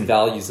virtues and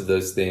values of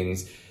those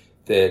things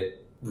that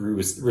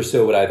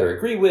Rousseau would either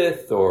agree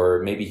with,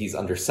 or maybe he's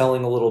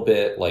underselling a little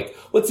bit? Like,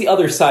 what's the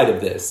other side of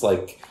this?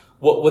 Like,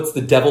 what's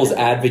the devil's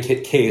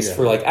advocate case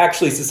for, like,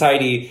 actually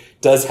society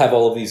does have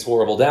all of these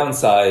horrible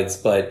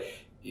downsides, but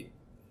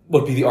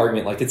what would be the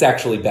argument? Like, it's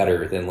actually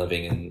better than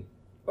living in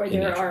Or in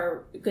there nature.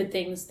 are good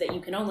things that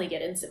you can only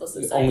get in civil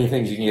society. Only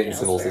things you can get in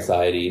civil elsewhere.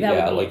 society. That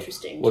Yeah, would be like,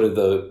 interesting. what are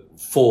the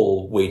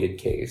full weighted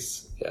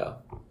case? Yeah.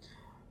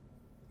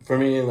 For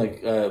me,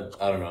 like, I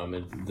don't know. I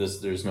mean,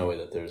 there's no way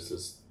that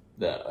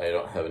that I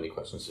don't have any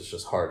questions. It's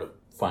just hard to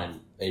find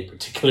a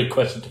particular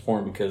question to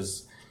form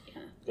because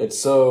it's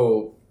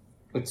so,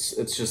 it's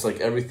just like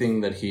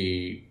everything that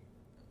he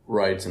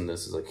writes in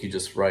this is like, he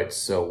just writes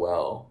so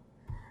well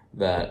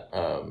that,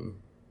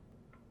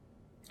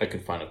 I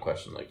could find a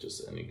question like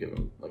just any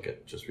given,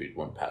 like just read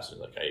one passage,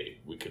 like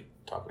we could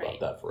talk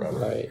about that forever.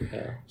 Right.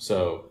 Yeah.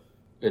 So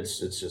it's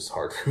just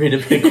hard for me to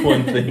pick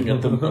one thing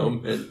at the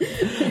moment.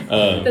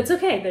 That's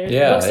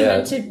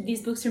okay.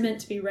 These books are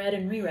meant to be read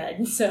and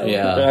reread. So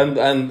Yeah.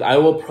 And I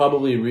will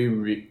probably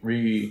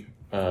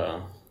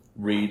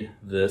read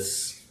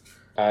this.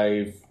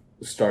 I've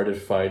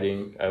started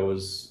fighting. I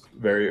was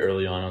very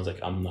early on. I was like,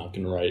 I'm not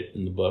going to write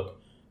in the book.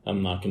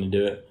 I'm not going to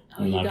do it.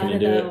 I'm not going to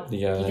do it.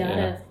 Yeah. You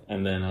gotta.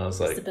 And then I was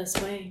That's like, the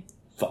best way.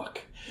 fuck.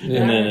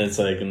 Yeah. And then it's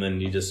like, and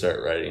then you just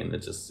start writing, and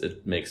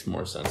it makes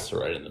more sense to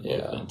write in the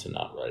book than to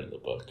not write in the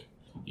book.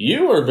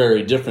 You are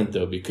very different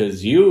though,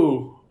 because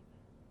you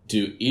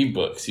do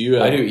ebooks.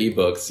 I do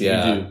ebooks.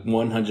 Yeah. You do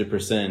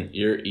 100%.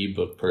 You're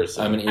ebook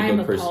person. I'm an I am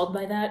ebook person. appalled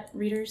by that,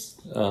 readers.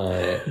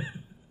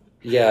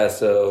 Yeah,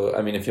 so,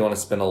 I mean, if you want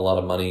to spend a lot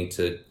of money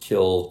to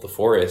kill the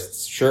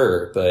forests,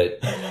 sure, but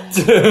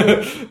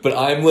but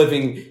I'm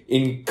living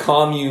in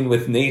commune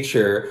with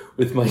nature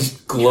with my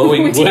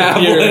glowing With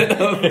tablet.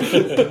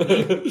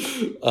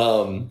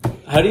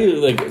 How do you,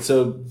 like,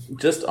 so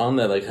just on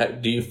that,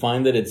 like, do you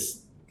find that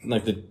it's,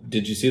 like,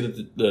 did you see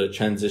that the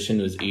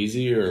transition was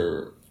easy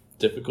or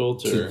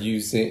difficult? Or to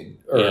use it,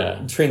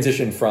 or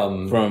transition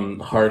from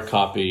hard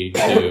copy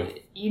to...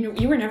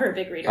 You were never a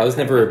big reader. I was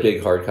never a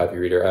big hard copy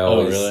reader. I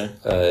always,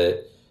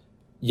 really?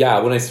 Yeah,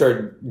 when I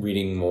started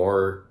reading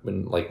more,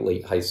 when like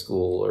late high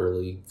school,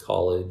 early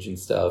college and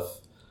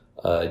stuff,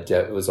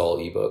 it was all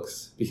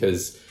ebooks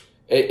because,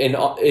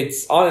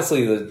 it's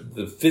honestly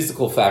the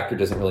physical factor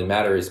doesn't really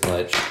matter as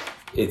much.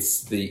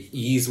 It's the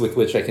ease with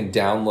which I can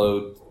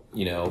download,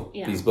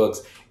 these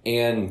books,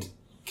 and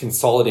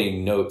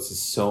consolidating notes is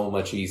so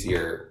much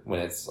easier when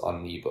it's on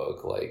an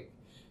ebook. Like,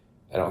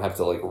 I don't have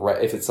to like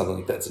write, if it's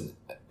something that's an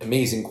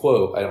amazing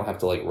quote, I don't have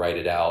to like write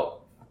it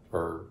out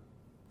or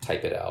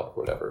type it out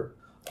or whatever.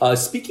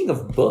 Speaking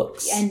of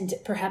books, And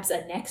perhaps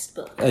a next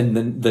book. and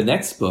then the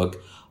next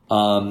book.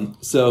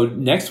 So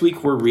next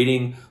week we're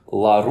reading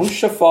La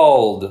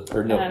Rochefoucauld,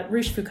 or no,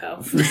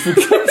 Rochefoucauld.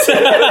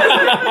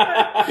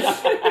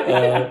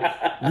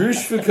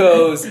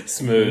 Rochefoucauld's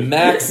Smooth.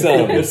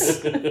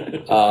 Maxims.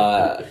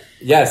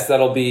 Yes,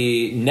 that'll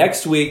be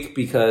next week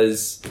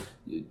because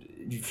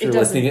if you're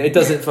listening, it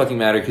doesn't fucking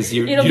matter because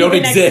you It'll don't be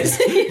the exist.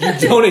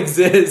 next- You don't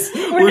exist.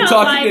 We're not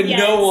talking live to yet,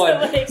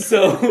 no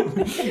so,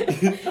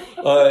 one.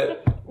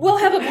 like- We'll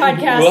have a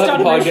podcast We'll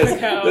have on a podcast.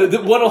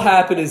 Rochefoucauld. What'll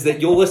happen is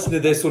that you'll listen to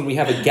this when we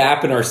have a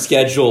gap in our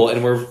schedule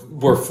and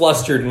we're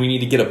flustered and we need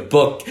to get a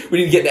book. We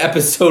need to get an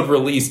episode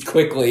released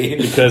quickly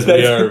Because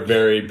we are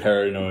very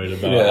paranoid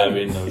about Yeah.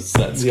 having a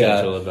set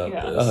schedule about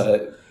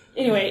this.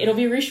 Anyway, it'll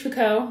be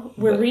Rochefoucauld.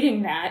 We're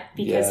reading that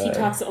because he Yeah.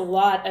 talks a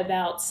lot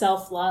about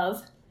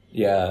self-love.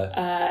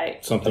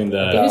 Something It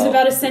that was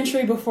about a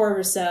century before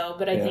Rousseau,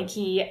 but I think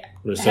he...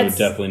 Rousseau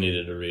definitely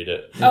needed to read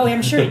it. Oh,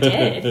 I'm sure he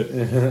did.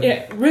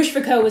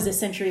 Rochefoucauld was a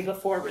century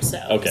before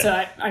Rousseau. Okay.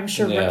 So I'm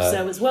sure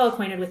Rousseau was well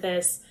acquainted with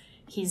this.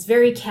 He's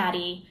very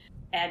catty,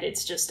 and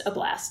it's just a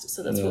blast.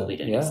 So that's what we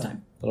do next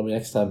time. That'll be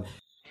next time.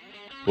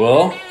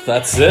 Well,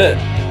 that's it.